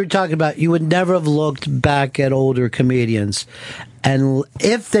 like we were talking about, you would never have looked back at older comedians. And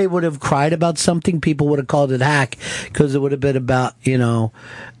if they would have cried about something, people would have called it hack, because it would have been about,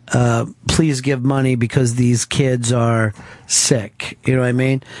 please give money because these kids are sick. You know what I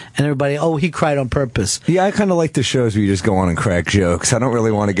mean? And everybody, he cried on purpose. Yeah, I kind of like the shows where you just go on and crack jokes. I don't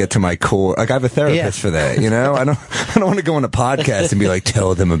really want to get to my core. Like, I have a therapist for that, I don't want to go on a podcast and be like,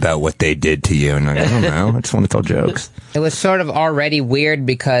 tell them about what they did to you. And I don't know. I just want to tell jokes. It was sort of already weird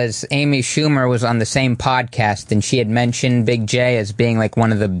because Amy Schumer was on the same podcast, and she had mentioned Big J as being like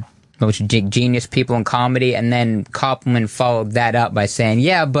one of the most genius people in comedy, and then Koppelman followed that up by saying,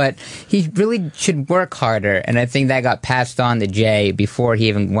 yeah, but he really should work harder, and I think that got passed on to Jay before he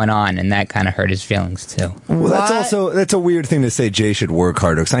even went on, and that kind of hurt his feelings too. Well, that's a weird thing to say. Jay should work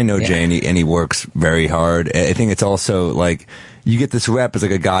harder, because I know Jay and he works very hard. I think it's also like, you get this rep as like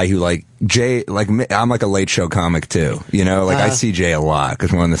a guy who like Jay, like I'm like a late show comic too, I see Jay a lot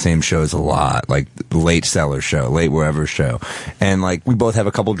because we're on the same shows a lot, like Late Seller show, Late Wherever show, and like we both have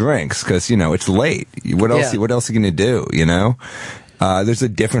a couple drinks because it's late. What else are you gonna do? There's a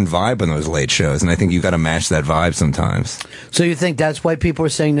different vibe on those late shows, and I think you got to match that vibe sometimes. So you think that's why people are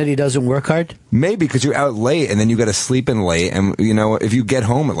saying that he doesn't work hard? Maybe because you're out late, and then you got to sleep in late, and if you get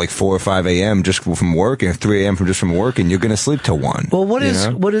home at like 4 or 5 a.m. just from work, and 3 a.m. from working, you're going to sleep till 1. Well, what is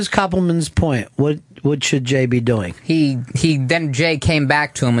Koppelman's point? What should Jay be doing? Then Jay came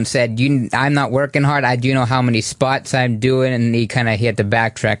back to him and said, I'm not working hard. I do know how many spots I'm doing, and he had to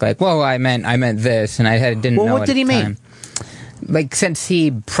backtrack, like, whoa, I meant this, and I didn't know. Well, what did he mean? Like, since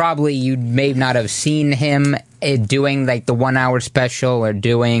you may not have seen him doing like the 1 hour special or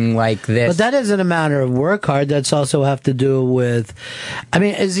doing like this. But that isn't a matter of work hard. That's also have to do with,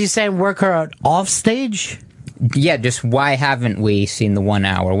 is he saying work hard off stage? Yeah, just why haven't we seen the 1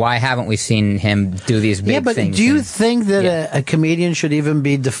 hour? Why haven't we seen him do these big things? Yeah, but do you think that a comedian should even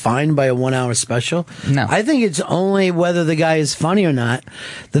be defined by a 1 hour special? No. I think it's only whether the guy is funny or not.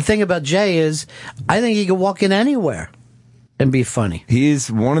 The thing about Jay is, I think he could walk in anywhere and be funny.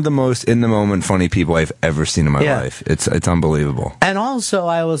 He's one of the most in the moment funny people I've ever seen in my life. It's unbelievable. And also,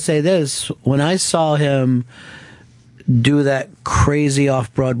 I will say this: when I saw him do that crazy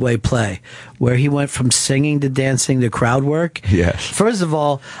off-Broadway play where he went from singing to dancing to crowd work. Yes. First of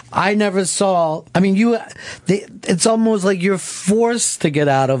all, I never saw, it's almost like you're forced to get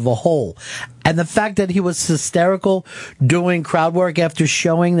out of a hole. And the fact that he was hysterical doing crowd work after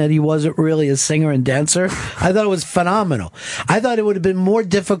showing that he wasn't really a singer and dancer, I thought it was phenomenal. I thought it would have been more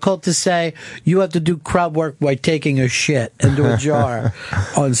difficult to say you have to do crowd work by taking a shit into a jar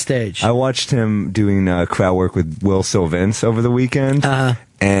on stage. I watched him doing crowd work with Will Sylvince over the weekend.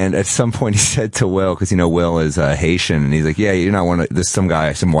 And at some point he said to Will, because, Will is Haitian, and he's like, yeah, you're not one of, this, some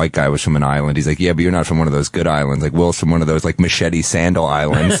white guy was from an island. He's like, yeah, but you're not from one of those good islands. Like, Will's from one of those, like, machete sandal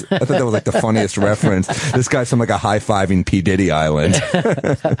islands. I thought that was, like, the funniest reference. This guy's from, like, a high-fiving P. Diddy island.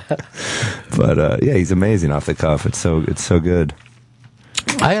 But, yeah, he's amazing off the cuff. It's so good.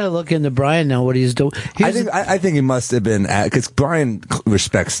 I gotta look into Brian now. What he's doing? I think he must have been because Brian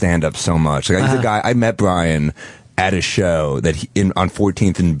respects stand-up so much. Like, he's a guy. I met Brian at a show that on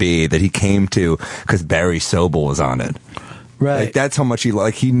 14th and B that he came to because Barry Sobel was on it. Right. Like, that's how much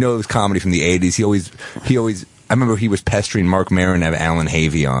he knows comedy from the 80s. He always. I remember he was pestering Mark Maron to have Alan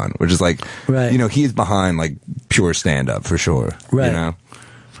Havey on, which is like, right. He's behind like pure stand-up for sure. Right.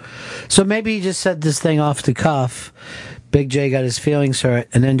 So maybe he just said this thing off the cuff. Big J got his feelings hurt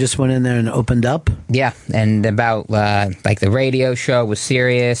and then just went in there and opened up? Yeah, and about, like, the radio show was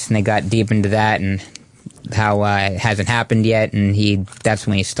serious, and they got deep into that, and how it hasn't happened yet, and that's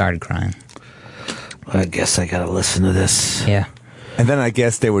when he started crying. Well, I guess I gotta listen to this. Yeah. And then I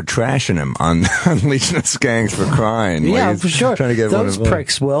guess they were trashing him on Legion of Skanks for crying. Yeah, for sure. Trying to get those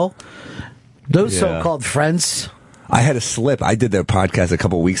pricks, Will. Those so-called friends. I had a slip. I did their podcast a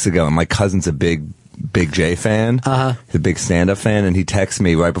couple weeks ago, and my cousin's a big J fan. He's a big stand-up fan, and he texts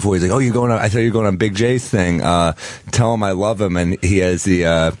me right before. He's like, "Oh, you're going on? I thought you were going on Big J's thing. Tell him I love him." And he has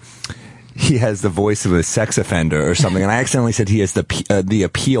the voice of a sex offender or something. And I accidentally said he has the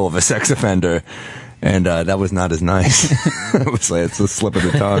appeal of a sex offender, and that was not as nice. It was like, it's a slip of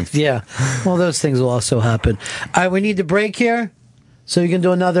the tongue. Yeah. Well, those things will also happen. All right, we need to break here, so you can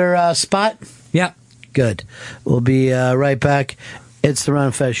do another spot. Yeah. Good. We'll be right back. It's the Ron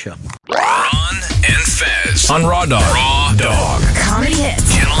and Fez Show. Ron and Fez on Raw Dog. Raw Dog. Comedy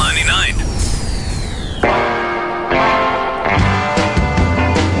hits. Channel 99.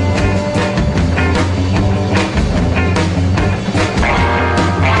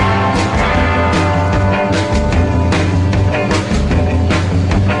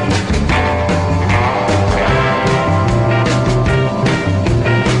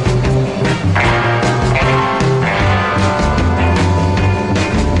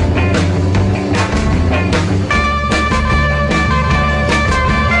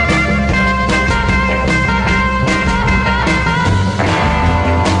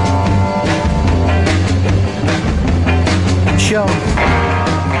 Show.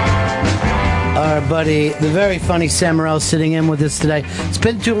 Our buddy, the very funny Sam Morril, sitting in with us today. It's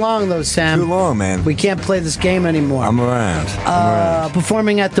been too long, though, Sam. Too long, man. We can't play this game anymore. I'm around.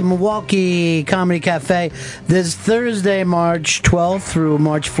 Performing at the Milwaukee Comedy Cafe this Thursday, March 12th through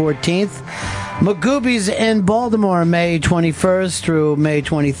March 14th. Magooby's in Baltimore, May 21st through May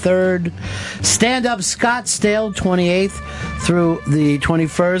 23rd. Stand Up Scottsdale, 28th through the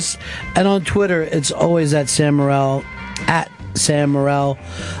 21st. And on Twitter, it's always at Sam Morril, at Sam Morril.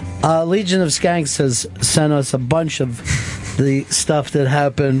 Legion of Skanks has sent us a bunch of the stuff that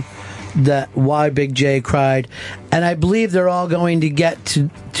happened, that why Big J cried, and I believe they're all going to get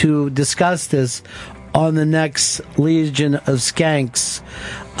to discuss this on the next Legion of Skanks.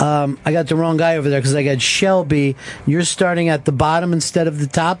 I got the wrong guy over there because I got Shelby. You're starting at the bottom instead of the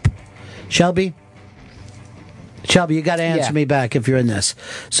top, Shelby, you got to answer me back if you're in this.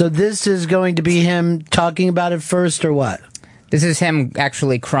 So this is going to be him talking about it first, or what? This is him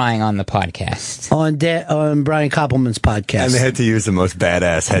actually crying on the podcast. On Brian Koppelman's podcast. And they had to use the most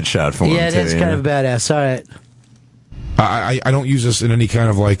badass headshot for him, yeah, it is kind of badass. All right. I don't use this in any kind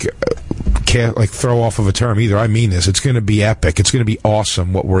of like throw off of a term either. I mean this. It's going to be epic. It's going to be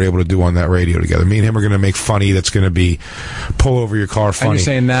awesome what we're able to do on that radio together. Me and him are going to make funny. That's going to be pull over your car funny. And you're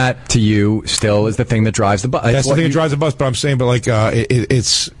saying that to you still is the thing that drives the bus. That's the thing that drives the bus. But I'm saying,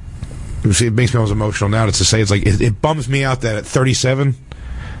 it makes me almost emotional now to say it's like it bums me out that at 37,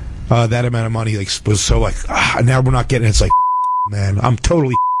 that amount of money was so now we're not getting it. It's like, man, I'm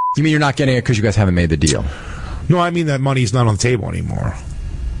totally. You mean you're not getting it because you guys haven't made the deal? No, I mean that money's not on the table anymore.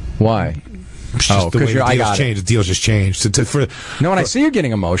 Why? Because the deal's just changed. I see you're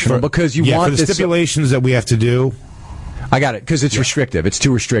getting emotional because you want for the stipulations that we have to do. I got it, because it's restrictive. It's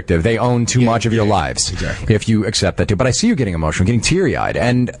too restrictive. They own too much of your lives. Exactly. If you accept that too. But I see you getting emotional, getting teary-eyed.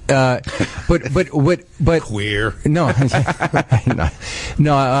 And, but. Queer. No. Stop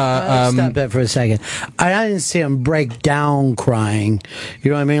that for a second. I didn't see him break down crying.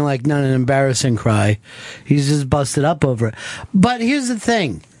 You know what I mean? Like, not an embarrassing cry. He's just busted up over it. But here's the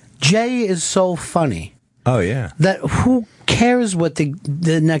thing. Jay is so funny. Oh yeah. That who cares what the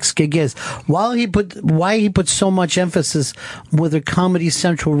next gig is? Why he put so much emphasis with a Comedy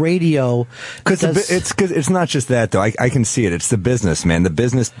Central radio? Because it's not just that though. I can see it. It's the business, man. The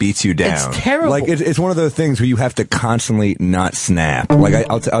business beats you down. It's terrible. Like it's one of those things where you have to constantly not snap. Like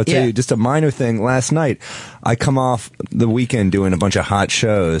I'll tell you just a minor thing. Last night, I come off the weekend doing a bunch of hot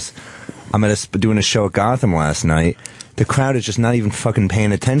shows. I'm doing a show at Gotham last night. The crowd is just not even fucking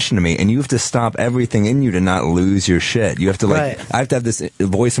paying attention to me, and you have to stop everything in you to not lose your shit. You have to I have to have this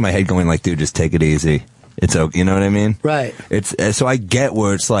voice in my head going like, dude, just take it easy. It's okay. You know what I mean? Right. It's so I get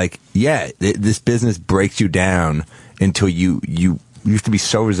where it's like, this business breaks you down until you have to be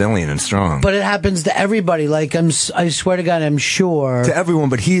so resilient and strong. But it happens to everybody. Like I swear to God, I'm sure to everyone.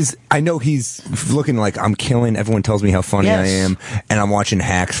 But I know he's looking like I'm killing. Everyone tells me how funny I am, and I'm watching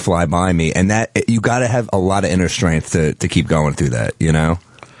hacks fly by me. And that you got to have a lot of inner strength to keep going through that. You know.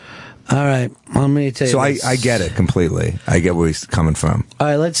 All right, let me tell you. So I get it completely. I get where he's coming from. All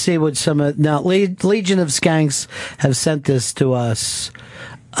right, let's see what now Legion of Skanks have sent this to us.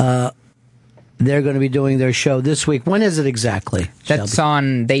 They're going to be doing their show this week. When is it exactly? That's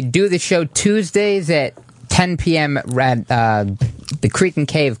on. They do the show Tuesdays at 10 p.m. at the Creek and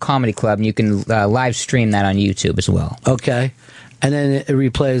Cave Comedy Club, and you can live stream that on YouTube as well. Okay. And then it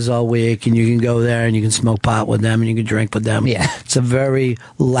replays all week, and you can go there and you can smoke pot with them and you can drink with them. Yeah. It's a very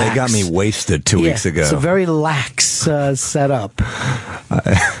lax. They got me wasted 2 weeks ago. It's a very lax setup.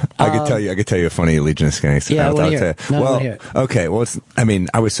 I could tell you a funny Legion of Skanks. Yeah, I want to hear it. No, well, okay. Well,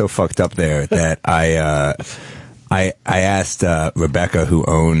 I was so fucked up there that I asked Rebecca, who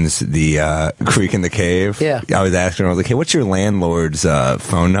owns the Creek in the Cave. Yeah. I was asking her, I was like, hey, what's your landlord's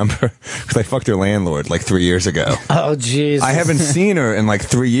phone number? Because I fucked her landlord like 3 years ago. Oh, jeez. I haven't seen her in like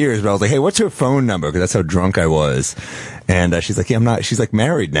 3 years, but I was like, hey, what's her phone number? Because that's how drunk I was. And she's like, yeah, I'm not. She's like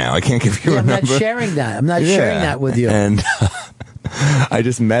married now. I can't give you her number. I'm not sharing that. I'm not sharing that with you. And I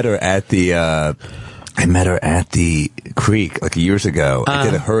just met her at the Creek like years ago. I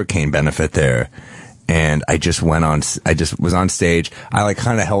did a hurricane benefit there. And I just was on stage. I like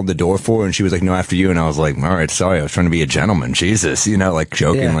kind of held the door for her, and she was like, no, after you. And I was like, all right, sorry. I was trying to be a gentleman. Jesus, like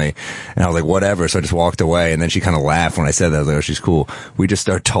jokingly. Yeah. And I was like, whatever. So I just walked away. And then she kind of laughed when I said that. I was like, oh, she's cool. We just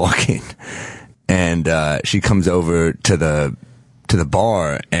start talking. And she comes over to the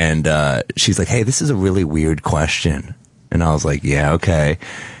bar, and she's like, hey, this is a really weird question. And I was like, yeah, okay.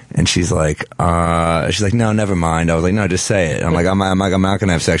 And she's like, no, never mind. I was like, no, just say it. I'm like, I'm not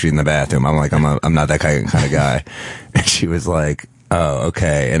gonna have sex with you in the bathroom. I'm like, I'm not that kind of guy. And she was like, oh,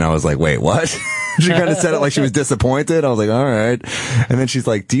 okay. And I was like, wait, what? She kind of said it like she was disappointed. I was like, all right. And then she's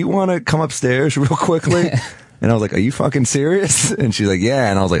like, do you want to come upstairs real quickly? And I was like, are you fucking serious? And she's like, yeah.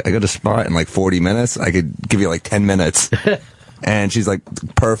 And I was like, I got a spot in like 40 minutes. I could give you like 10 minutes. And she's like,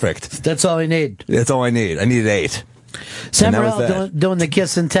 perfect. That's all I need. That's all I need. I needed 8. Samarel doing the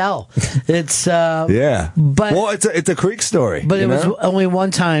kiss and tell. It's yeah, but well, it's a Creek story. But it was only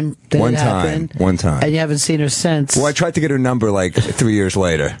one time that it happened. One time, and you haven't seen her since. Well, I tried to get her number like 3 years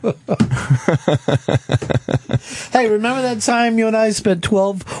later. Hey, remember that time you and I spent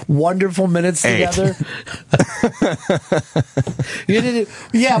 12 wonderful minutes together? You didn't.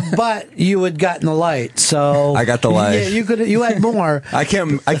 Yeah, but you had gotten the light, so I got the light. Yeah, you could. You had more. I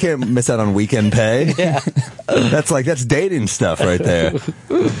can't miss out on weekend pay. Yeah, that's dating stuff right there.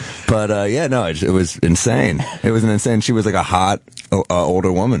 But it was insane. It was an insane. She was like a hot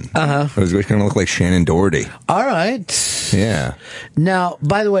older woman. It was going to look like Shannon Doherty. All right. Yeah. Now,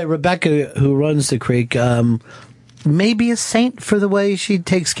 by the way, Rebecca, who runs the Creek, may be a saint for the way she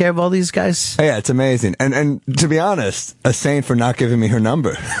takes care of all these guys. Yeah, it's amazing. And to be honest, a saint for not giving me her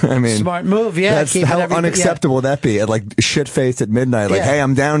number. I mean, smart move. Yeah. That's how unacceptable would that be? At like shit faced at midnight. Like, hey,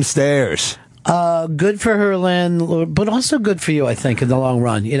 I'm downstairs. Good for her landlord, but also good for you, I think, in the long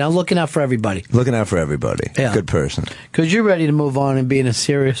run. Looking out for everybody. Looking out for everybody. Yeah. Good person. Because you're ready to move on and be in a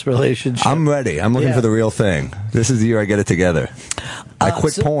serious relationship. I'm ready. I'm looking for the real thing. This is the year I get it together. I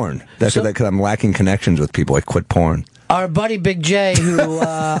quit porn. That's because I'm lacking connections with people. I quit porn. Our buddy Big J, who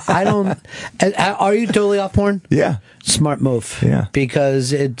I don't... Are you totally off porn? Yeah. Smart move. Yeah.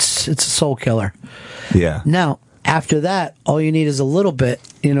 Because it's a soul killer. Yeah. Now, after that, all you need is a little bit,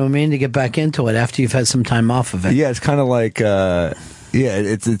 to get back into it after you've had some time off of it. Yeah, it's kind of like,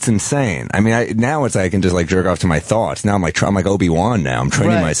 it's insane. I mean, now it's like I can just like jerk off to my thoughts. Now I'm like Obi-Wan now. I'm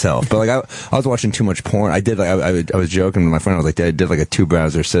training myself. But like I was watching too much porn. I did I was joking with my friend. I was like, I did like a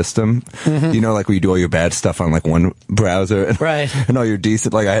 2-browser system. Mm-hmm. Like where you do all your bad stuff on like one browser, and all your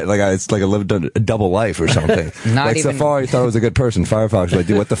decent I lived a double life or something. Like even... Safari thought I was a good person. Firefox was like,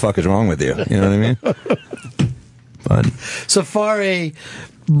 dude, what the fuck is wrong with you? You know what I mean? But Safari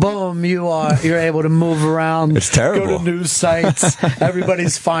boom, you're able to move around. It's terrible. Go to news sites.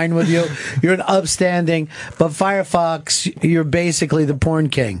 Everybody's fine with you. You're an upstanding. But Firefox, you're basically the porn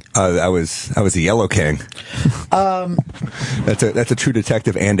king. I was the Yellow King. That's a True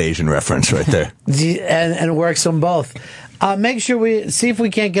Detective and Asian reference right there. And it works on both. Make sure we see if we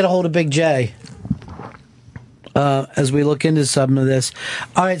can't get a hold of Big J. As we look into some of this.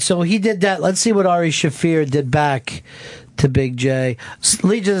 All right, so he did that. Let's see what Ari Shaffir did back to Big J.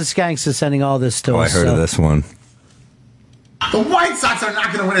 Legion of the Skanks is sending all this to us. I heard of this one. The White Sox are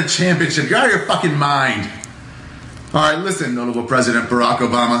not going to win a championship. You're out of your fucking mind. All right, listen, notable President Barack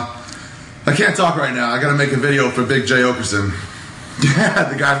Obama. I can't talk right now. I got to make a video for Big J Okerson. Yeah,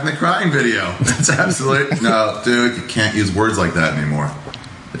 the guy from the crying video. That's absolutely... No, dude, you can't use words like that anymore.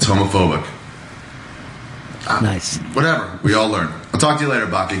 It's homophobic. Nice. Whatever. We all learn. I'll talk to you later,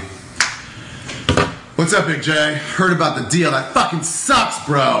 Baki. What's up, Big J? Heard about the deal. That fucking sucks,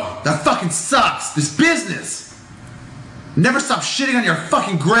 bro. That fucking sucks. This business. Never stop shitting on your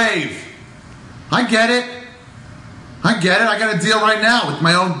fucking grave. I get it. I got a deal right now with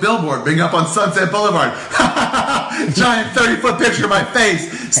my own billboard being up on Sunset Boulevard. Giant 30-foot picture of my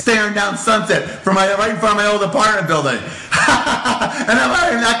face staring down Sunset from right in front of my old apartment building. And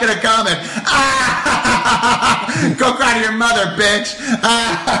I'm not going to comment. Go cry to your mother, bitch.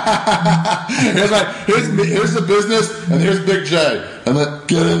 here's the business, and here's Big J. And then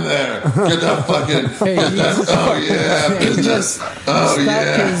get in there. Get that fucking... business.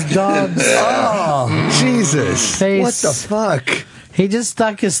 His dog's Jesus. Face. What the fuck? He just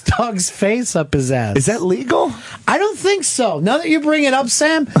stuck his dog's face up his ass. Is that legal? I don't think so. Now that you bring it up,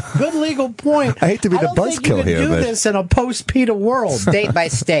 Sam, good legal point. I hate to be the buzzkill here, do this in a post-PETA world. State by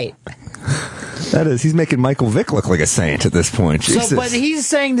state. That is, he's making Michael Vick look like a saint at this point. Jesus. So, but he's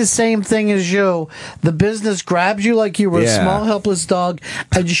saying the same thing as you. The business grabs you like you were a small, helpless dog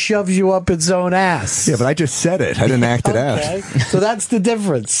and shoves you up its own ass. Yeah, but I just said it. I didn't act it out. So that's the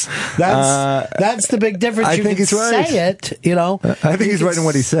difference. That's the big difference. I think he's right. Say it, you know. I think he's right in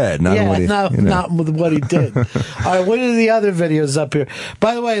what he said, not in what he, not with what he did. All right, what are the other videos up here?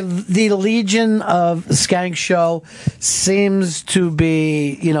 By the way, the Legion of Skank show seems to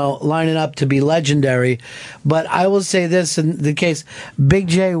be, lining up to be legendary. But I will say this in the case, Big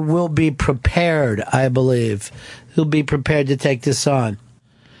J will be prepared, I believe. He'll be prepared to take this on.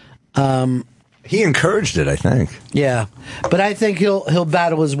 He encouraged it, I think. Yeah. But I think he'll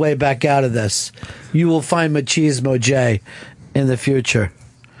battle his way back out of this. You will find Machismo J in the future.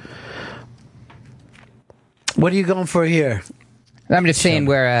 What are you going for here? I'm just saying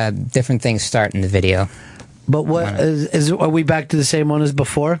where different things start in the video. But what are we back to the same one as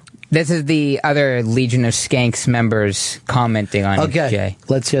before? This is the other Legion of Skanks members commenting on Jay.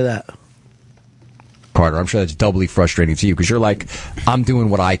 Let's hear that. Carter, I'm sure that's doubly frustrating to you because you're like, I'm doing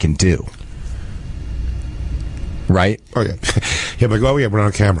what I can do. Right? Oh, yeah. Yeah, but we're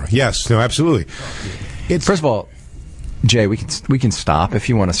on camera. Yes, no, absolutely. First of all, Jay, we can stop if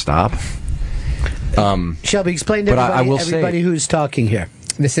you want to stop. Shelby, explain to everybody who's talking here.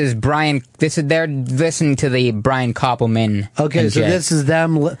 This is Brian. They're listening to the Brian Koppelman. Okay, so this is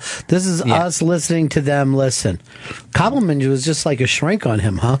them. This is us listening to them listen. Koppelman was just like a shrink on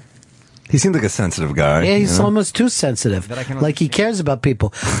him, huh? He seemed like a sensitive guy. Yeah, he's almost too sensitive. Like he cares about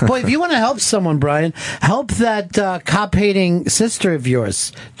people. Boy, if you want to help someone, Brian, help that cop-hating sister of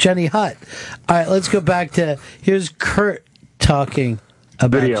yours, Jenny Hutt. All right, let's go back to here's Kurt talking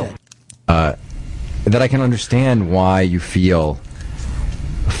about video. That I can understand why you feel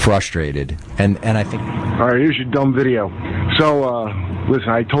frustrated, and I think. All right, here's your dumb video. So, listen,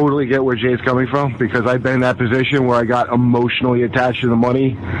 I totally get where Jay's coming from because I've been in that position where I got emotionally attached to the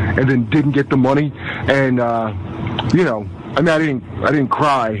money and then didn't get the money, and I didn't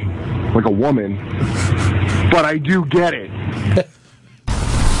cry like a woman, but I do get it.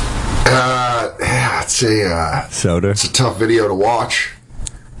 It's a soda. It's a tough video to watch.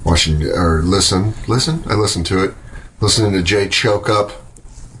 Watching or listen. I listened to it. Listening to Jay choke up.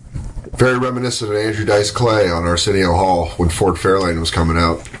 Very reminiscent of Andrew Dice Clay on Arsenio Hall when Ford Fairlane was coming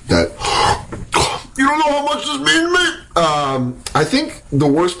out. That you don't know how much this means to me. I think the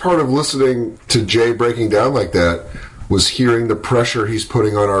worst part of listening to Jay breaking down like that was hearing the pressure he's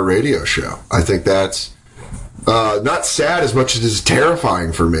putting on our radio show. I think that's not sad as much as it is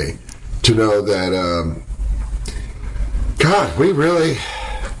terrifying for me to know that. God, we really.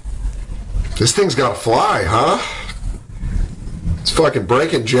 This thing's got to fly, huh? It's fucking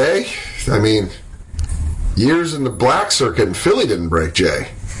breaking Jay. I mean, years in the black circuit in Philly didn't break Jay.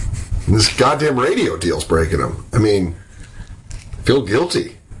 And this goddamn radio deal's breaking him. I mean, I feel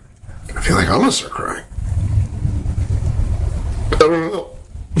guilty. I feel like I'm going to start crying. I don't know.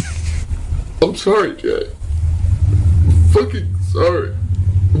 I'm sorry, Jay. I'm fucking sorry.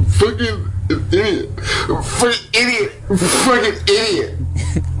 I'm fucking an idiot. I'm a fucking idiot. I'm a fucking idiot.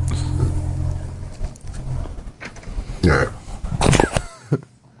 Yeah.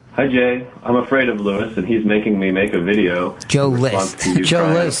 Hi, Jay. I'm afraid of Lewis, and he's making me make a video. Joe List. Joe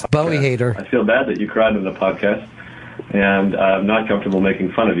List, Bowie hater. I feel bad that you cried in the podcast, and I'm not comfortable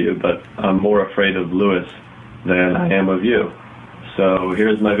making fun of you, but I'm more afraid of Lewis than I am of you. So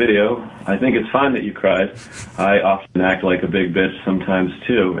here's my video. I think it's fine that you cried. I often act like a big bitch sometimes,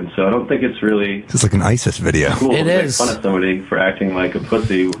 too, and so I don't think it's really... It's like an ISIS video. Cool to make fun of somebody for acting like a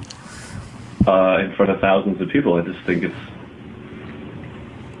pussy in front of thousands of people. I just think it's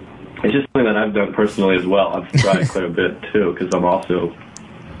just something that I've done personally as well. I've tried quite a bit, too, because I'm also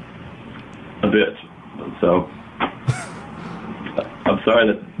a bitch. So I'm sorry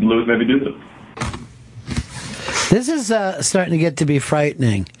that Lewis made me do this. This is starting to get to be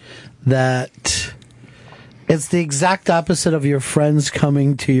frightening, that it's the exact opposite of your friends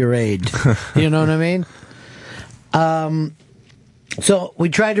coming to your aid. You know what I mean? So we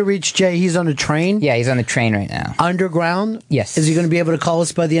tried to reach Jay. He's on a train? Yeah, he's on the train right now. Underground? Yes. Is he going to be able to call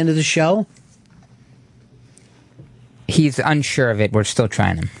us by the end of the show? He's unsure of it. We're still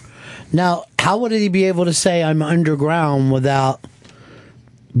trying him. Now, how would he be able to say I'm underground without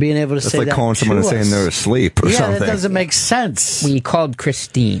being able to say that? It's like calling someone and saying they're asleep or something. Yeah, that doesn't make sense. We called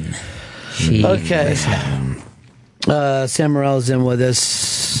Christine. Okay. Sam Morrill's in with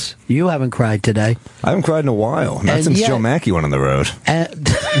us. You haven't cried today. I haven't cried in a while. Not since Joe Mackey went on the road.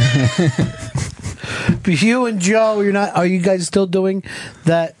 You and Joe, you're not. Are you guys still doing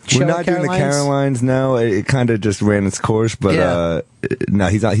that show? We're not doing the Carolines now. It kind of just ran its course, but no,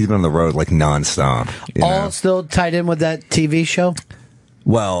 he's been on the road like nonstop. All still tied in with that TV show?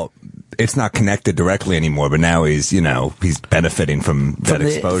 Well, it's not connected directly anymore, but now he's benefiting from that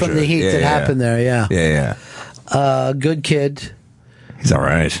exposure. From the heat that happened there, yeah. Yeah. Good kid. He's all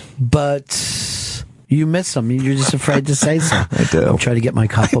right. But you miss him. You're just afraid to say so. I do. I'm trying to get my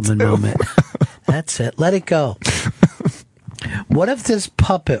compliment moment. That's it. Let it go. What if this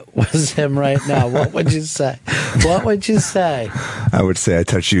puppet was him right now? What would you say? What would you say? I would say I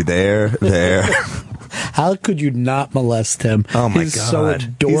touch you there. How could you not molest him? Oh my He's God. so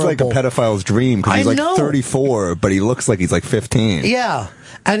adorable. He's like a pedophile's dream because he's like 34, but he looks like he's like 15. Yeah.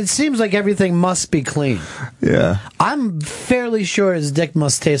 And it seems like everything must be clean. Yeah. I'm fairly sure his dick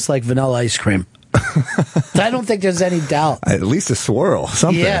must taste like vanilla ice cream. I don't think there's any doubt. At least a swirl,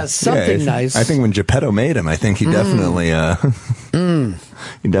 something. Yeah, something nice. I think when Geppetto made him, I think he definitely,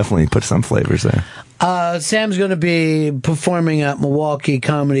 he definitely put some flavors there. Sam's going to be performing at Milwaukee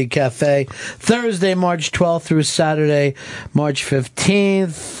Comedy Cafe Thursday, March 12th through Saturday, March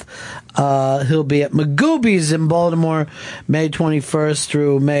 15th. He'll be at Magooby's in Baltimore, May 21st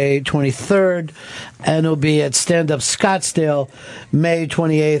through May 23rd. And he'll be at Stand Up Scottsdale, May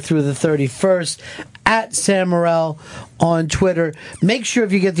 28th through the 31st. At Sam Morril on Twitter. Make sure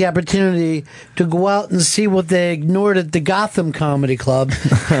if you get the opportunity to go out and see what they ignored at the Gotham Comedy Club.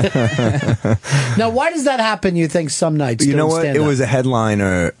 Now, why does that happen, you think, some nights? You know what? Stand-up? It was a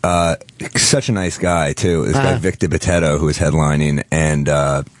headliner, such a nice guy, too. This guy, Vic DiBitetto, who was headlining, and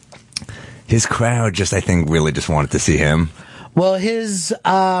his crowd just, I think, really just wanted to see him. Well, his...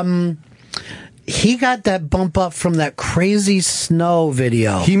 he got that bump up from that Crazy Snow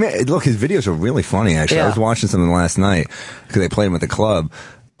video. Look, his videos are really funny, actually. Yeah. I was watching something last night because they played him at the club.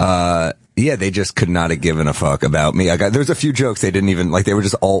 Yeah, they just could not have given a fuck about me. There's a few jokes they didn't even, they were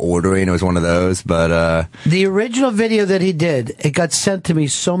just all ordering. It was one of those, but... The original video that he did, it got sent to me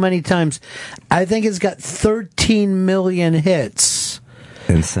so many times. I think it's got 13 million hits.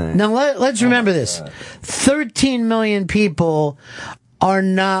 Insane. Now, let's remember this. 13 million people are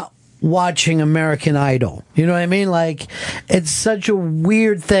not watching American Idol. You know what I mean? It's such a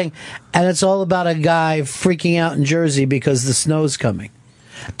weird thing. And it's all about a guy freaking out in Jersey because the snow's coming.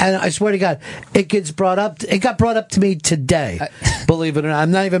 And I swear to God, it got brought up to me today. Believe it or not.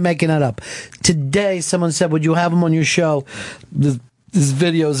 I'm not even making that up. Today, someone said, would you have him on your show? This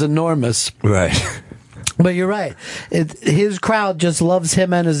video is enormous. Right. But you're right. His crowd just loves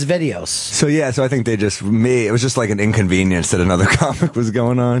him and his videos. So I think it was just like an inconvenience that another comic was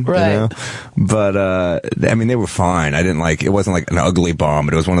going on. Right. You know? But, I mean, they were fine. I didn't it wasn't like an ugly bomb,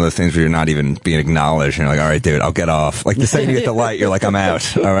 but it was one of those things where you're not even being acknowledged. And you're like, all right, dude, I'll get off. Like the second you hit the light, you're like, I'm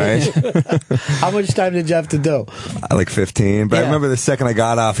out. All right. How much time did you have to do? 15. But I remember the second I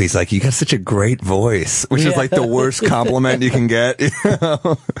got off, he's like, you got such a great voice, which is like the worst compliment you can get. You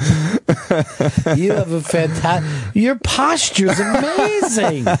know? You have a your posture's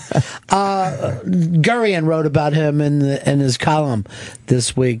amazing. Gurian wrote about him in his column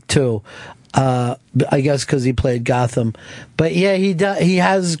this week too. I guess because he played Gotham. But yeah, he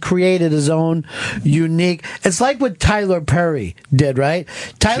has created his own unique. It's like what Tyler Perry did, right?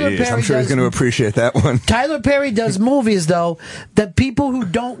 Tyler Perry. I'm sure he's going to appreciate that one. Tyler Perry does movies though that people who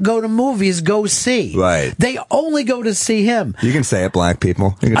don't go to movies go see. Right. They only go to see him. You can say it, black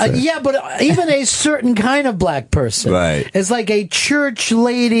people. You can say it. Yeah, but even a certain kind of black person. Right. It's like a church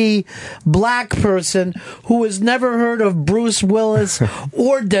lady black person who has never heard of Bruce Willis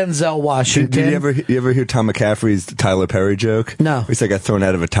or Denzel Washington. Did you ever hear Tom McCaffrey's Tyler Perry joke? No. He said I got thrown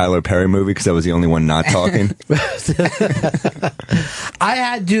out of a Tyler Perry movie because I was the only one not talking. I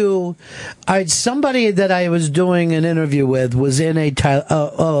had to. Somebody that I was doing an interview with was in a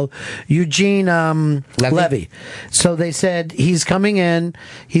Eugene Levy. So they said he's coming in.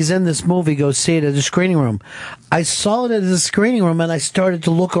 He's in this movie. Go see it at the screening room. I saw it at the screening room, and I started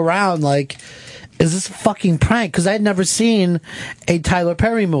to look around like, is this a fucking prank? Because I had never seen a Tyler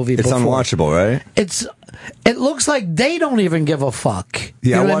Perry movie before. It's unwatchable, right? It looks like they don't even give a fuck.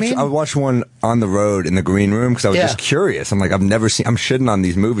 Yeah, you know I watched one on the road in the green room because I was just curious. I'm like, I'm shitting on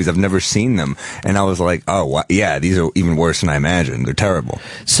these movies. I've never seen them. And I was like, oh, yeah, these are even worse than I imagined. They're terrible.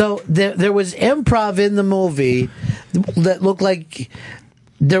 So there was improv in the movie that looked like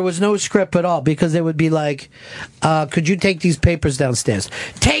there was no script at all, because they would be like, could you take these papers downstairs?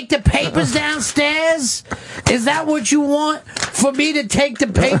 Take the papers downstairs? Is that what you want? For me to take the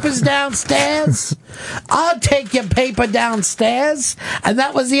papers downstairs? I'll take your paper downstairs. And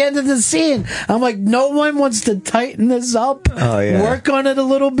that was the end of the scene. I'm like, no one wants to tighten this up, work on it a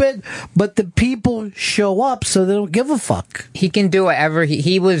little bit, but the people show up, so they don't give a fuck. He can do whatever.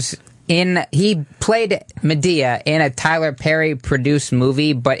 He played Medea in a Tyler Perry produced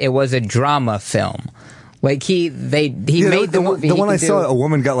movie, but it was a drama film. Like he made the movie. The one I saw, a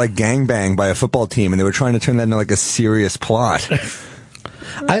woman got like gangbanged by a football team, and they were trying to turn that into like a serious plot.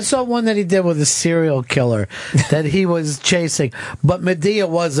 I saw one that he did with a serial killer that he was chasing, but Medea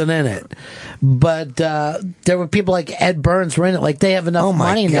wasn't in it. But there were people like Ed Burns were in it. Like, they have enough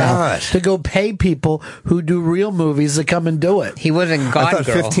money now to go pay people who do real movies to come and do it. He wasn't God I thought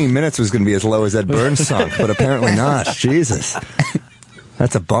Girl. 15 minutes was going to be as low as Ed Burns sunk, but apparently not. Jesus.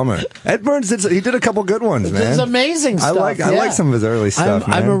 That's a bummer. Ed Burns did a couple good ones, man. It's amazing stuff. I like some of his early stuff.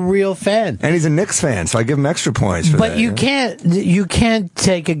 I'm a real fan, and he's a Knicks fan, so I give him extra points for that. But you can't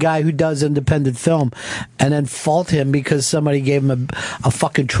take a guy who does independent film and then fault him because somebody gave him a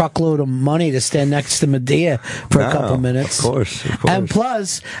fucking truckload of money to stand next to Medea for a couple minutes. Of course. And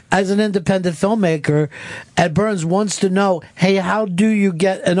plus, as an independent filmmaker, Ed Burns wants to know, hey, how do you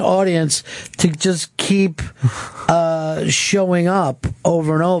get an audience to just keep showing up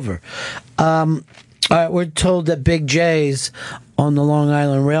over and over? All right, we're told that Big J's on the Long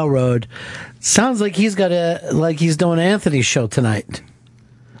Island Railroad. Sounds like he's doing Anthony's show tonight.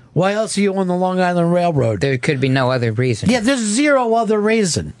 Why else are you on the Long Island Railroad? There could be no other reason. Yeah, there's zero other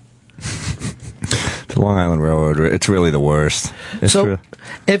reason. The Long Island Railroad, it's really the worst.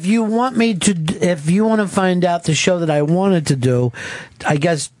 If you want to find out the show that I wanted to do, I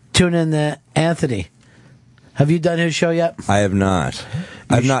guess tune in to Anthony. Have you done his show yet? I have not.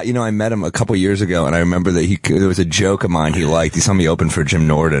 I've not. You know, I met him a couple years ago, and I remember that there was a joke of mine he liked. He saw me open for Jim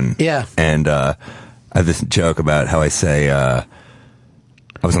Norton. Yeah. And I have this joke about how I say, I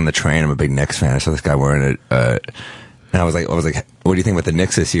was on the train. I'm a big Knicks fan. I saw this guy wearing it. And I was like, what do you think about the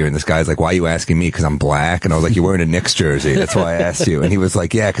Knicks this year? And this guy's like, why are you asking me? Because I'm black. And I was like, you're wearing a Knicks jersey. That's why I asked you. And he was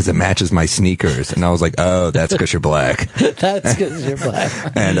like, yeah, because it matches my sneakers. And I was like, oh, that's because you're black. That's because you're black.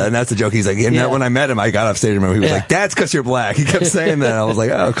 And that's the joke. He's like, when I met him, I got off stage and he was like, that's because you're black. He kept saying that. I was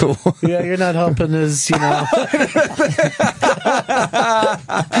like, oh, cool. Yeah, you're not helping us, I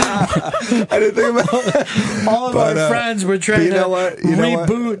didn't think about it. All of our friends were trying to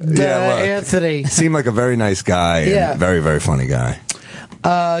reboot Anthony. Seemed like a very nice guy. Yeah. And very, very funny guy.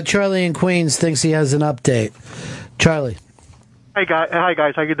 Charlie in Queens thinks he has an update. Charlie. Hi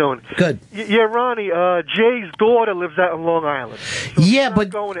guys, how you doing? Good. Yeah, Ronnie. Jay's daughter lives out in Long Island. So she's not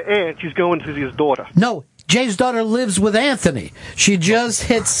going to Aunt. She's going to see his daughter. No, Jay's daughter lives with Anthony. She just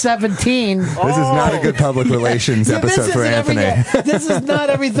hit 17. This is not a good public relations episode for Anthony. This is not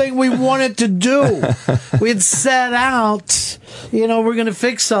everything we wanted to do. We had set out, we're going to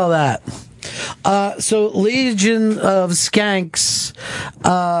fix all that. So Legion of Skanks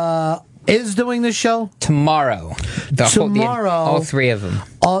is doing the show tomorrow. All three of them.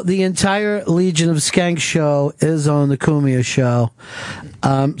 The entire Legion of Skanks show is on the Cumia show.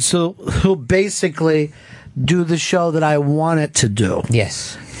 So he'll basically do the show that I want it to do.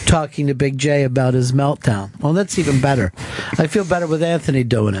 Yes. Talking to Big J about his meltdown. Well, that's even better. I feel better with Anthony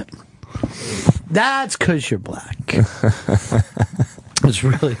doing it. That's because you're black. It's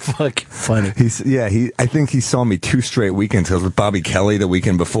really fucking funny. I think he saw me 2 straight weekends. It was with Bobby Kelly the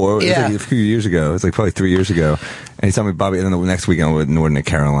weekend before. It was like a few years ago. It was like probably 3 years ago. And he saw me Bobby, and then the next weekend with Northern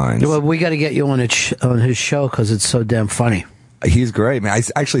Carolines. Well, we got to get you on his show because it's so damn funny. He's great, man. I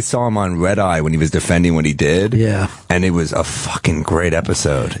actually saw him on Red Eye when he was defending what he did. Yeah. And it was a fucking great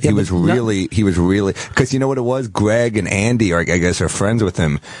episode. He was really, because you know what it was? Greg and Andy, I guess, are friends with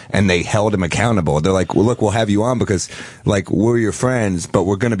him, and they held him accountable. They're like, well, look, we'll have you on because, like, we're your friends, but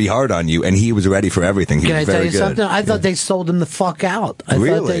we're going to be hard on you. And he was ready for everything. He was very good. Can I tell you something? I thought they sold him the fuck out. I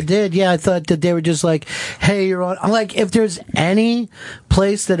thought they did. Yeah, I thought that they were just like, hey, you're on. I'm like, if there's any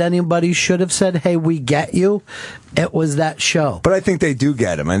place that anybody should have said, hey, we get you, it was that show. But I think they do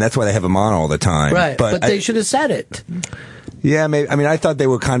get him, and that's why they have him on all the time. Right, but they should have said it. Yeah, maybe. I mean, I thought they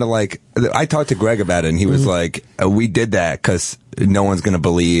were kind of like... I talked to Greg about it, and he was like, we did that because no one's going to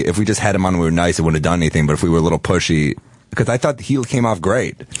believe... If we just had him on and we were nice, it wouldn't have done anything, but if we were a little pushy... Because I thought he came off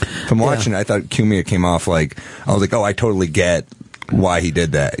great. From watching it, I thought Cumia came off like... I was like, oh, I totally get why he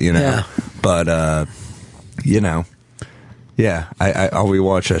did that, you know? Yeah. But, you know... Yeah, I'll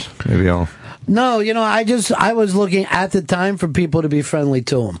rewatch it. Maybe I'll... No, you know, I was looking at the time for people to be friendly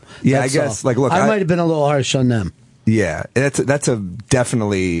to him. Yeah, that's I guess, like, look... I might have been a little harsh on them. Yeah, that's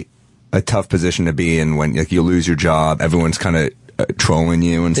definitely a tough position to be in when you lose your job. Everyone's kind of trolling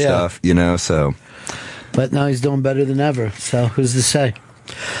you and stuff, you know, so... But now he's doing better than ever, so who's to say?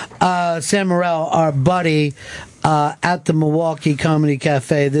 Sam Morril, our buddy, at the Milwaukee Comedy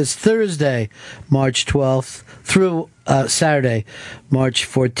Cafe this Thursday, March 12th, through Saturday, March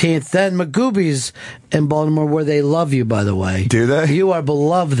 14th. Then Magooby's in Baltimore, where they love you, by the way. Do they? You are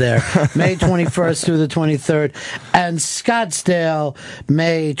beloved there. May 21st through the 23rd. And Scottsdale,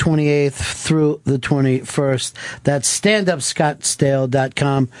 May 28th through the 21st. That's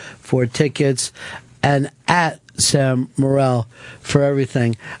standupscottsdale.com for tickets. And at Sam Morril for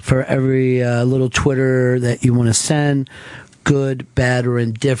everything, for every little Twitter that you want to send, good, bad, or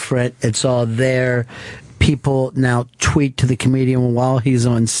indifferent. It's all there. People now tweet to the comedian while he's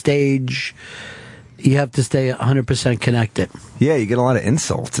on stage. You have to stay 100% connected. Yeah, you get a lot of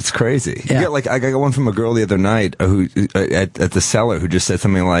insults. It's crazy. Yeah. You get, like, I got one from a girl the other night who at the Cellar who just said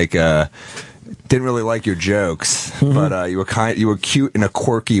something like, didn't really like your jokes, but you were cute in a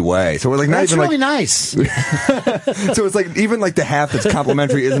quirky way. So we're like, that's not even really like, nice. So it's like even like the half that's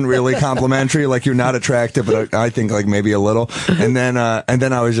complimentary isn't really complimentary. Like you're not attractive, but I think like maybe a little. And then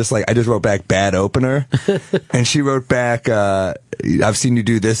I was just like, I just wrote back bad opener, and she wrote back, I've seen you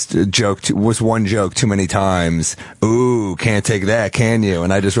do this joke. Was one joke too many times. Ooh, can't take that, can you?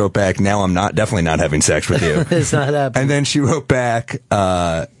 And I just wrote back, now I'm definitely not having sex with you. It's not happening. And then she wrote back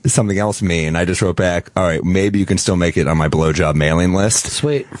something else mean. And I just wrote back, all right, maybe you can still make it on my blowjob mailing list.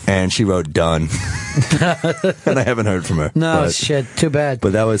 Sweet. And she wrote done. And I haven't heard from her. No, shit, too bad.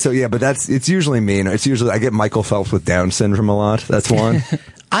 But that was, it's usually mean. It's usually, I get Michael Phelps with Down syndrome a lot. That's one.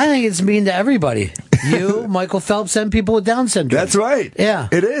 I think it's mean to everybody. You, Michael Phelps, and people with Down syndrome. That's right. Yeah.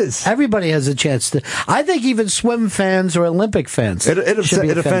 It is. Everybody has a chance to. I think even swim fans or Olympic fans. It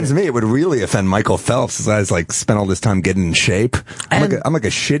offends me. It would really offend Michael Phelps, as I was like spent all this time getting in shape. I'm like a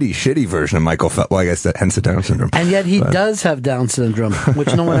shitty version of Michael Phelps. Well, I guess hence the Down syndrome. And yet he does have Down syndrome,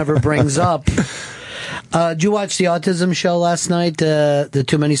 which no one ever brings up. Did you watch the autism show last night, the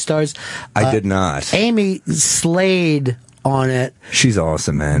Too Many Stars? I did not. Amy slayed on it. She's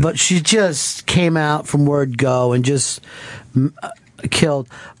awesome, man. But she just came out from word go and just killed.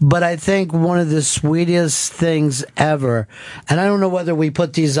 But I think one of the sweetest things ever, and I don't know whether we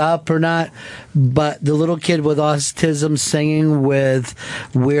put these up or not, but the little kid with autism singing with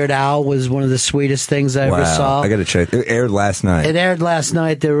Weird Al was one of the sweetest things I ever saw. I got to check. It aired last night.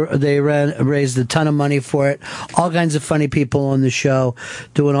 They raised a ton of money for it. All kinds of funny people on the show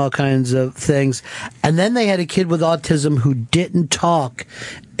doing all kinds of things. And then they had a kid with autism who didn't talk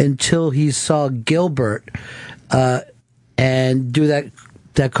until he saw Gilbert and do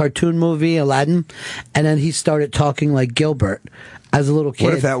that cartoon movie, Aladdin, and then he started talking like Gilbert as a little kid.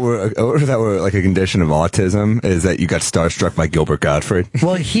 What if that were like a condition of autism, is that you got starstruck by Gilbert Gottfried?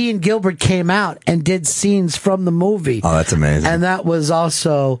 Well, he and Gilbert came out and did scenes from the movie. Oh, that's amazing. And that was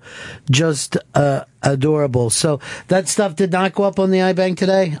also just adorable. So that stuff did not go up on the iBank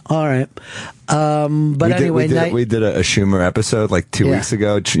today? All right. But anyway, we did a Schumer episode like 2 weeks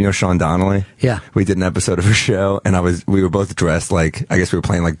ago. You know Sean Donnelly? Yeah. We did an episode of her show, and we were both dressed like, I guess we were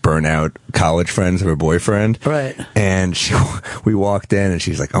playing like burnout college friends of her boyfriend. Right. And we walked in, and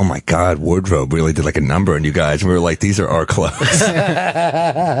she's like, "Oh my God, wardrobe really did like a number on you guys." And we were like, "These are our clothes."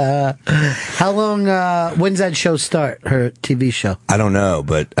 How long? When's that show start? Her TV show? I don't know,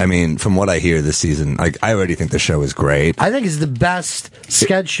 but I mean, from what I hear this season, like I already think the show is great. I think it's the best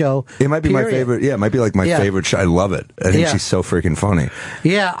sketch show. It might be my favorite. Yeah, it might be like my favorite show. I love it. I think she's so freaking funny.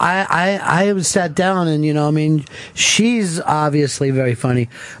 Yeah, I sat down and, you know, I mean, she's obviously very funny,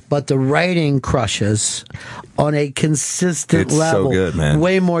 but the writing crushes on a consistent level. So good, man.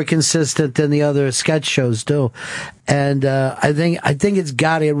 Way more consistent than the other sketch shows do. And I think it's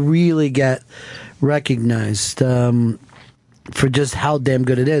got to really get recognized for just how damn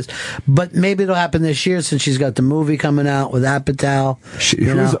good it is. But maybe it'll happen this year since she's got the movie coming out with Apatow.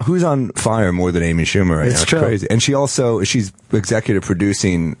 Who's on fire more than Amy Schumer right now? It's true. Crazy. And she's executive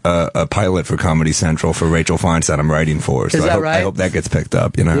producing a pilot for Comedy Central for Rachel Feinstein I'm writing for. So I hope that gets picked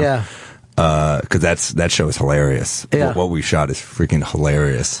up, you know? Yeah. Because that show is hilarious. Yeah. What we shot is freaking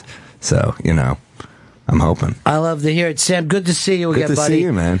hilarious. So, you know, I'm hoping. I love to hear it. Sam, good to see you again, buddy. Good to see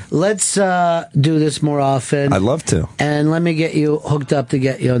you, man. Let's do this more often. I'd love to. And let me get you hooked up to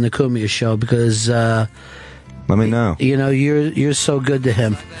get you on the Cumia show because... let me know. You know, you're so good to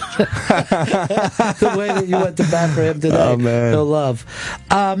him. The way that you went to bat for him today. Oh, man. He'll love.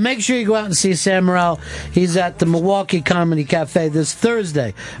 Make sure you go out and see Sam Morril. He's at the Milwaukee Comedy Cafe this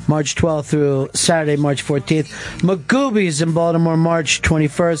Thursday, March 12th through Saturday, March 14th. McGoobies in Baltimore, March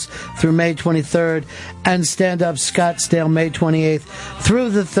 21st through May 23rd. And Stand Up Scottsdale, May 28th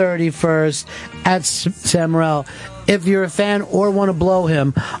through the 31st at Sam Morril. If you're a fan or want to blow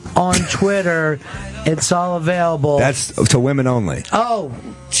him on Twitter, it's all available. That's to women only. Oh,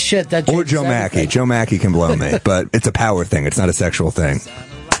 shit. That or Joe Mackey. Joe Mackey can blow me, but it's a power thing. It's not a sexual thing.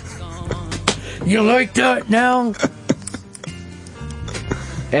 You like that now?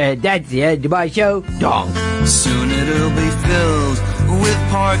 That's the end of my show. Dong. Soon it'll be filled with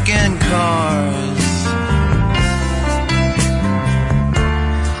parking cars.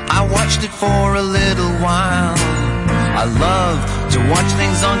 I watched it for a little while. I love to watch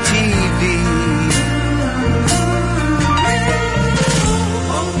things on TV.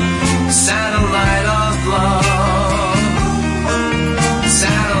 Satellite of love.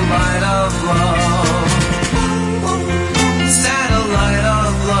 Satellite of love. Satellite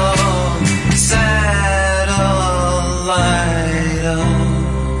of love. Satellite of.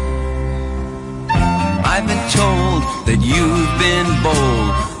 I've been told that you've been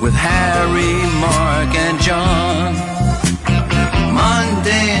bold with Harry, Mark, and John.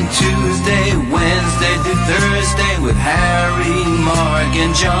 Monday and Tuesday, Wednesday to Thursday with Harry, Mark,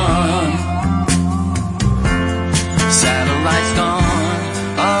 and John. Satellites gone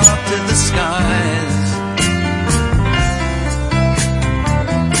up to the skies.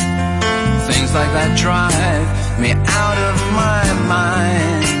 Things like that drive me out of my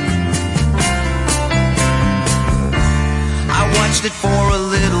mind. I watched it for a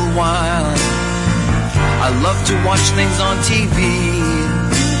little while. I love to watch things on TV.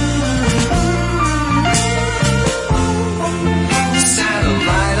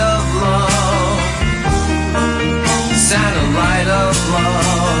 Satellite of love. Satellite of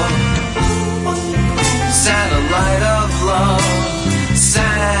love. Satellite of love.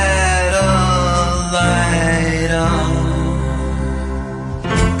 Satellite of.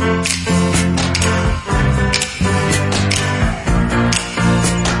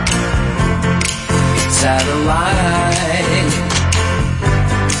 Satellite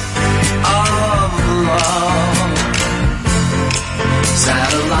of love.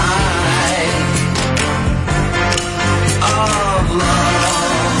 Satellite of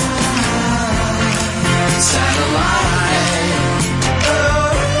love. Satellite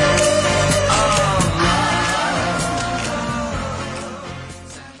of love.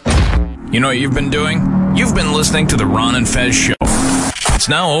 You know what you've been doing? You've been listening to the Ron and Fez Show. It's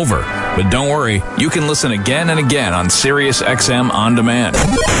now over, but don't worry, you can listen again and again on SiriusXM On Demand. Go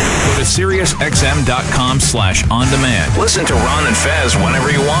to SiriusXM.com/on-demand. Listen to Ron and Fez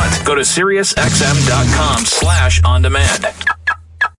whenever you want. Go to SiriusXM.com/on-demand.